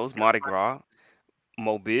 everybody that knows Mardi Gras,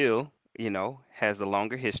 Mobile, has the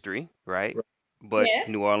longer history, right? But Yes.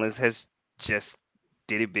 New Orleans has just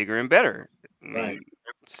did it bigger and better. I mean, Right.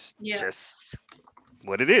 it's Yeah. just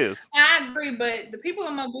what it is. I agree, but the people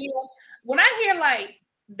in Mobile, when I hear like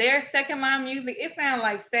their second line music, it sounds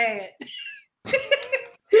like sad.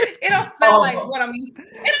 It don't sound like what I'm used to.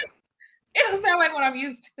 It don't sound like what I'm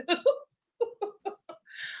used to.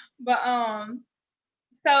 But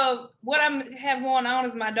so what I have going on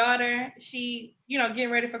is my daughter, she,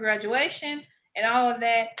 getting ready for graduation and all of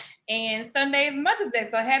that. And Sunday is Mother's Day.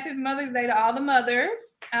 So happy Mother's Day to all the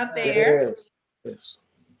mothers out there. Yes.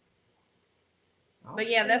 But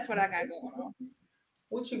yeah, that's what I got going on.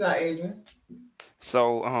 What you got, Adrian?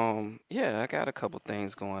 So, I got a couple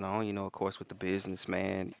things going on, of course, with the business,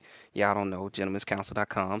 man. Y'all don't know,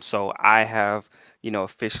 gentleman'scouncil.com. So I have,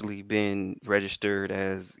 officially been registered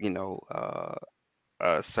as,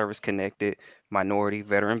 service connected minority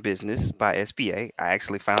veteran business by SBA. I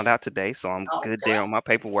actually found out today, so I'm good there on my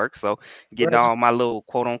paperwork. So getting all my little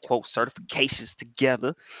quote unquote certifications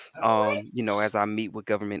together, as I meet with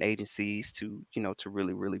government agencies to, to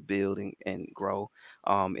really, really build and grow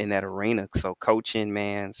in that arena. So coaching,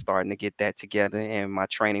 man, starting to get that together and my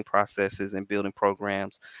training processes and building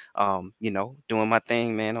programs, doing my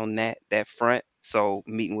thing, man, on that front. So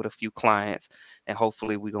meeting with a few clients and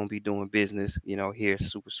hopefully we're gonna be doing business, here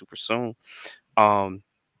super, super soon. And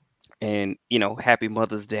happy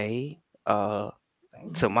Mother's Day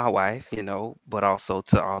to my wife, but also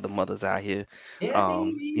to all the mothers out here.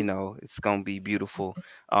 It's gonna be beautiful.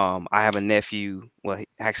 I have a nephew. Well,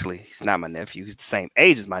 actually, he's not my nephew. He's the same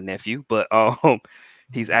age as my nephew, but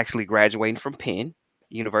he's actually graduating from Penn,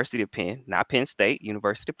 University of Penn, not Penn State,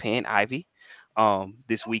 University of Penn, Ivy,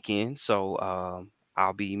 this weekend. So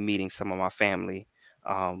I'll be meeting some of my family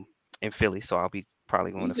in Philly. So I'll be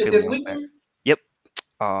probably going You to said Philly this on Saturday. weekend? Yep.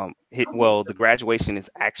 The graduation is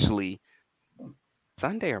actually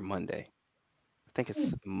Sunday or Monday. I think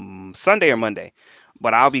it's Sunday or Monday,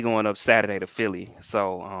 but I'll be going up Saturday to Philly.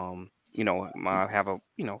 So, I have a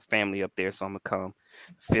family up there, so I'm gonna come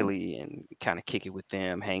Philly and kind of kick it with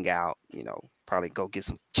them, hang out. Probably go get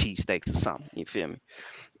some cheesesteaks or something. You feel me?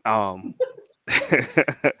 I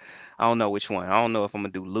don't know which one. I don't know if I'm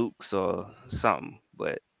gonna do Luke's or something,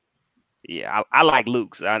 but yeah, I like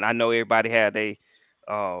Luke's. I know everybody had they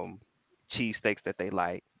cheesesteaks that they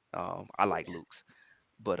like. I like Luke's.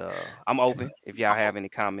 But I'm open. If y'all have any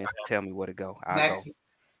comments, tell me where to go. I'll go. Max's.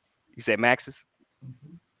 You said Max's?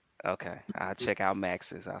 Mhm. Okay. I'll check out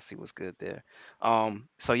Max's. I'll see what's good there.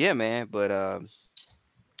 So yeah, man, but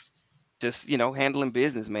just, handling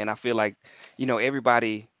business, man. I feel like,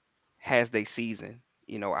 everybody has their season.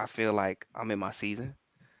 I feel like I'm in my season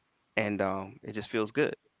and it just feels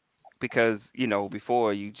good. Because,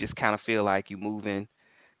 before you just kind of feel like you moving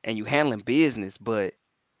and you handling business, but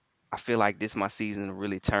I feel like this is my season to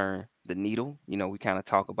really turn the needle. We kind of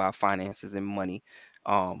talk about finances and money.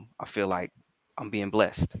 I feel like I'm being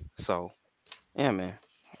blessed. So yeah, man.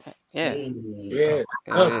 Yeah. Yes.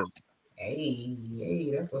 It is.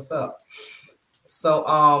 Hey, that's what's up. So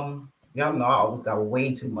y'all know I always got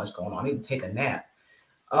way too much going on. I need to take a nap.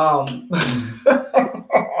 I'm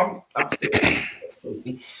serious.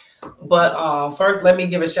 But first, let me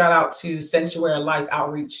give a shout out to Sanctuary Life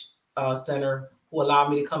Outreach Center, who allowed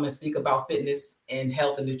me to come and speak about fitness and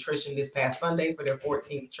health and nutrition this past Sunday for their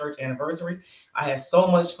 14th church anniversary. I had so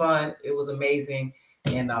much fun. It was amazing.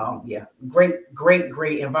 And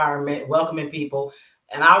great environment, welcoming people.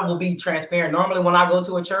 And I will be transparent. Normally when I go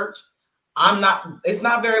to a church, it's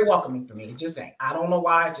not very welcoming for me. Just saying. I don't know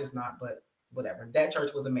why, it's just not, but whatever. That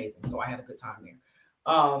church was amazing. So I had a good time there.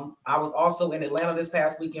 I was also in Atlanta this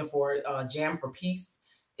past weekend for Jam for Peace.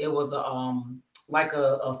 It was like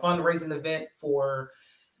a fundraising event for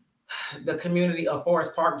the community of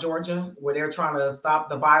Forest Park, Georgia, where they're trying to stop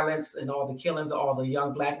the violence and all the killings of all the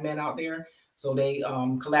young Black men out there. So they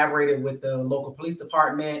collaborated with the local police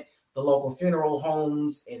department, the local funeral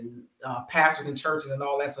homes, and pastors and churches and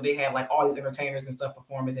all that. So they had like all these entertainers and stuff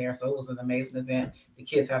performing there. So it was an amazing event. The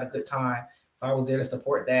kids had a good time. So I was there to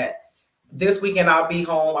support that. This weekend, I'll be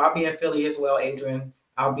home. I'll be in Philly as well, Adrian.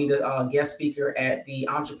 I'll be the guest speaker at the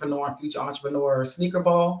Entrepreneur and Future Entrepreneur Sneaker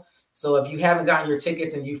Ball. So if you haven't gotten your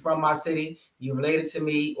tickets and you're from my city, you're related to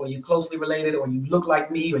me, or you closely related, or you look like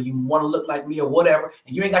me, or you want to look like me, or whatever,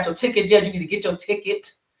 and you ain't got your ticket yet, you need to get your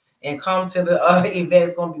ticket. and come to the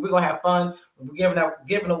event. We're gonna have fun. We're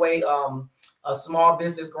giving away a small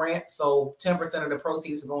business grant, so 10% of the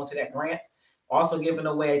proceeds are going to that grant. Also giving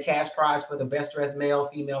away a cash prize for the best dressed male,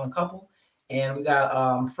 female, and couple. And we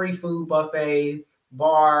got free food buffet,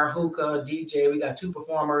 bar, hookah, DJ. We got 2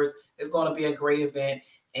 performers. It's going to be a great event.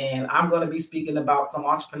 And I'm going to be speaking about some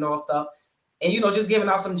entrepreneurial stuff and, just giving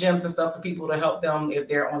out some gems and stuff for people to help them if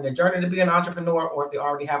they're on their journey to be an entrepreneur or if they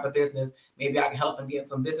already have a business. Maybe I can help them get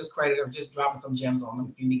some business credit or just dropping some gems on them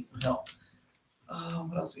if you need some help.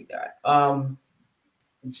 What else we got?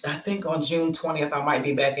 I think on June 20th, I might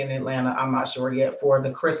be back in Atlanta. I'm not sure yet for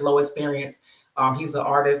the Chris Lowe Experience. He's an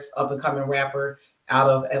artist, up and coming rapper out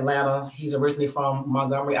of Atlanta. He's originally from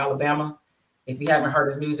Montgomery, Alabama. If you haven't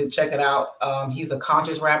heard his music, check it out. He's a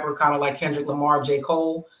conscious rapper, kind of like Kendrick Lamar, J.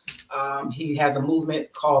 Cole. He has a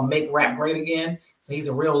movement called Make Rap Great Again. So he's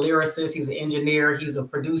a real lyricist. He's an engineer. He's a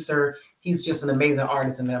producer. He's just an amazing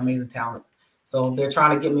artist and an amazing talent. So they're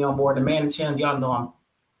trying to get me on board to manage him. Y'all know I'm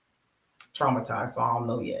traumatized, so I don't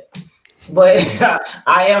know yet. But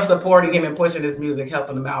I am supporting him and pushing his music,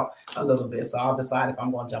 helping him out a little bit. So I'll decide if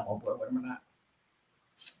I'm going to jump on board with him or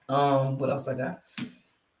not. What else I got?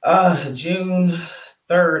 June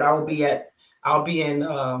 3rd, I'll be in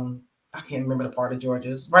I can't remember the part of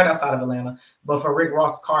Georgia. It's right outside of Atlanta, but for Rick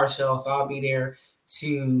Ross' car show. So I'll be there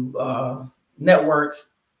to network,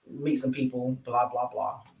 meet some people, blah, blah,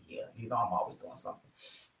 blah. Yeah, I'm always doing something.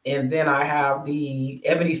 And then I have the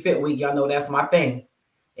Ebony Fit Week. Y'all know that's my thing.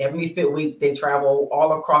 Ebony Fit Week, they travel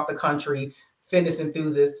all across the country, fitness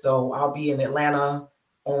enthusiasts. So I'll be in Atlanta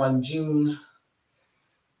on June.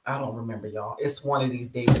 I don't remember, y'all. It's one of these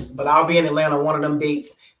dates, but I'll be in Atlanta one of them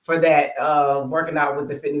dates for that, working out with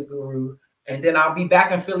the fitness guru. And then I'll be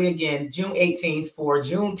back in Philly again, June 18th for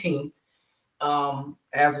Juneteenth,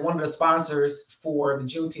 as one of the sponsors for the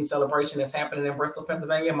Juneteenth celebration that's happening in Bristol,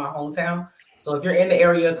 Pennsylvania, my hometown. So if you're in the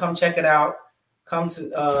area, come check it out. Come to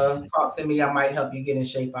talk to me. I might help you get in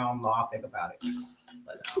shape. I don't know. I'll think about it.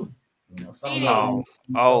 But some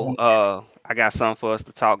I got something for us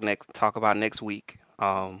to talk about next week.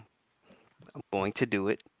 I'm going to do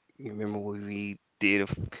it. You remember we did a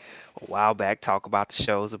while back talk about the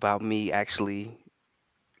shows about me actually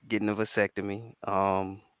getting a vasectomy.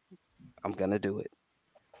 I'm gonna do it.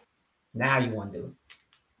 Now you want to do it?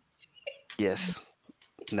 Yes.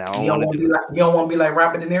 Now you don't want to be like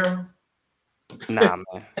Robert De Niro? Nah,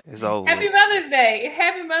 man, it's over. Happy Mother's Day!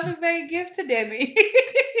 Happy Mother's Day gift to Debbie.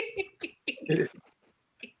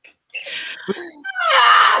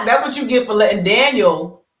 That's what you get for letting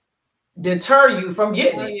Daniel deter you from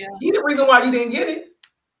getting it. Yeah. He's the reason why you didn't get it.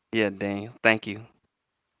 Yeah, Daniel. Thank you.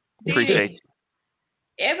 Appreciate you.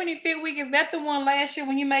 Ebony Fit Week, is that the one last year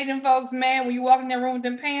when you made them folks mad when you walked in that room with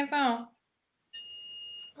them pants on?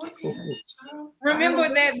 Remember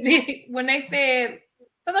that when they said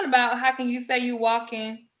something about how can you say you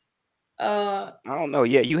walking? I don't know.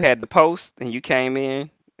 Yeah, you had the post and you came in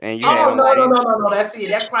and you. No. That's it.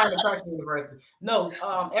 That's Prime Attraction University. No,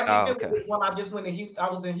 Ebony Fit Week one I just went to Houston. I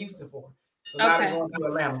was in Houston for. So now they're going to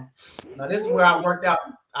Atlanta. Now this is where I worked out.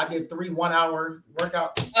 I did 3 1-hour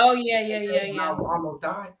workouts. Oh yeah. I almost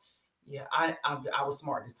died. Yeah, I was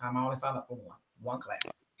smart this time. I only signed up for one class.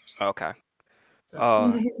 Okay.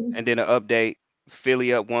 And then an update: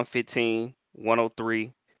 Philly up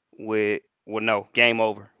 115-103 with game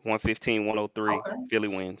over 115-103. Okay. Philly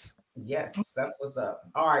wins. Yes, that's what's up.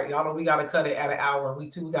 All right, y'all know we got to cut it at an hour. We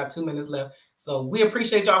got 2 minutes left. So we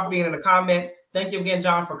appreciate y'all for being in the comments. Thank you again,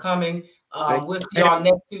 John, for coming. We'll see y'all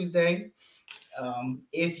next Tuesday.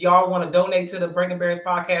 If y'all want to donate to the Breaking Barriers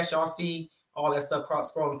podcast, y'all see all that stuff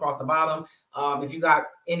scrolling across the bottom. If you got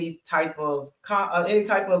any type of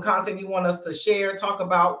content you want us to share, talk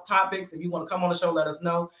about topics, if you want to come on the show, let us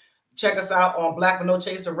know. Check us out on Black But No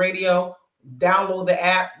Chaser Radio. Download the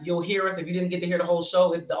app. You'll hear us. If you didn't get to hear the whole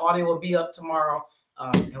show, the audio will be up tomorrow.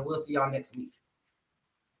 And we'll see y'all next week.